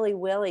really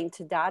willing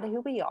to die to who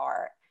we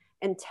are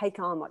and take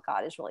on what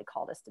God has really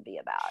called us to be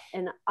about?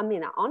 And I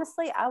mean,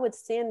 honestly, I would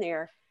stand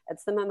there at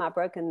some of my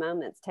broken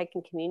moments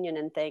taking communion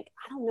and think,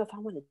 I don't know if I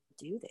want to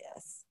do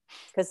this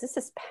because this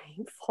is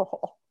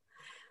painful.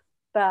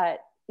 But,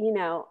 you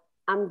know,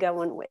 I'm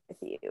going with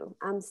you.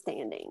 I'm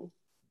standing.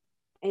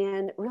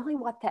 And really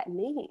what that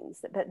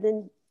means, but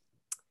then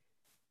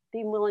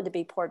being willing to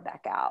be poured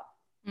back out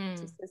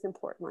just as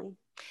importantly.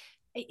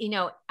 You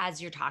know,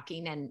 as you're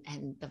talking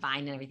and the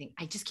vine and everything,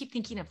 I just keep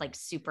thinking of like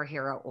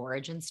superhero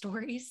origin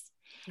stories.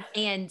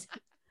 And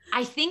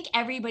I think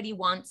everybody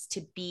wants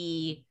to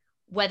be,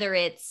 whether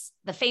it's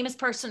the famous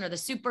person or the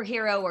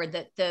superhero or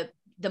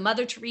the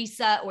Mother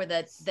Teresa or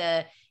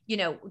the you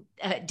know,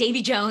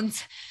 Davy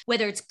Jones,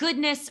 whether it's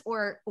goodness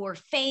or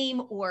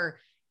fame or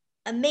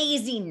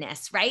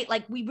amazingness, right?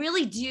 Like we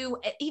really do,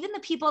 even the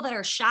people that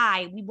are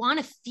shy, we want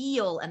to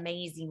feel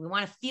amazing. We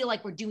want to feel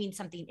like we're doing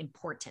something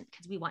important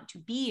because we want to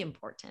be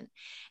important.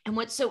 And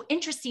what's so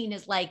interesting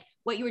is like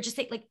what you were just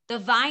saying, like the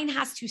vine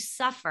has to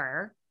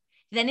suffer,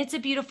 then it's a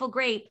beautiful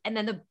grape, and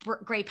then the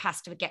grape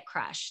has to get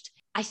crushed.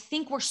 I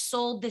think we're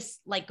sold this,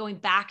 like going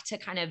back to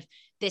kind of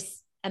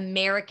this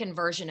American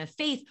version of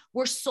faith,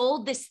 we're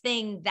sold this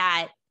thing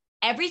that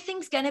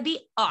everything's going to be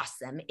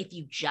awesome if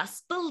you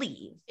just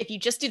believe. If you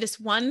just do this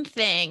one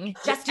thing,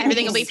 Just do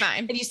everything will this. be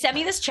fine. If you send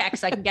me this check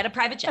so I can get a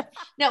private jet.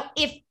 No,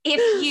 if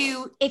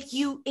you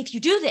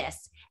do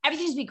this,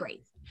 everything's gonna be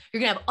great.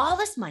 You're gonna have all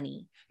this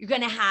money. You're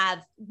gonna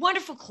have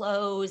wonderful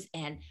clothes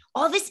and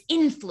all this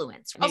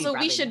influence. Also,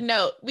 we should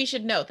note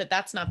that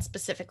that's not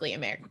specifically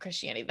American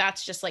Christianity.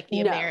 That's just like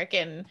the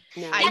American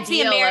That's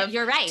the ideal of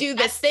you're right. do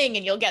this thing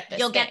and you'll get this.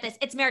 You'll get this.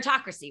 It's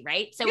meritocracy,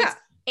 right? So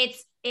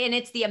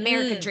it's the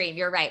American dream.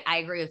 You're right. I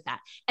agree with that.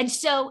 And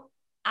so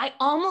I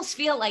almost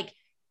feel like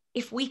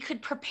if we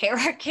could prepare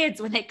our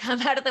kids when they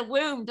come out of the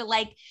womb to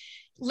like,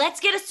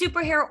 let's get a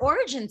superhero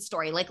origin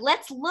story. Like,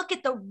 let's look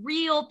at the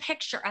real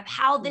picture of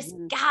how this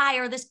guy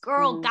or this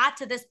girl got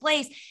to this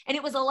place. And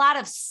it was a lot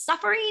of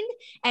suffering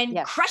and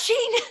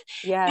crushing.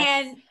 Yeah.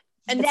 And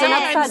it's then,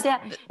 an upside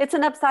down. It's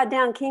an upside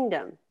down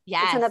kingdom.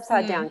 Yes. It's an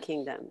upside down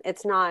kingdom.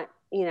 It's not,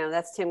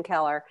 that's Tim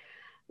Keller.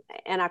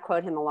 And I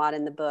quote him a lot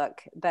in the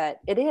book, but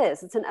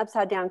it's an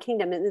upside down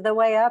kingdom. And the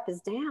way up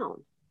is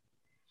down.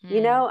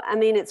 I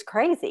mean, it's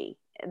crazy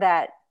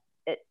that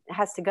it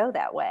has to go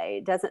that way.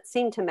 It doesn't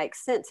seem to make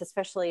sense,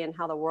 especially in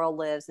how the world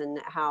lives and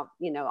how,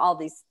 all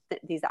these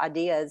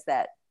ideas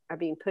that are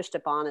being pushed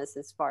upon us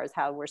as far as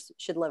how we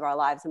should live our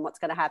lives and what's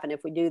going to happen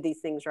if we do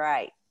these things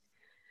right.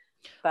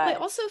 But I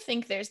also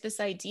think there's this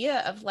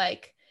idea of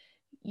like,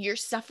 your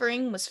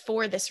suffering was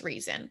for this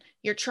reason.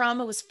 Your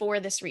trauma was for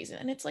this reason.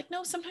 And it's like,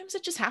 no, sometimes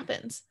it just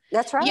happens.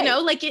 That's right.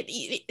 Like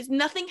it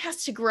nothing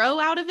has to grow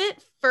out of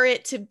it for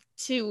it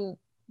to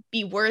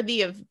be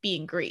worthy of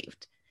being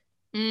grieved.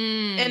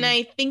 And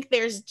I think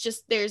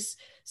there's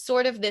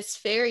sort of this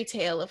fairy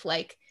tale of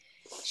like,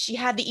 she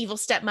had the evil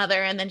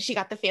stepmother and then she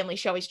got the family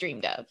she always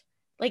dreamed of.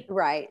 Like,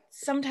 right.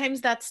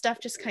 Sometimes that stuff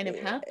just kind of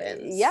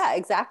happens. Yeah,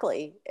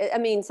 exactly. I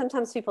mean,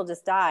 sometimes people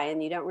just die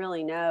and you don't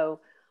really know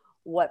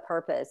what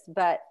purpose,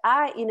 but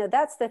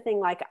that's the thing.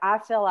 Like, I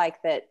feel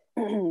like that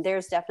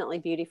there's definitely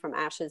beauty from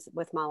ashes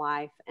with my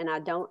life, and I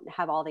don't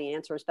have all the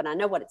answers, but I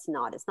know what it's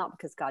not. It's not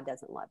because God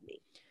doesn't love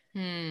me.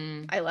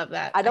 I love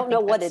that. I don't know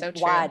why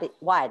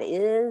it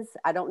is.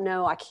 I don't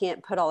know. I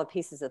can't put all the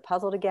pieces of the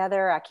puzzle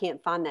together. I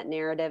can't find that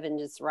narrative and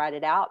just write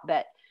it out,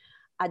 but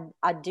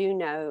I do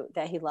know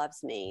that he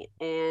loves me,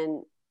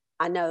 and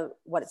I know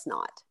what it's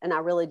not. And I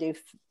really do.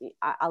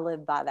 I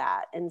live by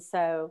that. And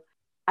so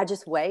I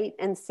just wait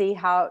and see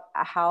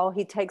how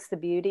he takes the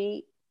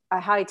beauty,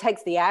 how he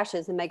takes the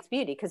ashes and makes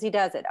beauty, because he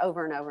does it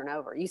over and over and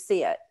over. You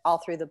see it all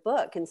through the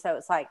book. And so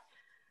it's like,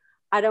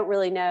 I don't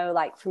really know,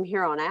 like from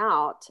here on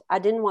out, I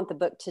didn't want the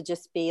book to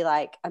just be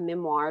like a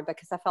memoir,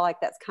 because I feel like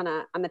that's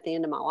I'm at the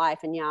end of my life,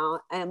 and I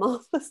am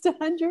almost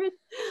 100,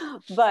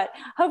 but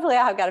hopefully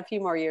I've got a few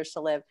more years to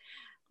live.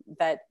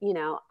 But,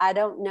 I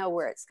don't know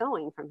where it's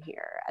going from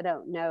here. I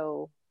don't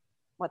know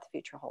what the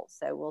future holds.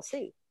 So we'll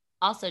see.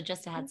 Also,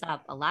 just a heads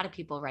up, a lot of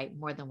people write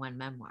more than one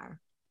memoir.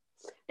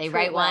 They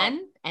write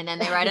one and then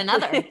they write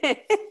another.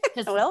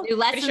 Because new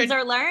lessons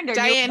are learned. Or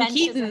Diane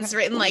Keaton's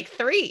written like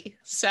 3.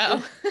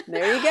 So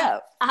there you go.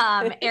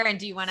 Erin,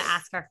 do you want to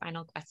ask our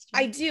final question?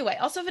 I do. I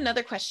also have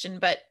another question,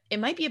 but it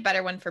might be a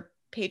better one for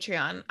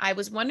Patreon. I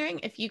was wondering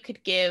if you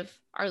could give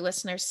our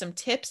listeners some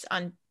tips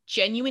on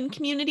genuine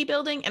community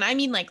building. And I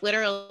mean like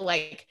literal,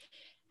 like,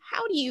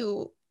 how do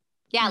you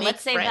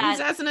let's save that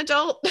as an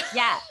adult?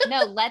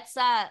 Let's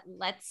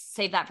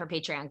save that for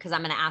Patreon, because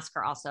I'm going to ask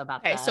her also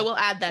about that. Okay, so we'll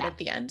add that at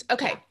the end.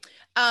 Okay.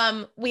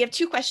 We have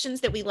 2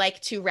 questions that we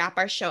like to wrap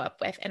our show up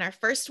with. And our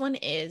first one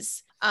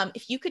is,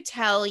 if you could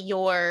tell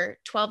your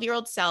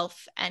 12-year-old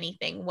self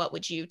anything, what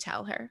would you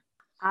tell her?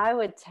 I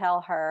would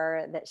tell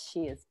her that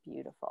she is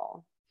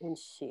beautiful and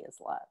she is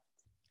loved.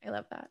 I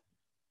love that.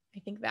 I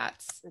think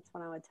that's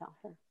what I would tell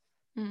her.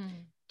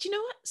 Do you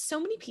know what? So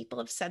many people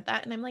have said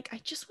that, and I'm like, I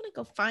just want to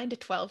go find a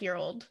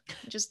 12-year-old,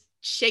 just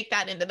shake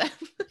that into them.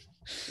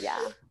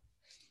 Yeah.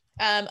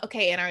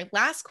 Okay. And our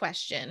last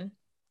question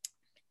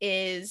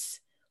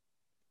is,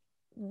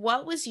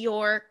 what was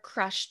your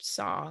crushed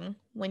song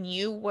when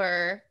you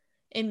were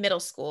in middle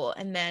school?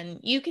 And then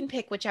you can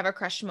pick whichever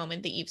crush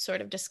moment that you've sort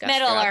of discussed.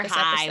 Middle or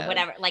high, episode.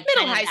 Whatever. Like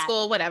middle, high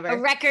school, whatever.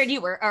 A record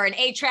or an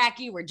 8-track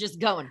you were just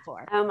going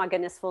for. Oh my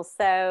goodness. Well,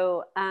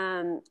 so,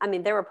 I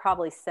mean, there were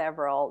probably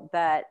several,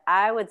 but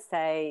I would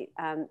say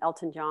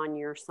Elton John,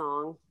 Your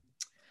Song.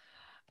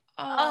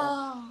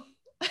 Oh.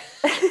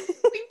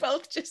 We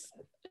both just...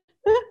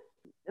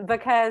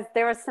 Because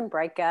there was some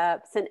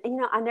breakups, and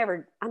I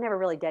never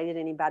really dated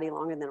anybody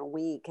longer than a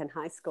week in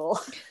high school.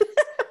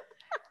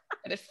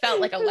 But it felt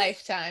like a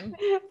lifetime.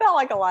 It felt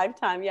like a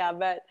lifetime, yeah.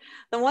 But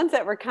the ones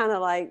that were kind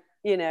of like,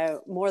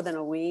 more than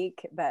a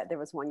week, but there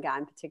was one guy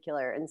in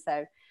particular. And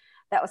so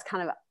that was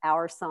kind of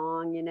our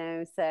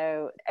song,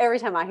 So every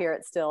time I hear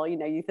it still,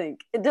 you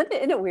think, isn't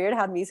it weird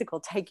how music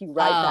will take you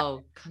right back?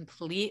 Oh,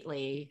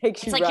 completely.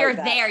 It's like you're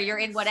there, you're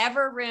in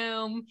whatever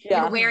room,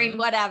 you're wearing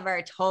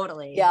whatever,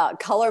 totally. Yeah,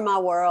 Color My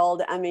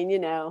World. I mean,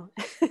 so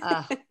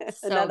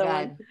another good.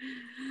 one.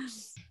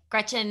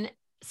 Gretchen,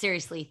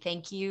 seriously,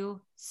 thank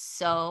you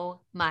so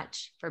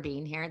much for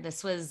being here.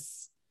 This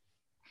was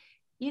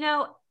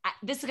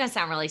this is going to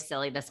sound really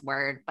silly, this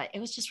word, but it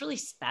was just really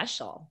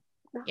special.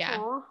 Yeah.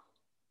 Aw.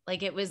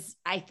 Like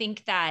I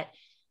think that,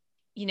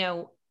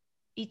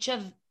 each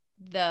of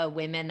the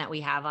women that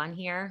we have on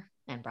here,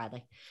 and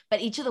Bradley,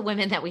 but each of the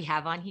women that we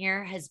have on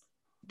here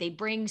they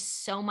bring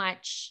so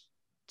much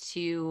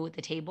to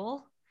the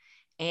table,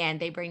 and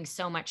they bring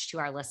so much to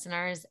our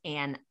listeners.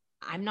 And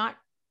I'm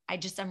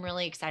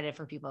really excited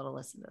for people to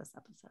listen to this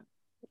episode.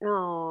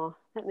 Oh,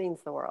 that means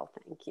the world.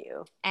 Thank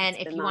you. And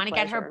if you want to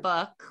get her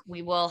book,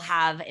 we will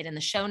have it in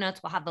the show notes.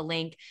 We'll have the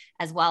link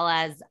as well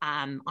as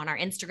on our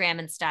Instagram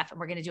and stuff. And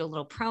we're going to do a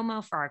little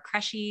promo for our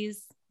crushies.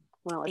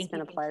 Well, it's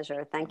been a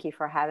pleasure. Thank you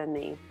for having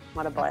me.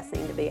 What a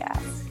blessing to be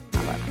asked.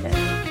 I loved it.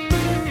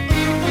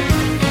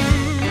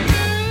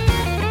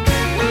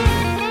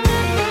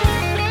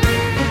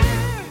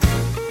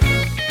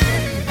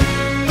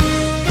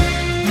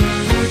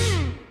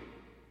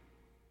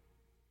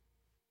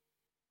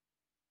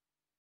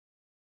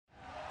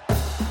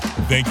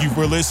 Thank you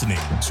for listening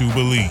to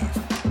Believe.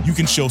 You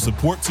can show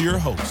support to your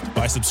host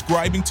by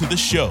subscribing to the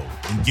show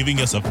and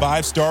giving us a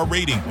 5-star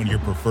rating on your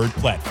preferred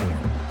platform.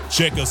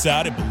 Check us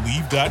out at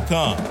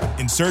Believe.com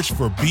and search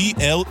for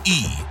BLEAV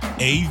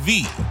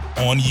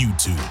on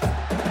YouTube.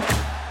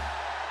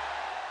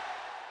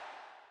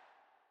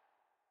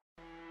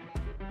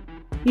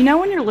 You know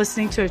when you're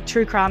listening to a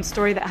true crime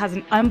story that has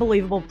an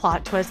unbelievable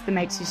plot twist that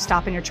makes you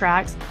stop in your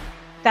tracks?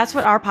 That's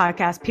what our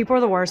podcast, People Are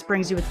the Worst,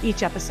 brings you with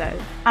each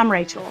episode. I'm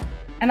Rachel.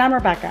 And I'm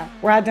Rebecca.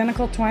 We're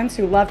identical twins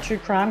who love true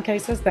crime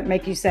cases that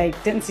make you say,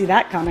 didn't see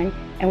that coming,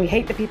 and we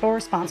hate the people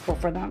responsible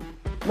for them.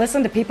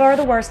 Listen to People Are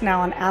the Worst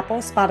now on Apple,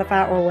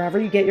 Spotify, or wherever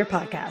you get your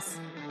podcasts.